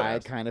They're like, all I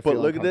badass. kind of But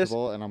feel look at this.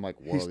 uncomfortable, and I'm like,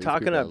 whoa, He's these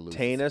talking people are of losers.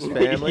 Tana's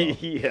family.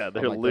 yeah, they're like,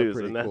 they're losing.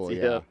 pretty That's cool,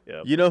 yeah.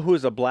 yeah. You know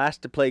who's a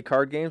blast to play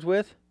card games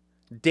with?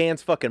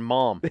 Dan's fucking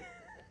mom.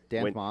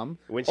 Dan's When- mom.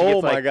 When she Oh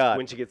gets my like, God.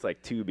 When she gets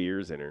like 2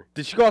 beers in her.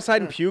 Did she go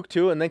outside and puke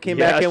too, and then came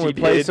Yeah, back in she and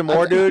play did. some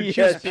more, dude? She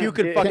Yeah, was she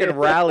puking did. fucking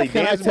rally.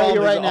 Can I Dan's tell mom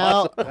you is right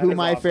now awesome. who is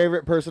my awesome.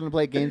 favorite person to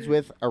play games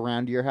with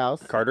around your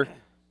house? Carter.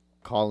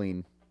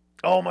 Colleen.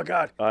 Oh my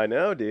God! I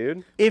know,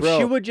 dude. If Bro.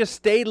 she would just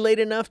stay late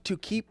enough to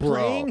keep Bro,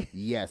 playing,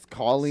 yes,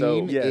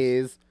 Colleen Yes.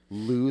 is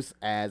loose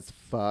as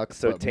fuck.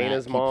 So but Matt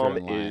Tana's keeps her mom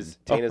in line.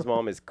 Tana's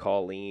mom is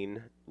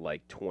Colleen,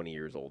 like 20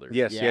 years older.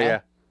 yes, Yeah? yeah.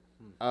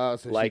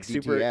 So Like she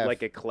super, DTF.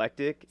 like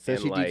eclectic. So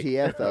and she like,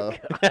 DTF though.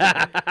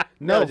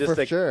 No, No, just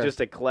for sure. Just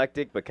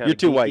eclectic, but kind You're of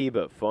too geeky, white.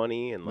 but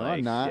funny and No, like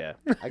I'm not. yeah.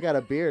 I got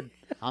a beard.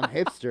 I'm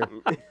hipster.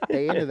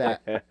 Stay into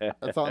that.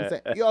 That's all I'm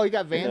saying. Yo, you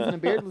got Vans and a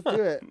beard? Let's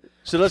do it.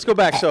 So let's go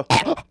back.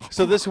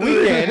 So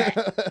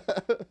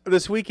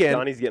this weekend,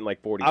 Donnie's getting like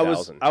I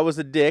was 40,000.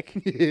 a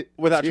dick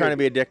without trying to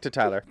be a dick to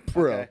Tyler.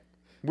 Bro. Okay.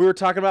 We were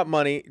talking about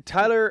money.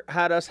 Tyler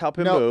had us help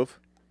him No, move.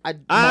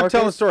 I'm I'm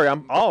telling the story. I'll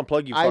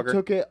unplug you, I fucker.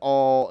 took it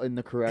all in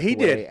the correct He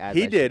way did. as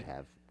He I did. should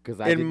have.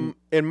 Because I didn't.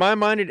 in my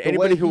mind, and the way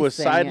anybody who he's was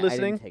saying side it, I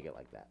listening, didn't take it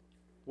like that.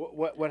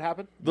 What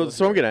happened?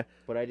 so I'm gonna.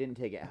 But I didn't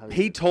take it how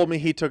He told me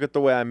he took it the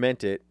way I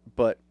meant it,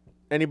 but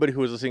anybody who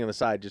was listening on the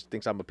side just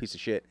thinks I'm a piece of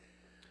shit.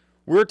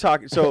 We're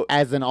talking. So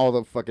as in all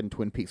the fucking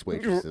Twin Peaks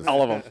waitresses.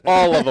 all of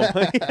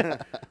them.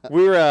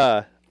 we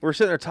were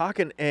sitting there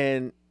talking,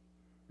 and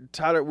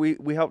Tyler, we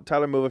helped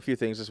Tyler move a few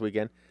things this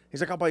weekend.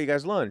 He's like, "I'll buy you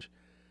guys lunch."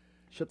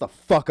 Shut the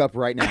fuck up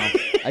right now.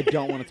 I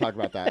don't want to talk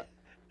about that.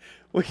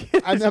 We-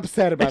 I'm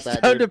upset about it's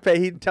that, time to dude. pay.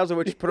 He tells me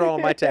what you put it all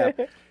on my tab.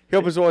 He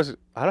opens the doors.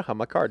 I don't have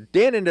my card.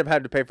 Dan ended up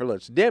having to pay for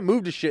lunch. Dan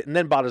moved his shit and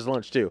then bought his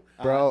lunch too.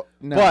 Bro,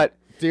 no. But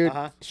dude,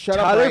 shut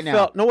up Tyler right now.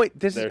 felt no wait.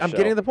 This is Their I'm show.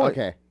 getting to the point.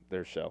 Okay.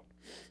 Their show.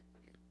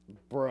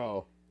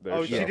 Bro. Their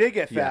Oh, show. she did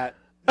get fat.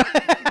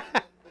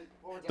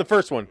 The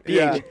first one.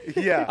 Yeah. PH.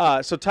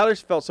 Yeah. So Tyler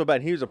felt so bad.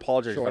 And he was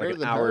apologizing for Shorter like an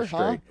than hour her,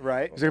 huh? straight.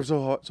 Right. He's like,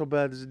 I'm so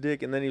bad. This is a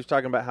dick. And then he was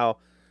talking about how,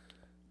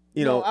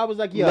 you know, I was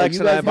like, yo, Lex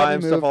you and I guys buy have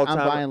him me stuff moved, all the I'm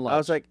time. buying I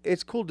was lunch. like,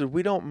 it's cool, dude.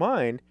 We don't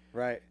mind.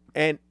 Right.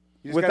 And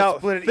You just without gotta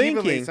split it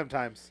evenly thinking,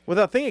 sometimes.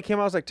 without thinking, it came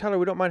out. I was like, Tyler,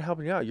 we don't mind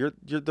helping you out. You're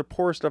the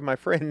poorest of my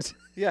friends.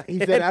 Yeah. He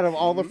said, out of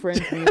all the friends,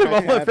 me and Out of all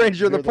Mike my have, friends,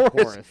 you're the poorest.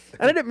 poorest.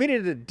 And I didn't mean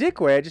it in a dick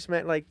way. I just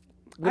meant like,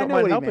 we I don't know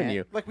mind what he helping meant.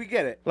 you. Like we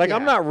get it. Like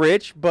I'm Yeah. not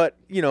rich, but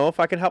you know, if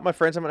I can help my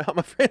friends, I'm gonna help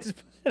my friends.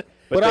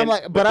 But I'm then-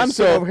 like, but I'm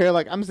so- sitting over here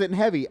like I'm sitting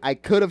heavy. I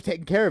could have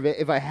taken care of it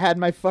if I had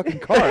my fucking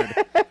card.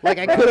 Like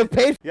I could have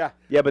paid. Yeah.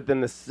 Yeah, but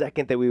then the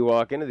second that we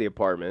walk into the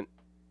apartment,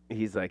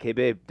 he's like, "Hey,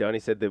 babe, Donnie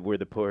said that we're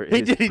the poor." He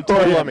his did. He poor-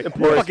 told on me. The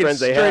poorest Fucking friends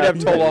they straight have.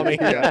 up told on me.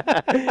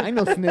 I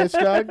know snitch,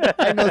 dog.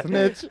 I know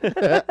snitch.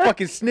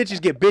 Fucking snitches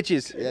get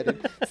bitches. Yeah,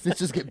 dude.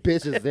 Snitches get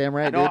bitches. Damn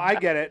right, No, dude. I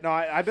get it. No,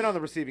 I've been on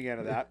the receiving end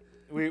of that.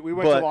 We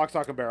went But- to Lock,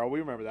 Stock, and Barrel.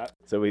 We remember that.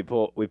 So we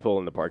pull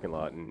in the parking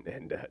lot,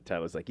 and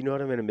Tyler's like, "You know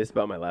what I'm gonna miss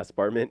about my last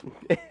apartment?"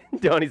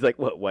 Donnie's like,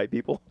 "What? White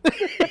people?"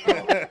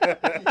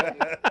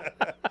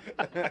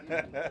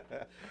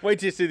 Wait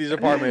till you see these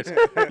apartments.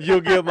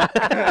 You'll give my.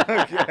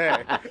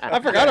 Okay. I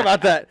forgot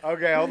about that.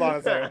 Okay, hold on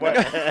a second.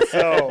 What,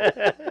 so,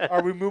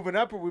 are we moving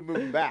up or are we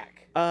moving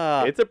back?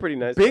 It's a pretty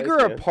nice, Bigger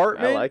place, man.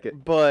 apartment, I like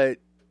it. but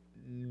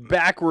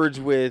backwards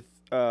with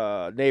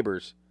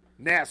neighbors.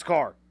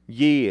 NASCAR.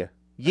 Yeah,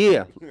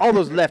 yeah. All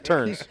those left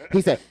turns.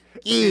 He said,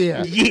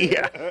 "Yeah."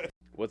 Yeah.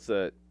 What's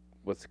the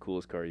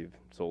coolest car you've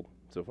sold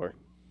so far?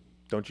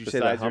 Don't you say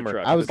that Besides your Hummer?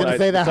 truck. I was gonna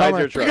say the Besides Hummer.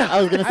 your truck.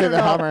 I was gonna say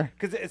the Hummer.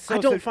 Because it's I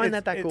so don't it's- find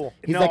it's- that cool.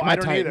 He's no, like my I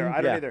don't either. Titan. I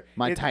don't Yeah. either.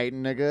 My It-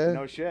 Titan, nigga.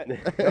 No shit.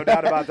 No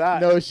doubt about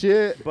that. No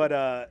shit.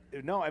 But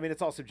no, I mean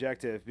it's all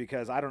subjective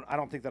because I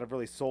don't think that I've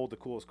really sold the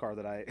coolest car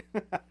that I.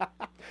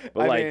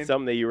 But I like mean,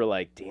 something that you were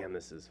like, "Damn,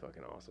 this is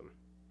fucking awesome."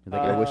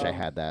 Like I wish I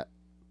had that.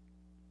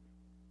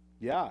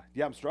 yeah,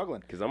 I'm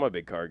struggling. Because I'm a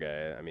big car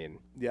guy. I mean,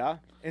 Yeah,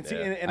 and see,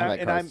 Yeah. and I I'm, like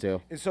and cars I'm,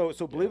 too. and so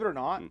believe it or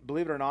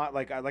not,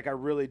 like I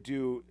really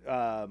do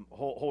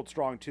hold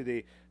strong to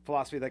the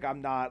philosophy. Like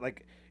I'm not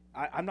like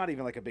I'm not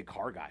even like a big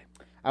car guy.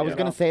 I was You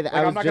gonna know? say that. Like, I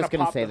I'm was not just gonna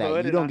gonna pop say the that.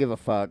 hood You and don't give a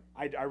fuck.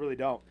 I really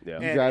don't. Yeah.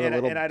 You drive a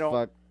little and I don't.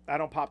 fuck. I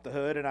don't pop the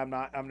hood, and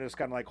I'm just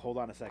kind of like, hold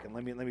on a second.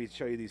 Let me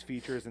show you these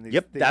features and these.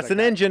 Yep, things that's like an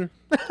that. engine.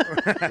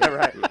 Yeah,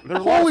 right. There's a lot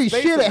of Holy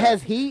space shit! in It there.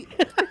 has heat.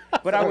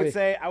 But I would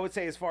Sorry.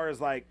 say as far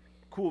as like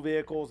cool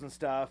vehicles and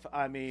stuff,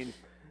 I mean,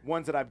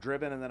 ones that I've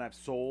driven and then I've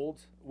sold,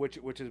 which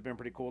has been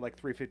pretty cool, like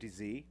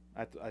 350Z.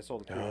 I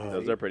sold a 350Z.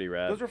 Those are pretty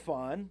rad. Those are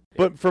fun.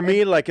 But for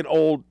me, like an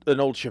old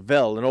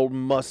Chevelle, an old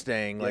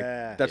Mustang, like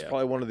Yeah. that's Yeah.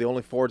 probably one of the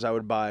only Fords I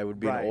would buy would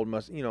be Right. an old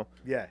Mustang. You know,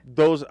 Yeah.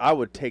 those I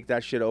would take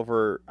that shit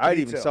over. I'd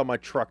Me even too. sell my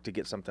truck to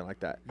get something like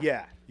that.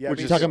 Yeah. Yeah. Which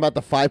me is Talking too. about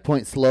the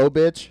 5-point slow,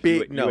 bitch.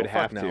 You No, would fuck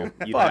have no. to.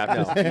 You'd Fuck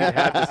have to. You'd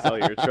have to sell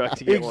your truck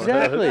to get one of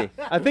Exactly.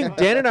 those. I think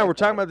Dan and I were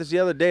talking about this the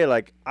other day.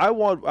 Like, I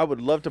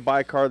would love to buy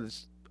a car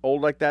that's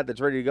old like that,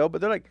 that's ready to go,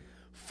 but they're like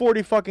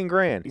 40 fucking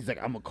grand. He's like,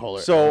 I'm gonna call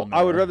it. So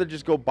I would rather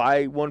just go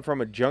buy one from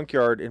a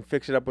junkyard and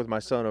fix it up with my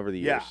son over the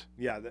years.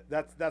 Yeah.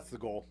 That's the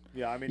goal.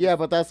 Yeah. I mean. Yeah,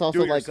 but that's do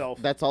also it like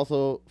yourself. that's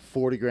also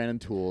 40 grand in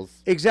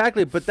tools,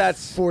 Exactly, but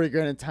that's 40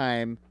 grand in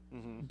time.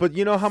 but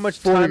you know how much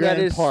 40 time that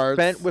grand is parts.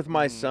 spent with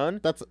my son?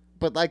 That's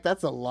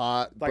a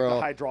lot, like bro.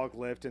 the hydraulic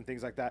lift and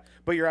things like that.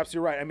 But you're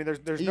absolutely right. I mean,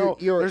 there's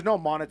You're- no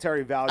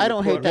monetary value. I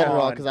don't hate put that at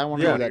all on because I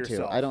want to Yeah. do that it too.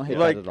 yourself. I don't hate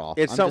Like, that at all.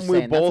 it's I'm something just we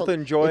saying, that's both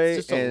enjoy,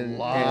 it's just and a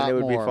lot it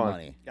would be more fun.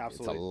 money.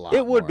 Absolutely. It's a lot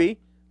It would more. be,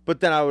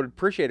 but then I would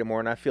appreciate it more,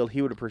 and I feel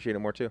he would appreciate it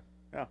more too.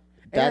 Yeah.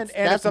 That's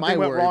and if that's something my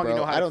went worry, wrong, bro. you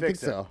know how I to don't think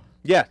fix it. so.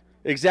 Yeah,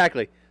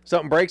 exactly.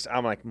 Something breaks,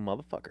 I'm like,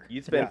 motherfucker.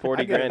 You'd spend Yeah,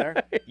 40 I get it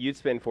grand. there. You'd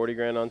spend 40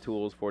 grand on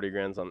tools, 40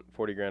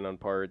 grand on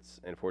parts,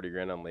 and 40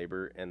 grand on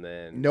labor, and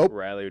then Nope.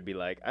 Riley would be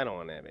like, I don't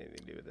want to have anything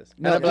to do with this.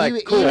 No, I'd be like,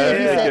 even, cool. even if,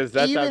 he Yeah, said- 'cause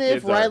that's how even if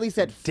kids are. Riley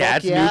said, "Fuck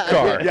Dad's yeah," new I'd be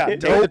car. like, Yeah,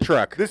 Take the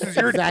truck. This is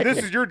your Exactly.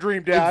 this is your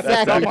dream, Dad. Exactly.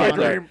 That's not my Dad.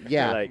 dream.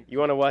 Yeah. You're like, you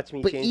want to watch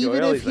me But change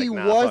even oil? if He's he like,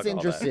 nah, was fuck all that.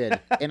 interested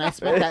and I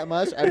spent that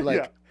much, I'd be like,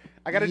 Yeah.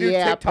 I gotta do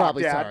yeah, TikTok,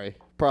 probably Dad. sorry.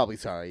 Probably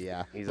sorry,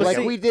 yeah. He's Like,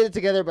 like, we did it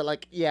together, but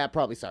like, yeah,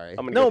 probably sorry.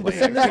 I'm gonna No, go but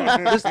play see,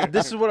 Xbox.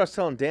 this is what I was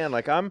telling Dan.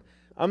 Like, I'm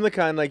the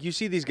kind, like, you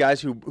see these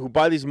guys who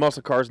buy these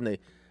muscle cars and they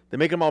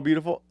make them all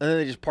beautiful, and then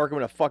they just park them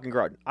in a fucking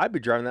garage. I'd be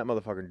driving that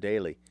motherfucker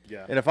daily.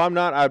 Yeah. And if I'm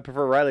not, I'd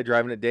prefer Riley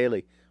driving it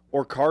daily,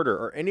 or Carter,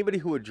 or anybody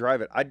who would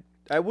drive it.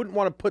 I wouldn't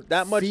want to put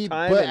that much See,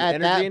 time but and at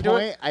energy that into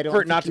point, it I don't for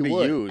it think not to you be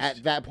would. used.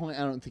 At that point,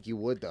 I don't think you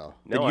would, though.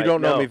 Then you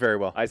don't know me very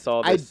well. I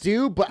saw I this.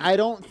 do, but I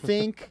don't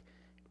think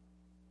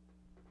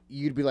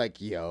you'd be like,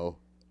 yo,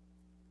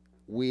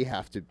 we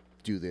have to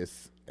do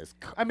this as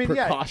I mean,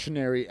 yeah,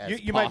 precautionary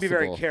as you might be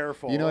very possible.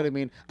 careful. You know what I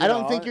mean? you I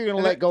don't know, think you're going to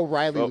and let go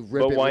Riley But,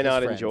 rip but it why with his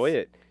not friends. enjoy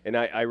it? And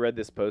I read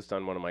this post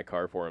on one of my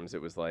car forums.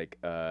 It was like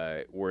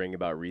worrying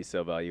about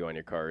resale value on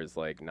your car is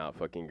like not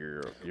fucking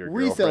your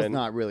Resale's girlfriend.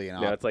 not really an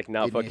No, it's like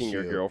not an fucking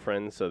your issue.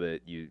 girlfriend so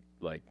that you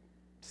like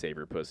save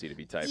her pussy to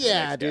be tight. for the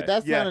Yeah, next dude, guy.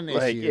 that's Yeah. not an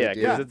like issue, yeah,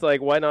 dude. because it's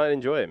like why not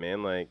enjoy it,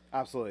 man? Like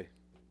Absolutely.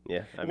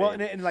 yeah, I Well,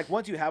 mean, and like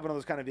once you have one of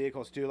those kind of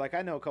vehicles too, like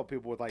I know a couple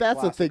people with like That's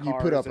the classic thing you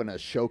put cars up in a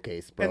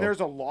showcase, bro. And there's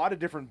a lot of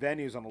different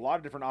venues and a lot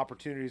of different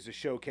opportunities to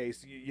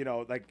showcase, you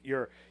know, like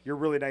your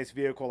really nice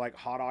vehicle, like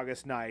Hot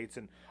August Nights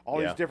and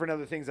all Yeah. these different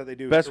other things that they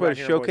do. Best way around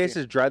to here in showcase Boise.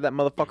 is drive that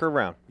motherfucker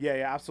around. Yeah,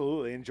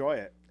 absolutely. Enjoy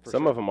it.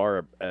 some of them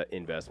are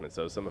investments,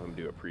 so some of them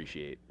do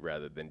appreciate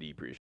rather than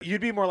depreciate. You'd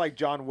be more like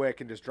John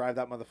Wick and just drive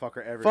that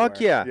motherfucker everywhere.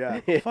 Fuck yeah.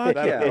 Yeah. Fuck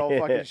that, yeah. that old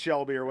fucking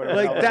Shelby or whatever.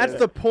 the hell Like, it that's is.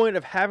 the point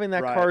of having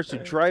that Right. car is to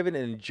drive it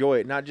and enjoy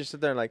it, not just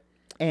sit there and like,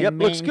 and yep,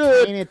 looks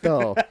maintain good. it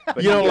though.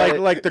 But you know, you like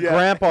gotta- like the Yeah,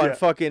 grandpa yeah. and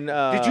fucking.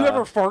 Did you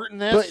ever fart in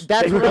this? But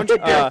that's what Don't you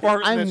dare Uh,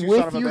 fart in I'm this, with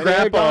son of a you bitch. there,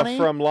 grandpa Donnie?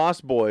 from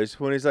Lost Boys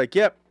when he's like,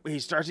 "Yep," he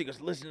starts. He goes,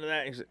 "Listen to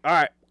that." He's like, "All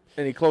right,"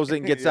 and he closes it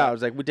and gets Yeah. out.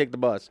 He's like, "We take the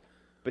bus."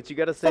 But you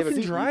got to save Fucking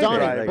it. drive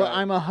Donnie, it. Right, but right.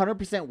 I'm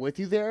 100% with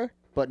you there,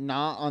 but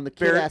not on the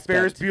kid aspect.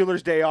 Ferris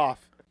Bueller's Day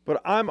Off.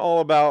 But I'm all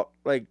about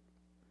like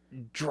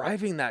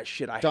driving that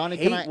shit. I Donnie,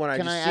 hate can I when I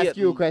can just I see ask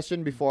it you a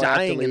question before I have to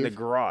dying in the leave?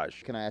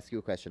 garage. Can I ask you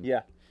a question?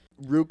 Yeah.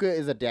 Ruka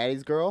is a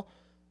daddy's girl,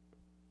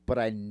 but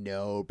I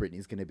know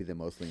Brittany's going to be the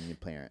most lenient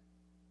parent.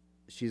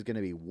 She's going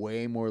to be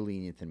way more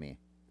lenient than me.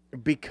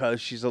 Because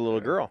she's a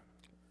little girl.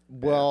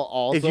 Well,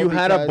 also If you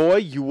had a because- boy,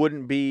 you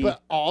wouldn't be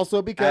but also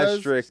as because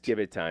strict. Just give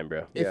it time,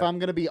 bro. if Yeah. I'm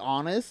going to be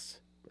honest,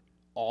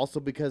 also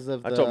because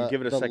of I the told him,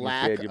 give it a the second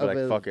lack kid. You'd be of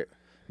like, fuck it.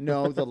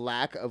 No, the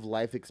lack of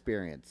life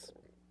experience.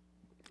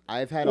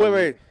 I've had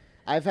Wait.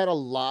 I've had a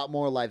lot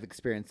more life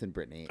experience than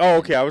Brittany. Oh,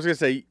 okay. I was gonna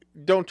say,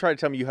 don't try to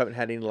tell me you haven't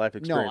had any life No,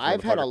 experience.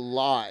 I've had a motherfucker.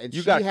 lot, and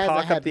You she got hasn't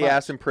cock had up the much.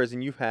 ass in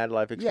prison. You've had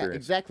life Yeah, experience.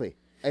 exactly.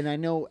 And I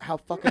know how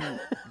fucking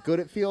good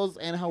it feels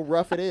and how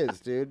rough it is,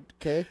 dude.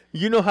 Okay.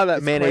 You know how that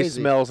It's mayonnaise crazy.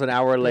 smells an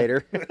hour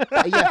later.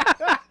 Yeah,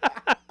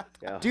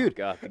 Oh, Dude.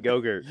 God, the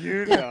Go-Gurt.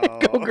 You know.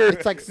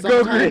 it's like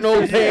Go-Gurt and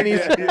old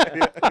panties.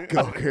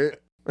 Go-Gurt.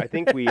 I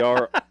think we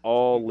are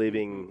all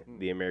living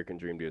the American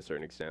dream to a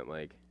certain extent,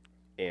 like,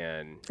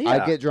 and I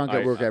Yeah. get drunk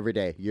at I- work every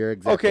day. You're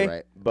exactly Okay.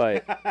 right.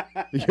 but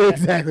You're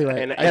exactly right.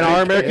 And- And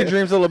our American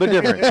dream's a little bit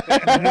different.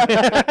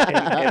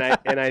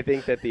 and I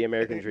think that the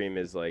American dream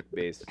is like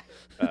based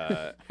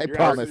I You're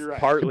promise. absolutely right.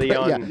 partly Yeah,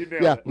 on You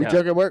nailed yeah. it. We No.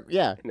 drink at work.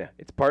 Yeah. no,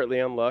 it's partly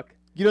on luck,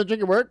 You don't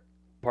drink at work.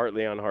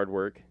 partly on hard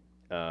work,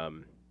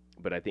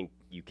 but I think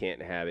you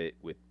can't have it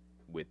with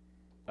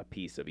a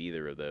piece of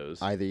either of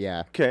those. Either,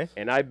 yeah. Okay.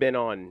 And I've been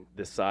on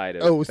the side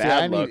of Oh, see, I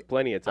bad luck need-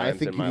 plenty of I times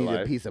think in you my need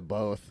life. a piece of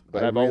both.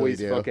 But I I've really always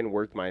do. fucking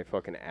worked my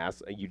fucking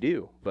ass. You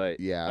do, but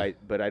Yeah.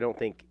 but I don't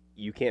think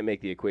you can't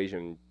make the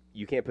equation.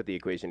 You can't put the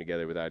equation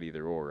together without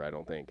either or. I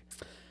don't think.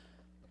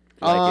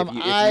 Like if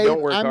you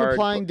don't work I'm hard,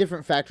 applying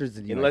different factors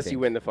than you. unless I you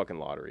think. win the fucking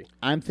lottery,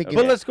 I'm thinking.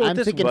 But let's go with I'm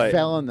this thinking one.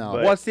 felon though.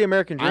 But- What's the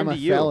American dream I'm a to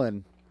you?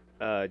 felon.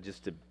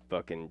 just to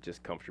fucking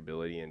just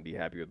comfortability and be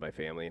happy with my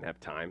family and have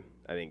time.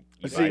 I think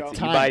you, See, buy, time-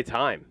 you buy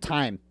time.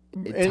 Time.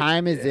 And-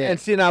 Time is it. And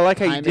see, and I like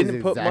how you Time is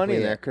didn't put exactly money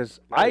in there it.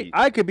 because Right.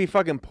 I could be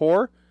fucking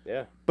poor,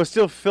 Yeah. but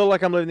still feel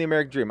like I'm living the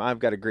American dream. I've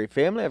got a great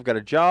family. I've got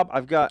a job. I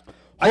Hold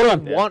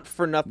don't on. want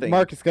for nothing.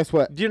 Marcus, guess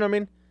what? Do you know what I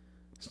mean?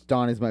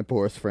 Don is my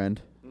poorest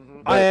friend.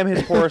 I am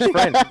his poorest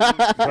friend.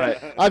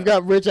 But I've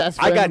got rich ass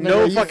I friends. got nigga.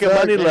 no You fucking suck,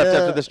 money left nigga.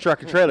 after this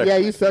truck and trailer. Yeah,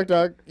 you suck,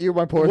 dog. You're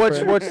my poorest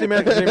friend. What's the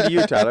American dream to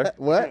you, Tyler?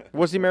 What?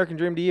 What's the American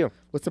dream to you?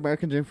 What's the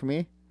American dream for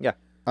me? Yeah.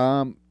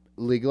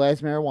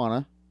 Legalize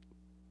marijuana.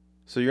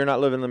 So you're not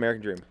living the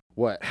American dream.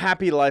 What?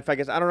 Happy life, I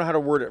guess. I don't know how to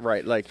word it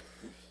right. Like,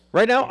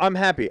 right now, I'm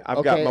happy.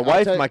 I've got Okay, my I'll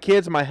wife, tell you- my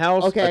kids, my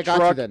house, Okay, a I got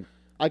truck, you then.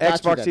 I got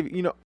Xbox you then. TV.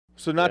 You know,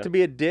 so not Yeah. to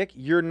be a dick,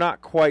 you're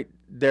not quite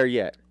there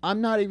yet.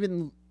 I'm not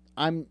even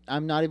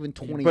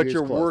 20 But years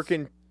you're close.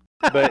 working.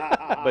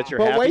 but you're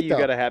But happy. wait, You though.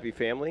 got a happy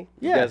family.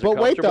 You Yeah, guys are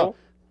But wait though. comfortable?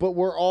 But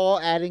we're all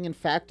adding in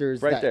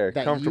factors Right that, there,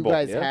 that you comfortable.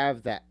 guys Yeah.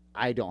 have that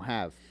I don't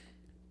have.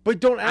 But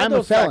don't add I'm a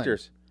those felon.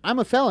 factors. I'm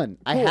a felon.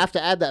 I Cool. have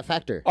to add that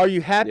factor. Are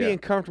you happy Yeah.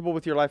 and comfortable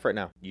with your life right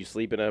now? You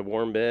sleep in a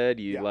warm bed.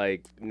 You Yeah.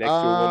 like next to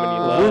a woman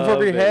you Uh, love. Roof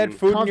over your head, and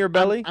food in your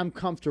belly. I'm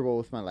comfortable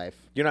with my life.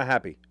 You're not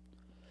happy.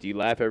 Do you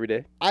laugh every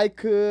day? I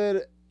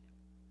could.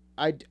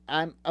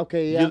 I'm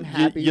okay. Yeah, you, I'm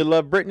happy. You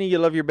love Brittany. You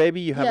love your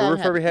baby. You have Yeah, a I'm roof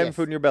over your happy, head and yes.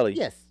 food in your belly.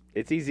 Yes.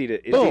 It's easy to.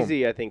 It's Boom.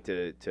 easy, I think,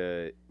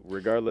 to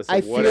regardless of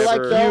I feel whatever.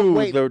 like though. You,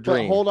 Wait, the but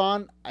dream. hold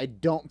on. I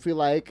don't feel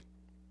like.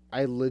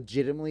 I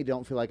legitimately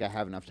don't feel like I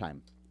have enough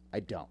time. I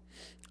don't.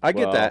 I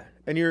get Well, that.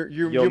 And you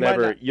You'll might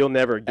never. not- You'll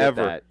never get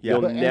Ever. that. Yeah.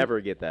 You'll But- and- never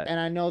get that. And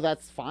I know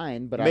that's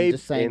fine, but Maybe- I'm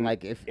just saying, in-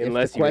 like, if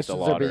unless the you get the questions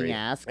are being lottery.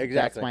 asked, Exactly.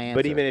 that's my answer.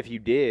 But even if you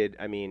did,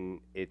 I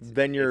mean, it's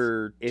Then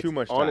you're it's too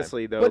much time.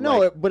 honestly though. but no,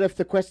 like, but if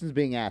the question's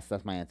being asked,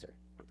 that's my answer.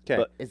 Okay.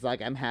 but- It's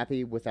like I'm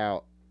happy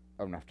without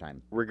enough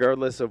time.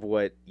 regardless of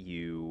what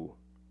you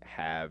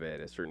have at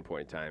a certain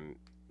point in time,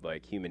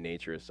 like human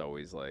nature is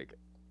always like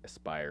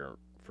aspire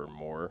for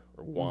more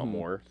or want Mhm.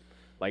 more.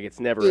 Like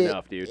it's never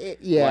enough, dude.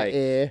 Yeah,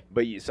 Like,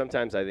 But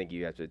sometimes I think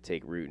you have to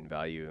take root and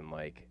value and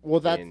like Well,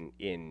 that's-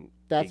 in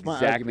that's my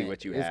exactly argument.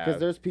 what you is have.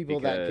 there's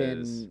people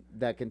because-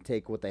 that can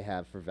take what they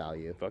have for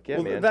value. Fuck yeah,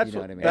 Well, man. that's You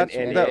know what what I mean? that's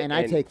and, that- and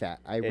I take that.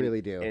 I and-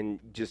 really do. And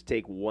just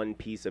take one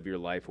piece of your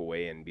life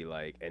away and be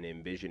like, and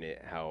envision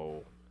it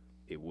how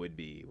it would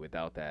be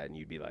without that, and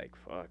you'd be like,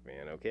 "Fuck,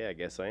 man. Okay, I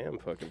guess I am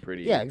fucking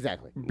pretty. Yeah,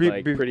 exactly.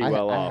 like pretty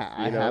well off."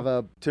 I you know? have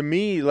a to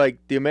me, like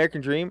the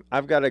American dream,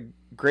 I've got a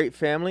great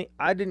family.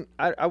 I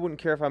wouldn't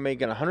care if I'm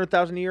making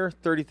 100,000 a year,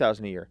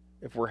 30,000 a year.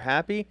 If we're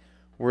happy,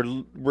 we're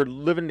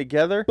living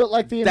together. but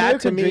like the that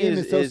to American me dream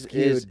is so is,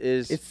 skewed.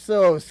 is It's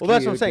so skewed. well,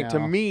 that's what I'm saying. To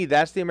now. me,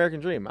 that's the American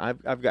dream.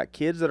 I've got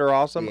kids that are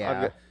awesome.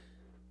 Yeah.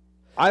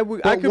 I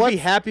But could be what's-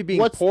 happy being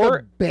what's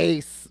poor.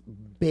 the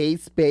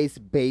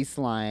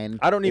baseline?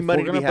 I don't need If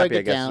money we're to be gonna happy, break I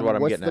it guess, is down, what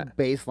I'm what's getting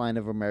the baseline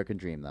of American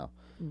dream though?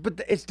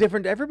 But it's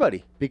different to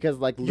everybody. Because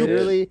like You-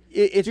 literally,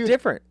 it's dude,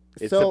 different.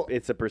 It's so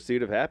it's a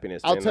pursuit of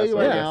happiness. I'll man. tell That's you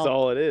all, right that's now,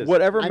 all it is.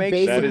 Whatever I'm makes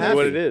basing you That is happy.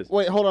 what it is.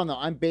 Wait, hold on though.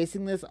 I'm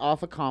basing this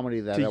off a comedy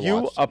that I To you,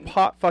 watched. a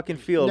pot fucking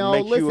field No,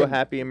 makes you a listen,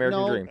 happy American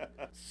no. dream.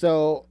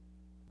 So,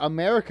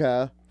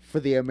 America for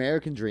the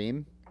American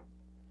dream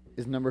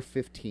is number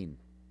 15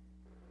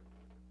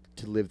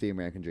 to live the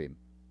American dream.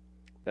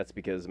 That's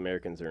because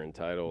Americans are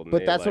entitled. and But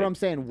they, that's what like, I'm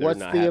saying. they're What's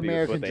not the happy with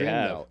American what they dream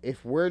have. though?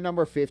 If we're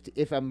number 50,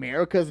 if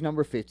America's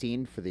number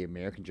 15 for the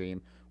American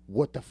dream,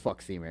 what the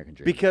fuck's the American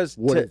dream? Because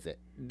what is it?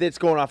 It's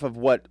going off of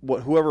what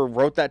whoever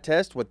wrote that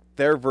test, what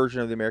their version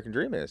of the American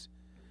dream is.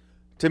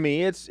 To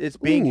me, it's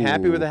being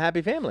happy with Ooh. a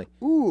happy family.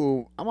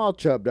 Ooh, I'm all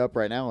chubbed up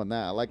right now on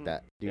that. I like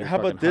that. Dude, How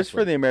about fucking this for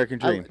hustling. the American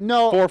dream?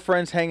 no. 4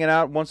 friends hanging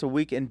out once a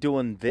week and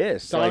doing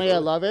this. Donnie, Like, I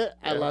love it.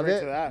 I Yeah, love right it.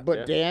 to that. But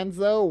Yeah. Dan's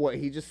though, what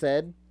he just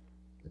said,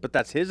 but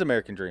that's his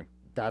American dream.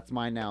 that's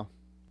mine now.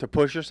 To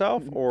push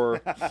yourself,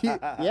 or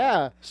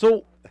Yeah.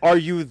 so are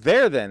you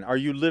there then? Are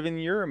you living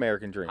your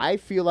American dream? I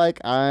feel like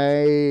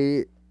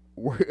I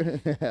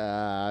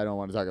don't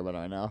want to talk about it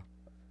right now.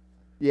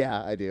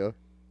 Yeah, I do.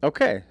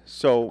 Okay,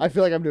 so I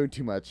feel like I'm doing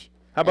too much.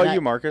 how about and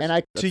you, Marcus? and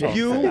I- to that's all I'm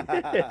you,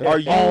 saying. are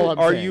you All I'm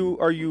are saying. you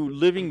are you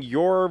living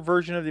your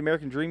version of the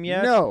American dream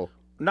yet? No,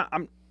 No,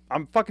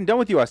 I'm fucking done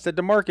with you. I said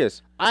to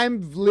Marcus,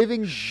 I'm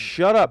living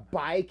shut up.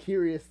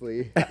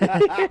 vicariously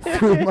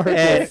through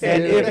Marcus.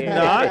 And dude. if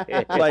not,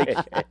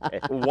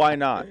 like, why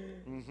not?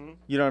 Mm-hmm.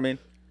 You know what I mean?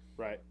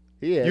 Right.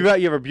 he is. You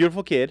have a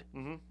beautiful kid.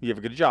 Mm-hmm. You have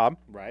a good job.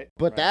 Right.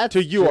 but right. that's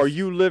To you, just, are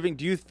you living?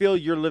 Do you feel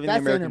you're living the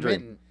that's American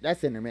intermittent. dream?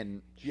 That's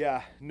intermittent.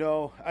 Yeah,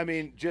 no, I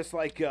mean, just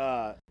like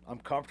I'm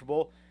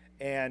comfortable,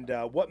 and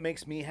what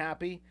makes me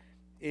happy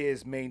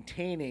is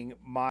maintaining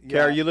my. Okay,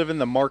 are you living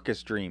the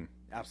Marcus dream?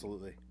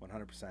 Absolutely,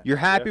 100%. You're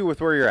happy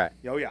with where you're at.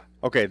 Oh yeah.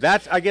 Okay,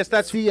 I guess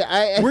that's See,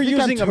 I we're think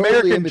I'm using totally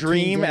American in between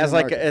Dream Daniel as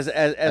like Marcus.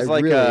 as I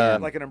like really a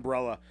am. Like an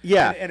umbrella.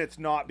 Yeah. And it's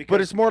not because.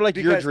 but it's more like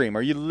your because- dream.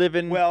 Are you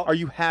living? Well, are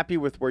you happy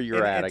with where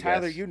you're at? And I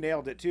Tyler, guess. you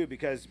nailed it too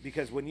because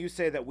when you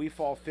say that we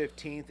fall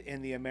 15th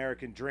in the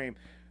American Dream,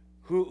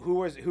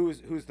 who's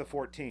the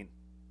 14?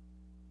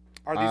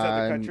 Are these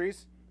other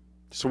countries?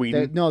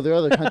 Sweden. No, there are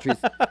other countries.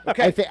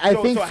 Okay, I think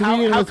how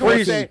Sweden was can we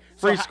free- say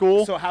free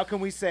school? So how can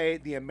we say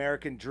the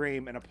American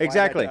Dream and apply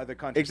Exactly. that to other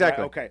countries?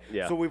 Exactly. Right? Okay.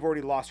 Yeah. So we've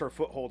already lost our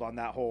foothold on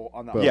that whole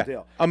yeah.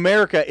 deal.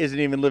 America isn't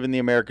even living the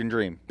American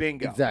dream.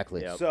 Bingo.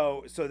 Exactly. Yep.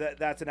 So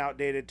that's an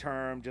outdated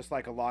term, just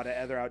like a lot of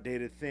other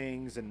outdated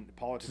things, and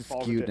politics It's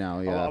falls skewed into now,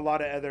 yeah. a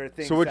lot of other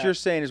things. So what that- you're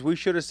saying is we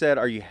should have said,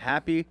 "Are you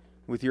happy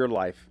with your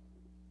life?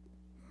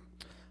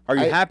 Are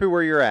you happy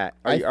where you're at?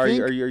 Are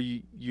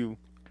you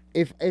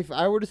If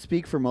I were to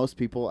speak for most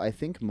people, I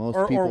think most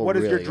people or what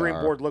does your really dream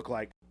are. board look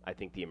like? I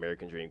think the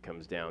American dream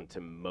comes down to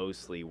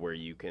mostly where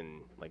you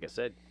can, like I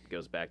said,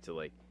 goes back to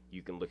like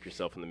you can look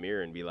yourself in the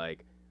mirror and be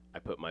like, I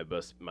put my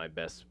best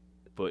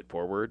foot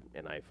forward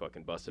and I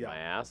fucking busted Yeah. my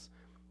ass,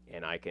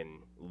 and I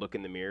can look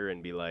in the mirror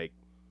and be like,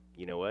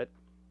 you know what,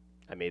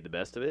 I made the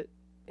best of it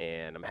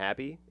and I'm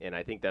happy. And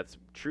I think that's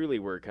truly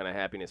where kind of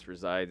happiness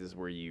resides, is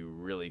where you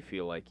really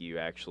feel like you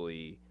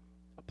actually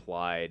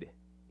applied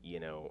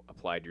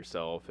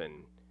yourself,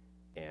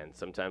 and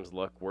sometimes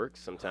luck works,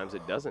 sometimes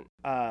it doesn't.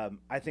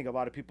 I think a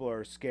lot of people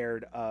are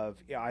scared of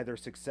either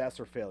success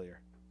or failure.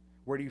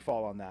 Where do you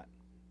fall on that?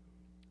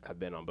 I've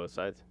been on both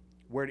sides.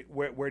 Where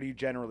do you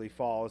generally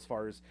fall as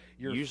far as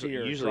your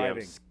fear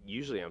driving?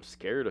 Usually I'm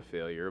scared of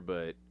failure,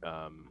 but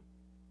I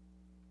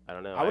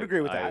don't know. I would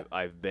agree with that.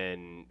 I've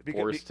been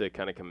forced to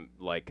kind of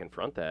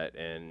confront that,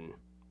 and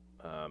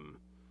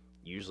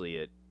usually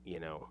it,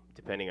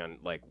 depending on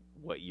like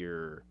what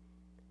your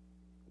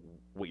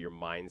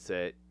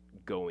mindset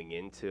going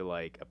into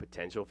like a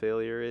potential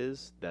failure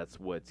is, that's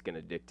what's going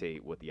to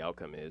dictate what the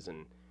outcome is.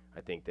 And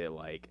I think that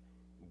like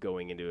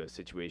going into a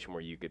situation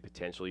where you could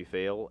potentially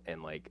fail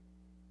and like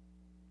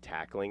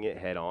tackling it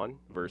head on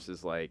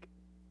versus like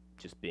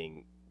just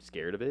being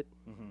scared of it,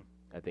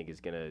 I think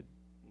is going to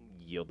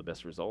yield the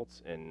best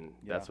results. And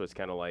that's what's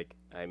kind of like,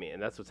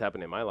 and that's what's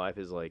happened in my life,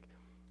 is like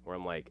where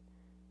I'm like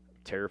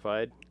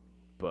terrified,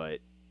 but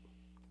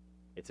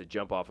it's a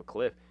jump off a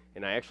cliff.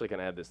 And I actually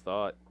kind of had this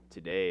thought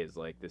today, is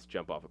like this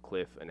jump off a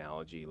cliff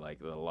analogy, like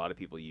that a lot of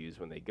people use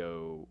when they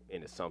go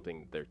into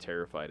something they're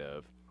terrified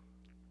of.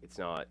 It's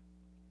not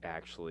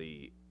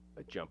actually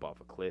a jump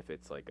off a cliff.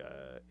 It's like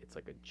a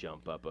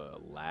jump up a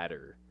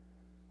ladder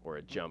or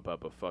a jump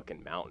up a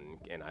fucking mountain.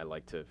 And I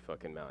like to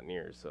fucking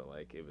mountaineer, so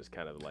like it was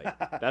kind of like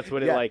that's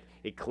what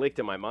it clicked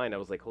in my mind. I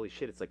was like, holy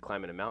shit, it's like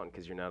climbing a mountain,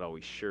 because you're not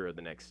always sure of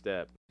the next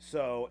step.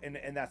 So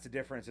and that's the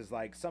difference, is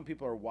like some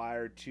people are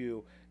wired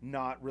to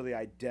not really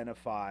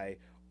identify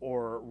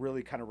or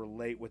really kind of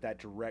relate with that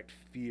direct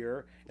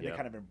fear, and they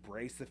kind of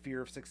embrace the fear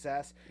of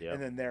success,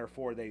 and then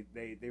therefore they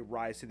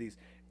rise to these.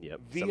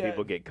 Some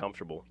people get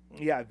comfortable.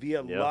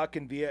 Via luck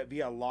and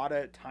via a lot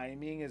of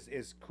timing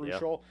is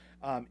crucial.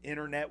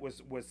 Internet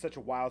was such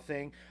a wild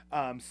thing.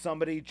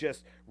 Somebody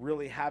just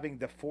really having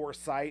the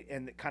foresight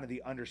and kind of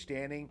the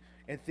understanding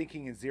and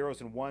thinking in zeros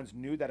and ones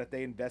knew that if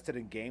they invested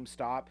in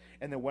GameStop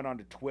and then went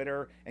onto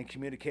Twitter and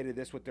communicated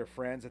this with their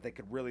friends, that they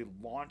could really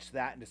launch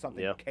that into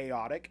something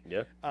chaotic,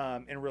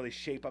 and really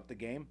shape up the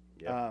game.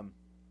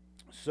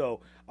 So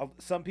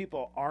some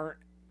people aren't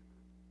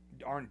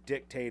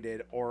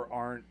dictated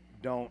or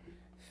don't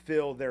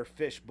fill their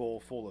fishbowl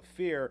full of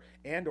fear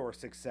and or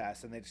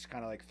success, and they just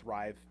kind of like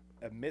thrive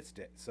amidst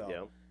it.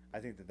 So I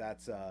think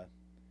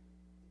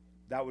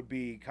that would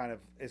be kind of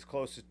as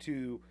close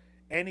to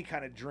any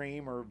kind of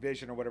dream or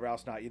vision or whatever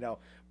else,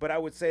 but I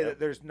would say that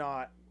there's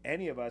not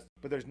any of us,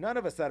 but there's none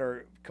of us that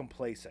are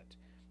complacent.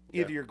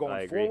 Either you're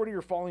going forward or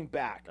you're falling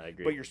back,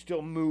 but you're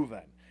still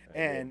moving.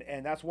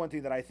 And that's one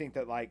thing that I think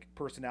that like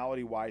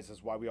personality wise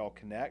is why we all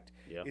connect,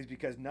 is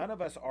because none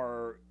of us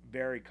are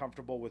very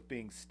comfortable with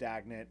being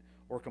stagnant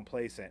or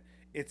complacent.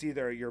 It's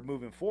either you're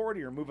moving forward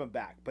or you're moving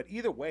back, but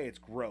either way it's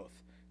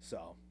growth.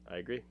 So I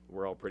agree.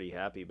 We're all pretty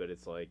happy, but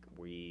it's like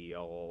we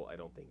all, I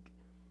don't think,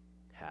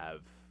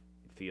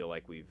 feel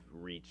like we've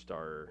reached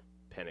our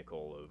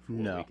pinnacle of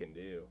what we can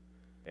do.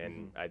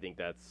 And I think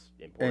that's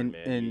important,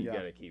 man. And you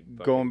gotta keep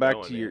going back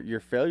going, to man. your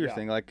failure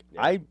thing. Like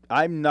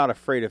I'm not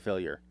afraid of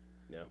failure.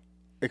 No.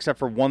 Except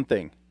for one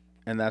thing,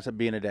 and that's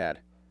being a dad.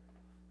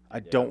 I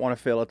don't want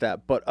to fail at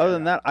that. But other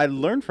than that, I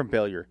learned from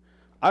failure.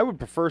 I would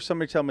prefer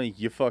somebody tell me,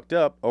 you fucked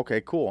up.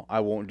 Okay, cool. I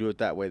won't do it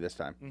that way this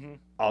time.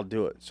 I'll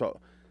do it. So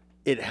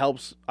it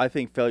helps. I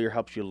think failure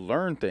helps you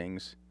learn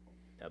things.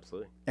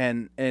 Absolutely.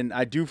 And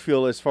I do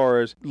feel, as far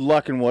as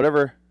luck and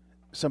whatever,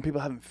 some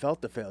people haven't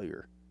felt the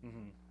failure.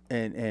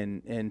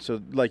 And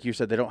so, like you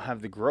said, they don't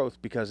have the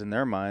growth, because in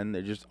their mind,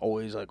 they're just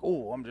always like,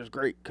 oh, I'm just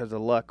great because of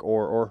luck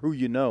or who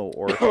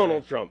or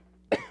Donald Trump.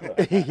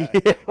 You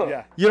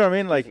know what I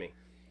mean? Like, me.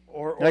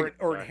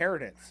 or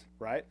inheritance,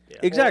 right? Yeah.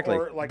 Exactly.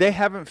 Or like they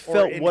haven't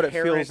felt what it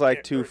feels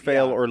like to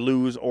fail yeah. or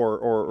lose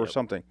or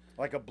something.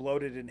 Like a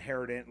bloated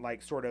inheritance,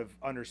 like sort of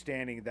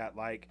understanding that,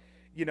 like,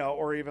 you know,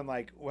 or even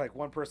like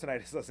one person I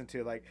just listened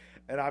to, like,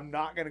 and I'm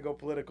not gonna go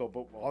political,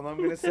 but all I'm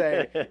gonna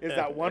say is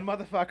that one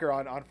motherfucker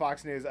on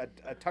Fox News,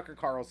 a Tucker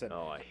Carlson,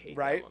 Oh, I hate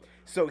right? that one.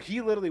 So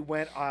he literally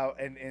went out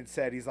and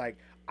said, he's like,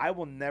 I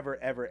will never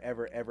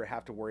ever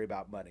have to worry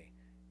about money.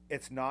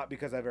 It's not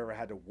because I've ever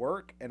had to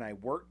work, and I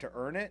worked to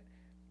earn it.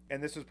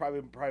 And this was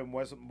probably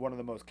wasn't one of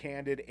the most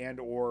candid and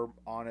or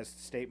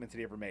honest statements that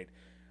he ever made.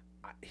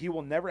 He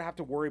will never have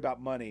to worry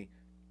about money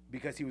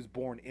because he was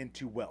born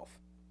into wealth.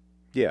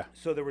 Yeah.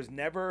 So there was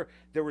never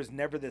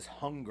this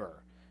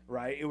hunger,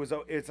 right?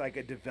 It's like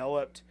a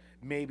developed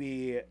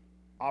maybe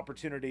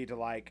opportunity to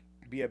like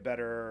be a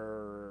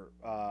better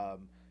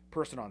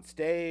person on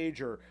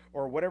stage or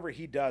whatever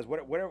he does,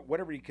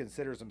 whatever he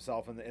considers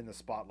himself in the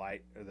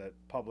spotlight or the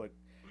public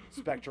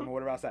spectrum or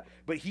whatever else that.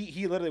 But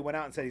he literally went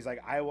out and said, he's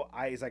like, I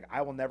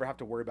will never have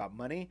to worry about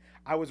money.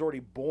 I was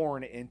already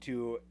born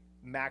into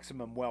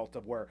maximum wealth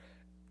of where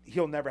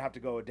he'll never have to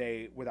go a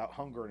day without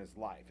hunger in his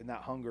life, and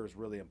that hunger is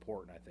really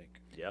important, I think.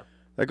 Yeah.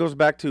 That goes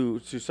back to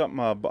something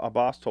a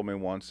boss told me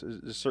once.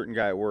 A certain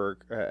guy at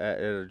work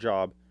at a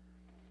job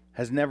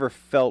has never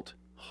felt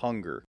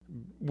hunger.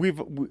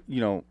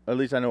 At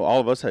least I know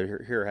all of us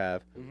here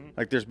have. Mm-hmm.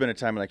 Like, there's been a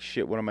time like,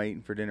 shit, what am I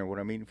eating for dinner? What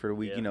am I eating for the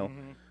week? Yeah. You know,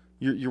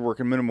 Mm-hmm. you're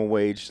working minimum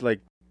wage. Like,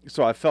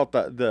 so I felt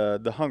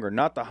the hunger,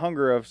 not the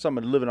hunger of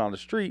someone living on the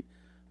street,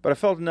 but I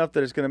felt enough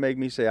that it's going to make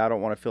me say, I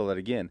don't want to feel that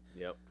again.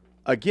 Yep.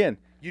 Again.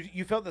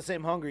 You felt the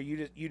same hunger.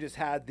 You just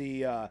had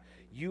the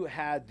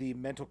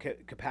mental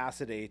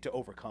capacity to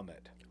overcome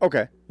it.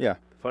 Okay. Yeah.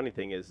 The funny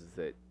thing is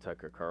that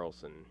Tucker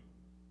Carlson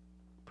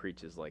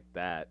preaches like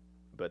that,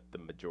 but the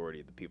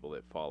majority of the people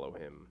that follow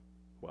him,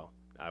 well,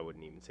 I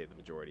wouldn't even say the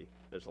majority.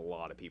 There's a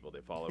lot of people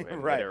that follow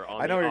him Right. that are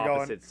on I know the where you're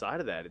opposite side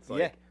of that. It's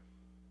like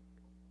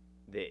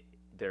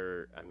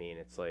they're. I mean,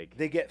 it's like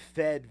they get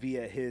fed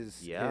via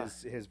his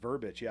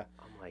verbiage. Yeah.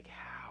 I'm like,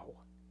 how?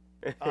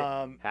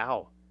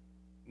 How?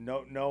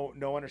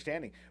 No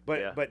understanding.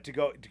 But to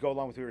go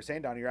along with what you were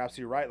saying, Donnie, you're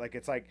absolutely right. Like,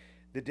 it's like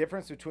the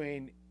difference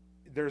between,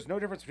 there's no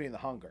difference between the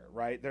hunger,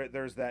 right?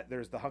 There's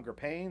the hunger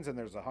pains, and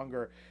there's the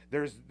hunger.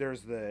 There's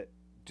the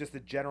just the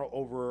general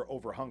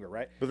over hunger,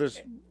 right? But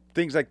there's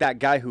things like that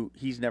guy who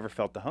he's never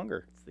felt the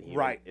hunger. It's the human,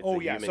 Right. It's Oh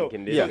the yeah. human So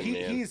condition,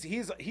 man.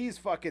 he's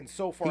fucking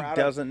so far He out.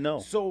 doesn't know.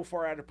 So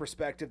far out of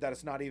perspective that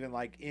it's not even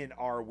like in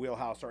our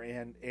wheelhouse or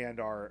and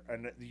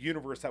the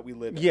universe that we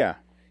live in. Yeah.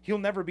 He'll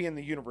never be in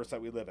the universe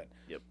that we live in.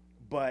 Yep.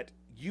 But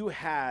you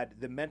had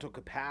the mental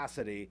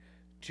capacity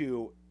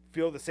to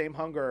feel the same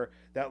hunger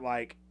that,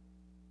 like,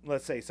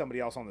 let's say somebody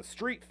else on the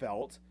street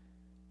felt,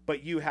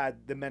 but you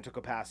had the mental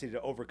capacity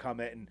to overcome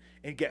it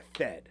and get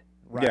fed.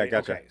 Right. Yeah,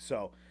 gotcha. Okay.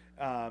 So,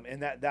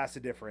 and that's the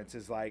difference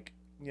is, like,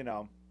 you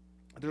know,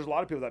 there's a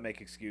lot of people that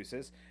make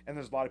excuses, and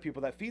there's a lot of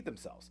people that feed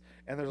themselves,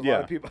 and there's a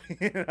lot of people.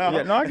 You know?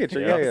 Yeah, no, I get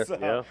you. Yeah, So,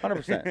 yeah.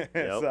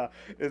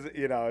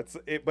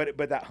 100%.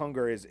 But that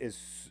hunger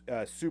is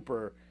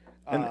super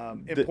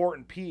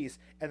important piece,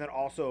 and then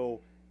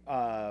also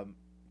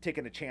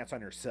taking a chance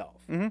on yourself.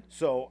 Mm-hmm.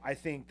 So I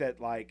think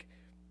that, like,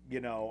 you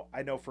know,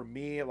 I know for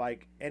me,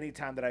 like,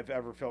 anytime that I've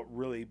ever felt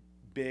really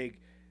big,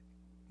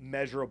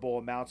 measurable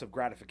amounts of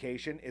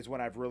gratification is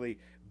when I've really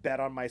bet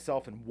on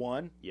myself and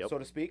won, so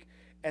to speak,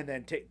 and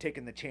then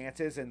taking the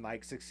chances and,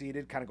 like,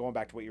 succeeded, kind of going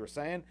back to what you were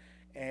saying.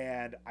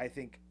 And I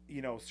think,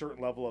 you know, a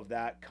certain level of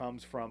that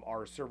comes from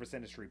our service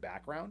industry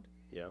background.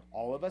 Yeah.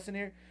 All of us in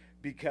here,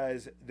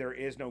 because there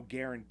is no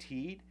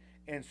guaranteed.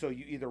 And so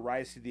you either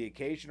rise to the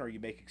occasion or you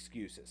make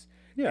excuses.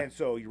 Yeah. And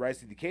so you rise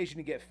to the occasion,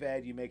 you get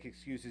fed, you make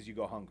excuses, you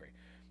go hungry.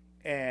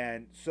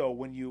 And so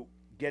when you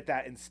get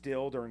that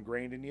instilled or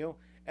ingrained in you,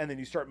 and then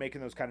you start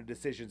making those kind of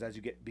decisions as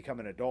you become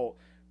an adult.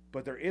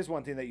 But there is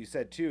one thing that you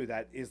said too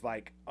that is,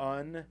 like,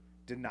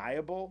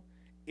 undeniable,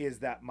 is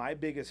that my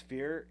biggest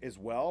fear as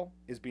well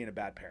is being a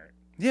bad parent.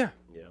 Yeah.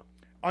 Yeah.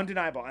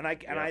 Undeniable. And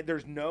I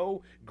there's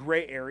no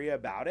gray area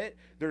about it.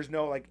 There's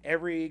no, like,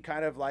 every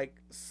kind of, like,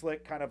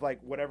 slick kind of,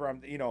 like, whatever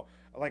I'm, you know,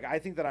 like, I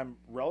think that I'm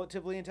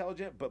relatively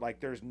intelligent, but, like,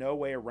 there's no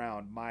way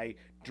around my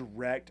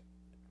direct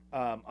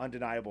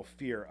undeniable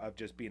fear of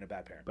just being a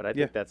bad parent. But I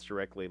think that's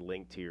directly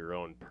linked to your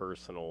own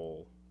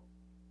personal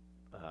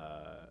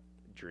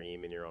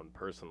dream and your own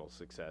personal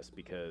success,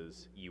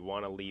 because you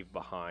want to leave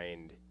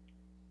behind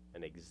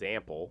an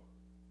example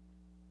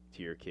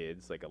to your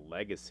kids, like a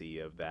legacy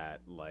of that,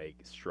 like,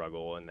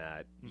 struggle and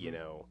that, you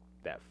know,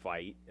 that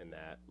fight and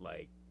that,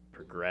 like,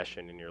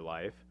 progression in your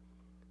life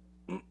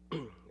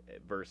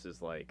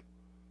versus, like,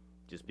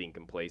 just being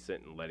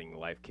complacent and letting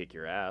life kick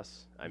your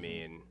ass. I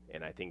mean,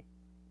 and I think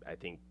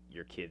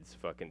your kids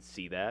fucking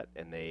see that,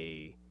 and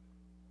they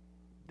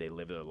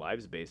live their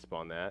lives based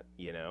upon that,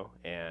 you know,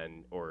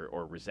 and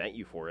or resent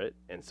you for it.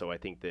 And so I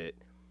think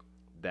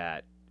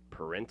that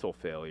parental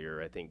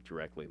failure, I think,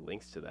 directly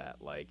links to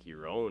that, like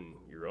your own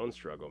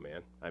struggle,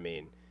 man. I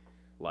mean,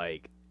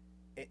 like,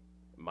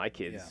 my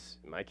kids,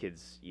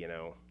 you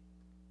know,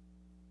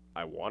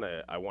 I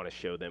wanna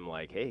show them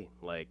like, hey,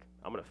 like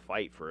I'm gonna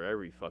fight for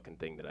every fucking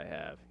thing that I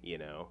have, you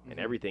know, and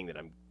everything that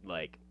I'm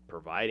like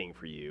providing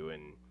for you,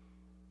 and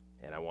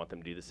I want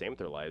them to do the same with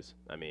their lives.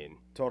 I mean,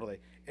 Totally.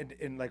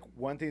 And like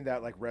one thing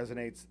that like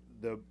resonates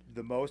the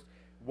most,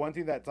 one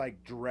thing that's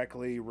like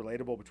directly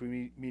relatable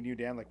between me and you,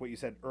 Dan, like what you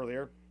said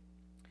earlier,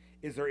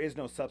 is there is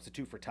no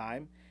substitute for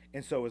time.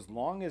 And so as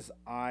long as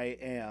I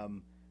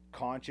am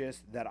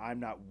conscious that I'm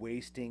not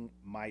wasting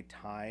my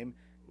time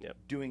Yep.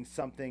 doing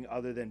something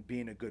other than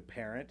being a good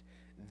parent,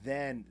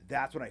 then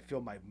that's when I feel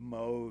my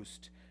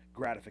most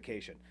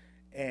gratification.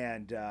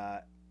 And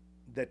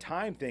the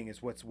time thing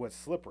is what's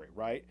slippery,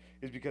 right?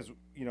 Is because,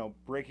 you know,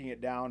 breaking it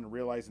down and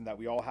realizing that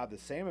we all have the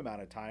same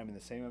amount of time and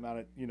the same amount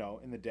of, you know,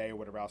 in the day or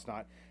whatever else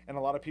not. And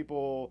a lot of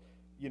people,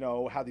 you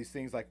know, have these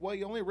things like, well,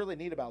 you only really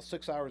need about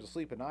 6 hours of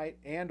sleep a night,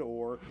 and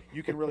or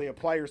you can really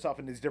apply yourself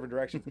in these different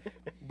directions.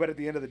 But at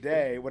the end of the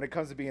day, when it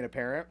comes to being a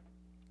parent,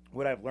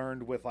 what I've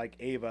learned with like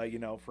Ava, you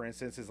know, for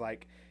instance, is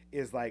like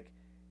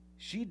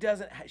she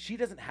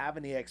doesn't have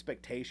any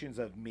expectations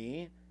of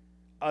me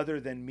other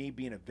than me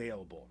being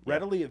available,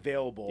 readily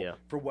available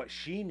for what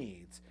she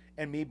needs,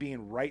 and me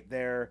being right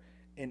there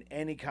in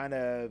any kind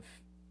of,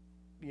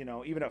 you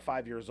know, even at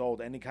 5 years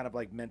old, any kind of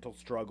like mental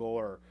struggle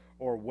or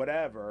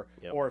whatever,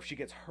 or if she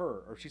gets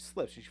hurt or if she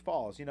slips, she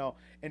falls, you know,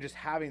 and just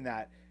having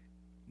that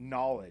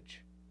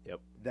knowledge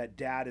that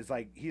dad is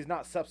like, he's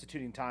not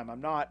substituting time.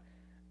 I'm not,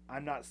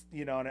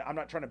 you know, and I'm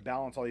not trying to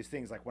balance all these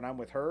things. Like when I'm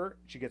with her,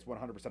 she gets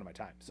 100% of my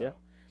time. So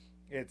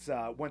it's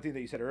one thing that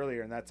you said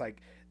earlier, and that's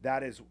like,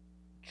 that is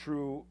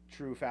true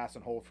fast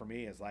and hold for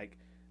me, is like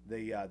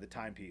the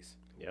timepiece.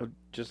 Well,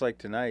 just like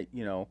tonight,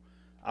 you know,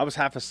 I was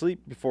half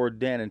asleep before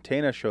Dan and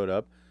Tana showed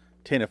up.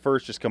 Tana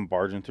first just come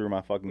barging through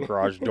my fucking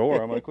garage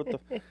door. I'm like, what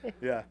the?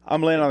 Yeah.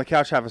 I'm laying on the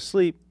couch half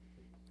asleep.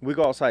 We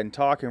go outside and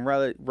talk, and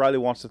Riley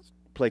wants to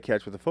play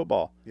catch with the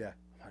football. Yeah.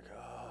 I'm like,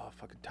 oh,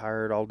 fucking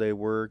tired all day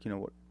work, you know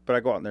what? But I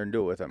go out in there and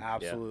do it with him.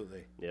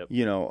 Absolutely. Yep.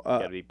 You know, You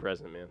gotta be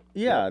present, man.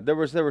 Yeah, there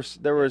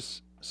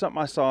was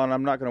something I saw, and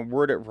I'm not gonna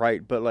word it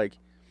right, but like,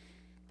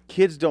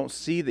 kids don't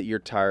see that you're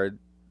tired.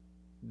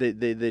 They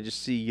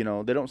just see, you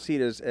know, they don't see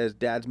it as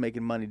dad's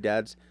making money,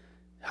 dad's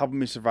helping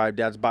me survive,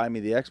 dad's buying me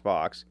the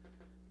Xbox.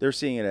 They're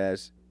seeing it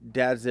as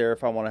dad's there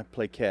if I want to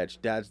play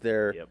catch, dad's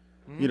there,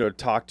 you know, to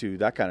talk to,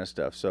 that kind of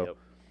stuff. So,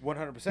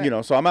 100%. you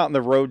know, so I'm out on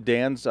the road,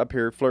 Dan's up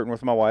here flirting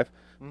with my wife.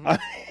 No,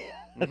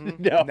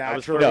 I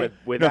was flirting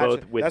with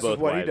both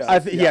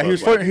wives. He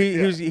was flirting.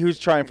 He was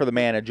trying for the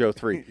man at Joe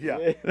 3. Yeah.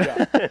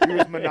 He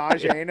was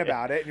menaging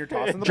about it, and you're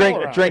tossing the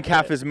ball around. Drank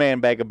half his man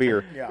bag of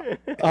beer.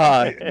 And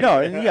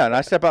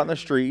I step out in the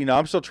street. You know,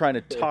 I'm still trying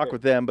to talk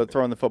with them, but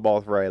throwing the football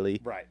with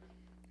Riley. Right.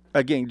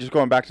 Again, just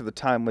going back to the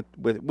time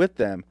with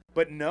them.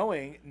 But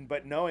knowing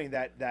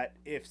that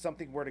if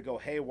something were to go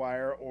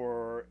haywire,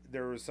 or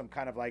there was some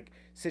kind of like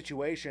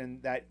situation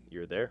that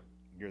you're there.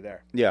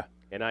 Yeah.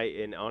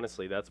 And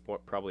honestly, that's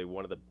probably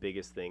one of the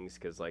biggest things,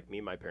 because like me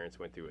and my parents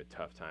went through a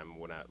tough time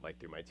when I, like,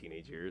 through my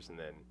teenage years, and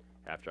then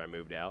after I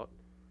moved out,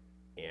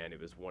 and it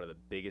was one of the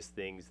biggest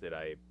things that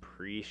I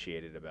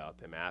appreciated about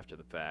them after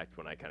the fact,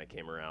 when I kind of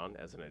came around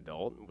as an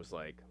adult, and was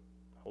like,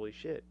 holy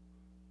shit,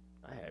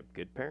 I have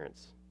good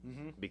parents.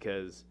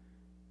 Because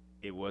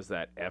it was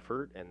that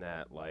effort and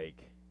that,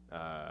 like,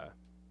 I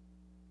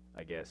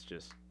guess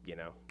just, you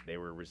know, they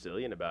were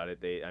resilient about it.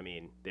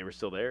 They were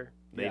still there.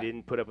 They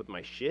didn't put up with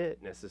my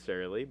shit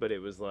necessarily, but it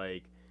was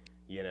like,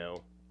 you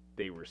know,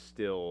 they were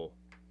still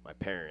my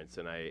parents,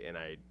 and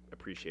I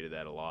appreciated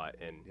that a lot,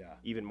 and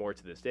even more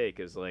to this day,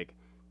 because like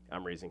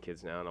I'm raising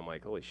kids now, and I'm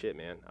like, holy shit,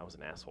 man, I was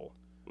an asshole.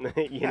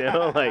 You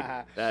know, like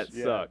that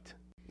sucked.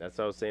 That's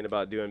what I was saying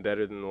about doing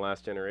better than the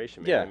last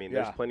generation, man. Yeah. I mean,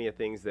 there's plenty of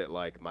things that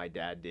like my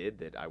dad did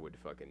that I would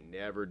fucking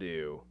never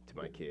do to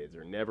my kids,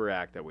 or never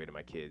act that way to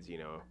my kids, you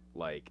know,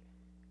 like,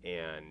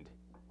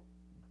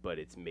 but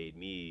it's made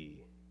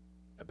me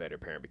a better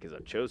parent because I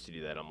chose to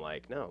do that. I'm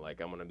like, no, like,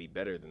 I'm going to be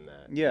better than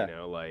that. Yeah. You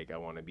know, like, I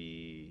don't want to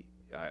be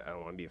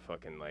a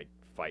fucking, like,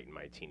 fighting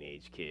my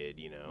teenage kid,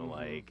 you know,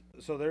 like.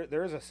 So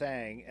there is a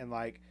saying, and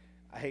like,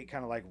 I hate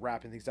kind of like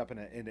wrapping things up in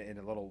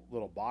a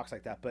little box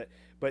like that, but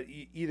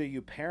either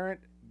you parent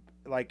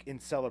like in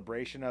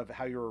celebration of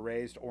how you were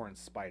raised, or in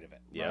spite of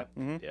it. Yeah.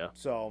 Right? Yeah.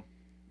 So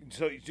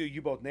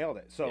you both nailed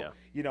it. So,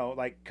 you know,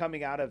 like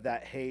coming out of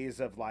that haze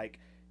of like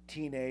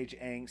teenage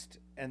angst,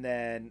 and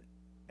then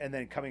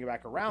coming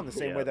back around the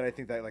same way that I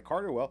think that like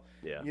Carter will,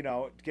 you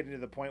know, getting to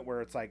the point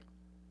where it's like,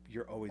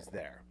 you're always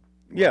there.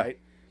 Right?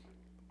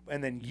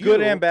 And then you,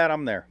 good and bad,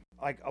 I'm there.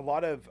 Like a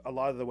lot of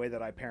the way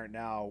that I parent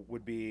now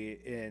would be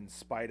in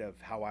spite of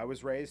how I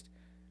was raised,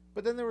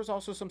 but then there was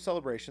also some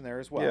celebration there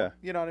as well. Yeah.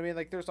 You know what I mean?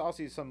 Like there's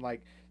also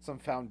some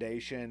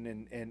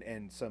foundation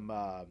and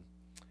some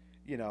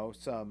you know,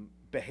 some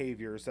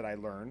behaviors that I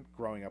learned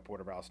growing up,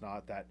 whatever else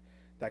not, that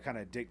kind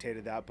of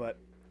dictated that. But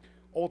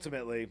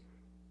ultimately,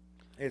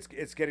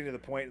 it's getting to the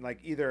point, like,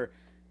 either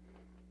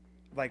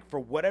like for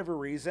whatever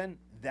reason,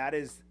 that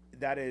is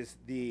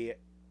the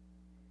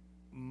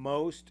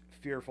most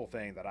fearful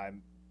thing that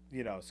I'm,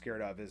 you know,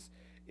 scared of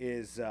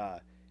is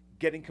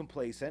getting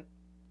complacent,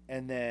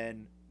 and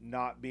then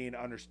not being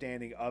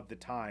understanding of the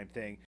time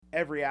thing.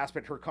 Every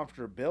aspect, her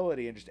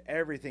comfortability and just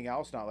everything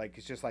else, not like,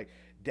 it's just like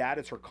dad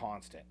is her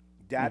constant.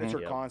 Dad is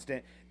her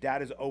constant.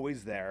 Dad is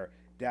always there.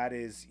 Dad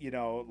is,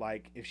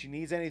 like if she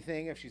needs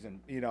anything, if she's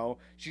in,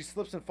 she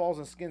slips and falls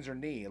and skins her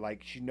knee,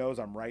 like she knows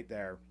I'm right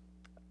there.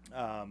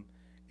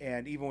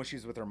 And even when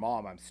she's with her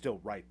mom, I'm still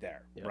right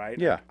there, right?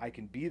 Yeah. I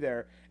can be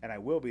there and I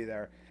will be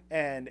there.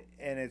 And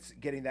it's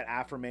getting that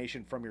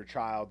affirmation from your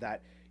child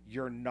that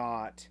you're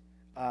not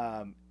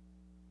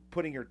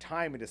putting your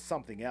time into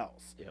something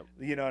else. Yep.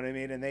 You know what I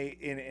mean? And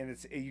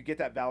it's you get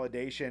that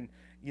validation,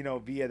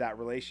 via that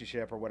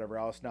relationship or whatever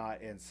else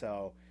not. And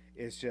so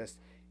it's just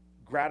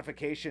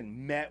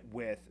gratification met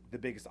with the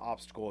biggest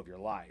obstacle of your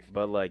life.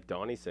 But like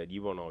Donnie said,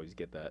 you won't always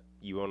get that.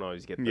 You won't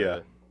always get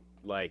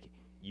like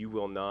you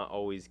will not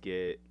always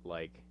get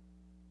like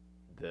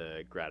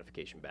the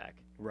gratification back.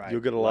 Right.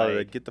 You'll get a lot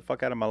of get the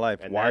fuck out of my life.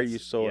 Why are you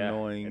so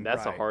annoying? And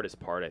that's the hardest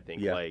part, I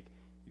think. Yeah. Like,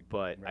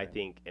 but I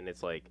think, and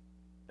it's like,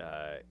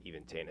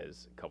 even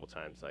Tana's a couple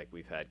times, like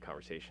we've had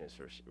conversations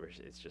where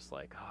it's just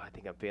like, oh, I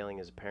think I'm failing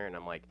as a parent.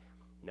 I'm like,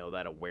 no,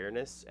 that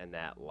awareness and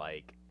that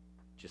like,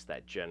 just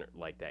that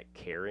that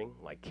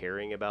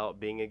caring about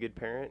being a good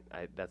parent.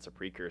 That's a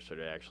precursor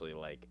to actually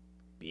like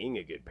being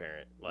a good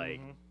parent. Like,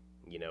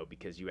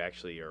 because you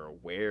actually are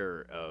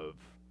aware of,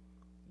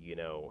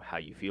 how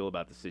you feel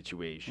about the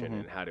situation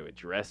and how to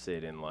address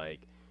it, and like,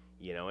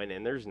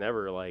 and there's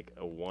never like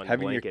a one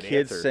having your blanket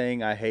kids answer.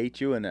 saying I hate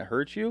you and it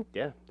hurts you.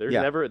 Yeah, there's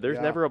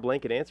never a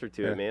blanket answer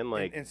to it, man.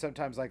 Like, and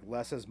sometimes like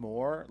less is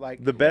more.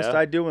 Like the best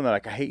I do when they're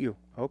like, I hate you.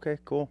 Okay,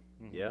 cool.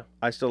 Yeah,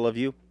 I still love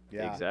you.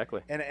 Yeah,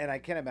 exactly. And I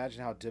can't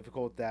imagine how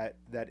difficult that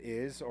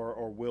is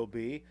or will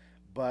be,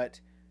 but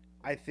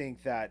I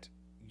think that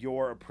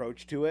your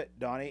approach to it,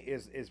 Donnie,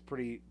 is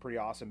pretty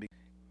awesome.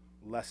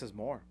 Less is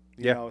more.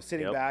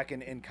 Sitting back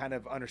and kind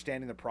of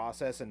understanding the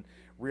process and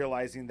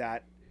realizing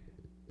that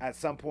at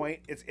some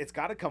point it's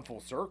got to come full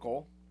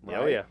circle. Right?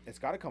 Oh yeah, it's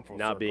got to come full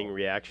circle. Not Not being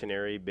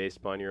reactionary based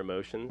upon your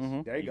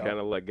emotions. There you go. Kind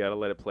of gotta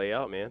let it play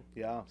out, man.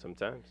 Yeah.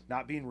 Sometimes.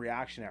 Not being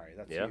reactionary.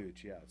 That's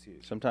huge. Yeah, it's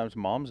huge. Sometimes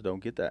moms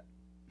don't get that.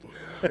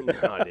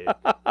 No, dude.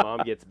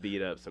 Mom gets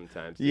beat up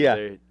sometimes. Dude. Yeah.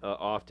 They're,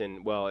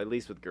 often, well, at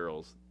least with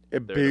girls.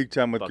 Big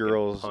time with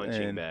girls.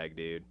 Punching bag,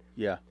 dude.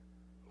 Yeah.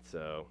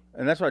 So.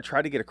 And that's what I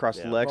try to get across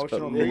to Lex, but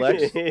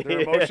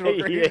they're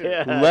emotional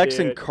creatures. Lex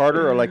and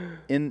Carter are like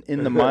in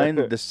the mind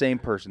the same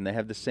person. They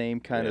have the same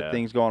kind of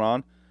things going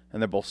on,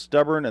 and they're both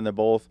stubborn, and they're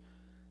both,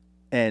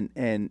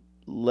 and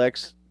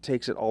Lex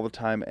takes it all the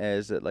time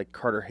as that like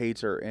Carter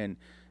hates her and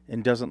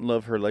doesn't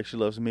love her like she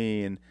loves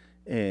me,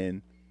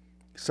 and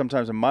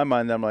sometimes in my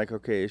mind I'm like,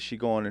 okay, is she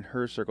going in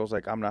her circles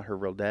like I'm not her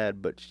real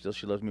dad, but still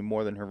she loves me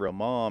more than her real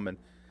mom,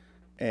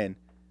 and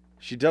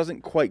she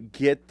doesn't quite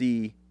get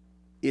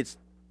it's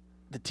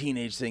the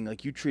teenage thing.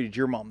 Like, you treated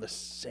your mom the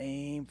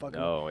same fucking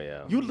Oh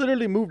yeah. You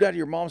literally moved out of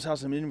your mom's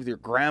house and in with your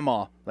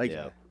grandma. Like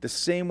the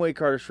same way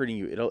Carter's treating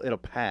you. It'll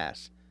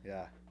pass.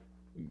 Yeah.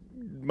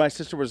 My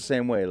sister was the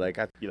same way. Like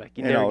you're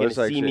never gonna see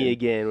like, me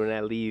again when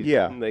I leave.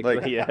 Yeah.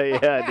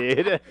 Yeah,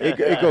 dude.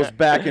 It goes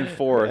back and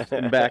forth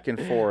and back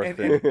and forth.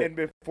 And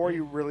before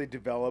you really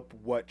develop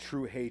what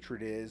true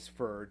hatred is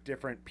for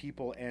different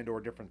people and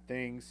or different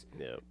things,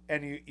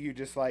 and you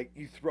just like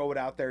you throw it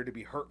out there to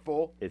be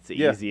hurtful. It's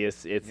the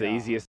easiest. It's the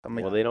easiest.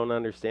 Well, they don't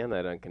understand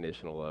that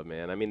unconditional love,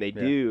 man. I mean, they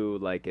do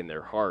like in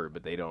their heart,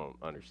 but they don't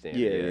understand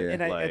it.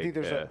 And I think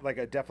there's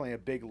definitely a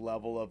big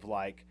level of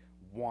like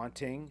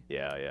wanting.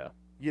 Yeah.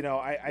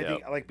 I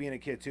think I like being a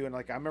kid too, and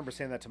like I remember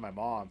saying that to my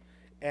mom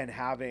and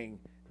having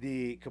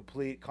the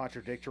complete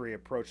contradictory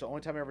approach. The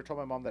only time I ever told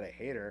my mom that I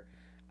hate her,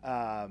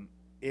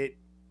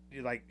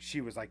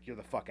 she was like, "You're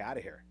the fuck out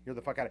of here. You're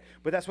the fuck out of."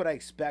 But that's what I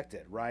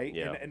expected, right?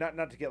 Yeah. And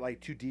not to get like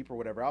too deep or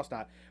whatever else,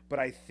 not. But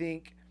I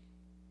think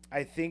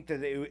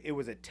that it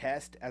was a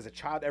test as a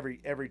child.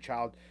 Every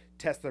child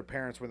tests their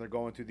parents when they're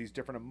going through these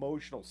different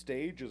emotional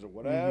stages or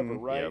whatever,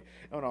 right? Yep.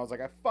 And I was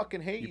like, "I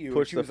fucking hate you." Push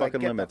and she the was like,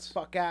 fucking "Get limits. the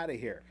fuck out of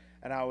here."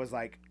 And I was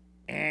like,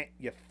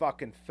 you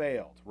fucking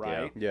failed,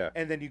 right? Yeah.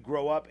 And then you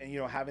grow up and,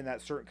 having that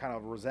certain kind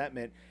of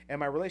resentment. And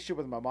my relationship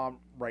with my mom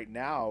right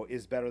now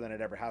is better than it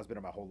ever has been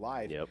in my whole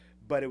life. Yep.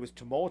 But it was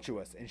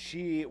tumultuous. And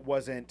she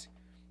wasn't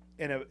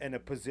in a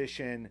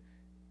position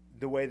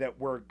the way that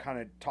we're kind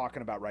of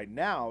talking about right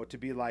now to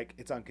be like,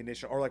 it's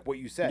unconditional. Or like what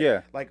you said.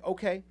 Yeah. Like,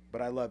 okay,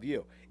 but I love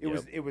you.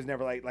 It was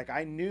never like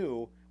I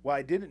knew, well,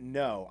 I didn't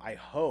know, I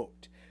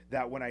hoped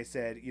that when I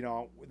said,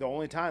 the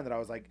only time that I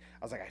was like,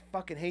 I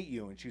fucking hate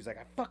you. And she was like,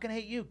 I fucking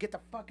hate you. Get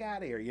the fuck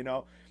out of here,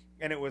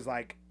 And it was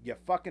like, you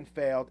fucking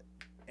failed.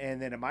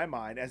 And then in my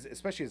mind,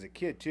 especially as a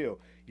kid too,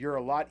 you're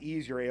a lot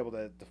easier able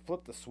to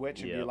flip the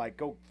switch and be like,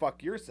 go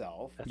fuck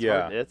yourself.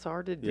 It's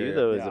hard to do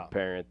though as a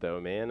parent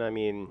though, man. I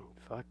mean,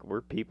 fuck,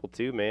 we're people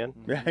too, man.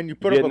 Yeah, and you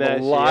put up with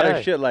a lot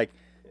of shit like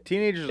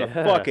teenagers are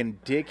fucking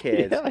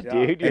dickheads. Yeah,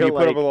 dude. And you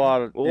put up with a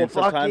lot of. Well,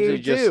 fuck sometimes you you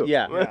just too.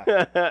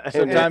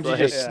 Sometimes you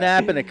just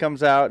snap and it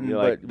comes out, and you're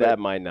like, that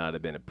might not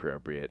have been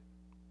appropriate.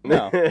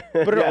 No,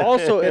 but it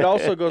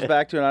also goes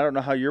back to, and I don't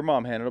know how your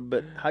mom handled it,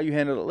 but how you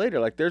handled it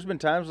later. Like, there's been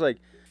times like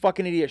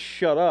fucking idiot,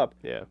 shut up.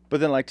 Yeah. But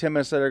then like 10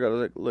 minutes later, I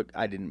go, look,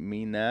 I didn't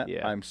mean that.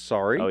 Yeah. I'm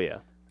sorry. Oh yeah.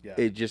 Yeah.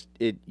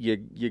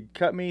 You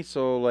cut me,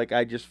 so like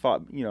I just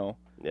fought,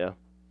 Yeah.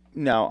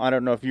 Now I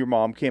don't know if your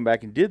mom came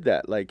back and did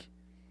that. Like,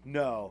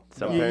 No.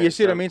 Some no. you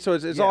see what I mean? So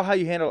it's Yeah. all how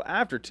you handle it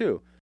after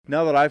too.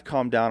 Now that I've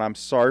calmed down, I'm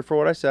sorry for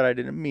what I said. I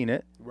didn't mean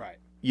it. Right.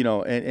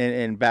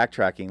 And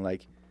backtracking,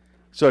 like,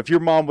 so if your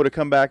mom would have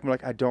come back and be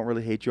like, I don't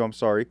really hate you, I'm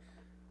sorry.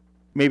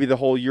 Maybe the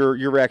whole your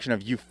reaction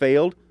of you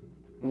failed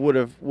would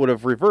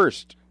have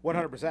reversed.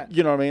 100%.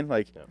 You know what I mean?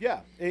 Like,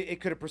 Yeah, it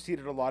could have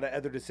preceded a lot of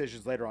other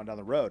decisions later on down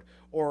the road,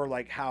 or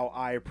like how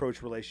I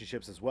approach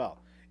relationships as well.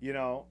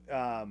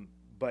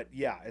 But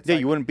yeah, it's yeah, like,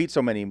 you wouldn't beat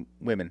so many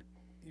women.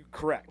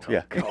 correct.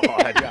 Yeah. God.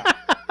 Yeah.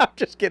 I'm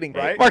just kidding.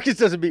 Right? Marcus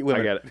doesn't beat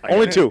women. I got it.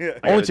 Only two. Yeah.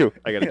 Only two.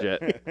 I got a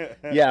jet.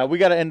 Yeah, we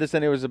got to end this.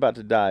 And it was about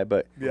to die,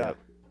 but Yeah.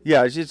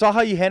 yeah, it's all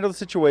how you handle the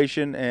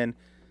situation,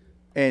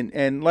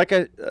 and like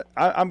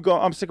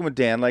I'm sticking with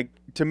Dan. Like,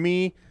 to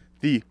me,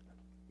 the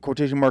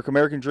quotation mark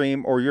American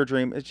dream or your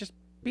dream is just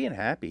being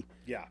happy.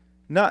 Yeah.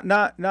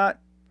 Not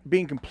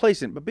being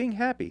complacent, but being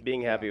happy.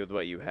 Being happy with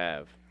what you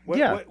have. What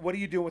are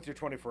you doing with your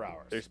 24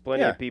 hours? There's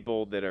plenty Yeah. of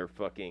people that are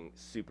fucking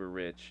super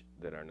rich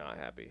that are not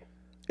happy.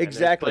 And there's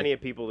Exactly. plenty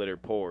of people that are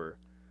poor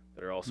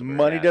that are also very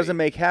Money happy. doesn't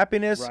make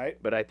happiness. Right.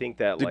 But I think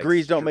that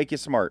Degrees like, don't make you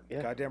smart.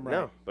 Yeah. Goddamn right.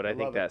 No, but I I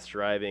think love that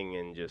striving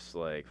and just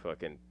like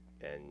fucking,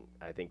 and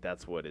I think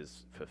that's what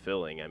is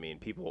fulfilling. I mean,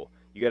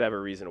 you gotta have a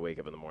reason to wake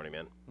up in the morning,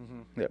 man.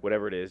 Mm-hmm. Yep.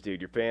 Whatever it is, dude,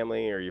 your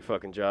family or your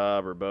fucking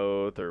job or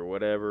both or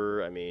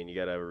whatever. I mean, you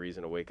gotta have a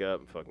reason to wake up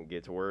and fucking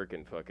get to work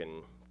and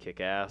fucking kick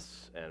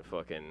ass and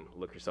fucking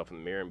look yourself in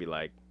the mirror and be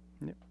like,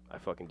 Yep. I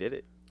fucking did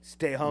it.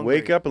 Stay hungry.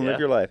 Wake up and live Yeah.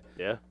 your life.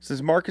 Yeah,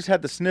 Since Marcus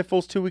had the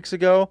sniffles 2 weeks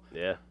ago,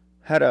 yeah.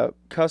 had a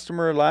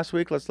customer last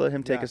week, let's let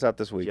him take Yeah. us out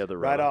this week. Yeah, the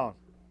Right run.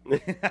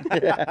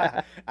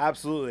 on.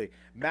 Absolutely.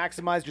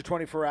 Maximize your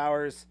 24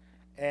 hours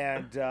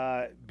and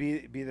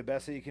be the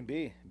best that you can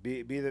be.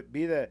 Be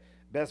the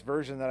best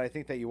version that I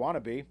think that you want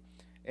to be.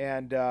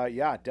 And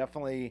yeah,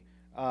 definitely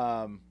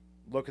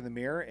look in the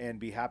mirror and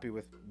be happy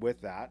with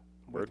that,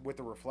 with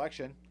the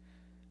reflection.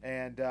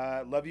 And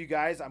love you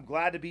guys. I'm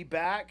glad to be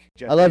back.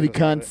 I love you, Jeff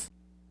Davis, cunts.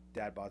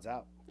 Dad Bods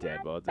out.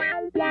 Dad bods.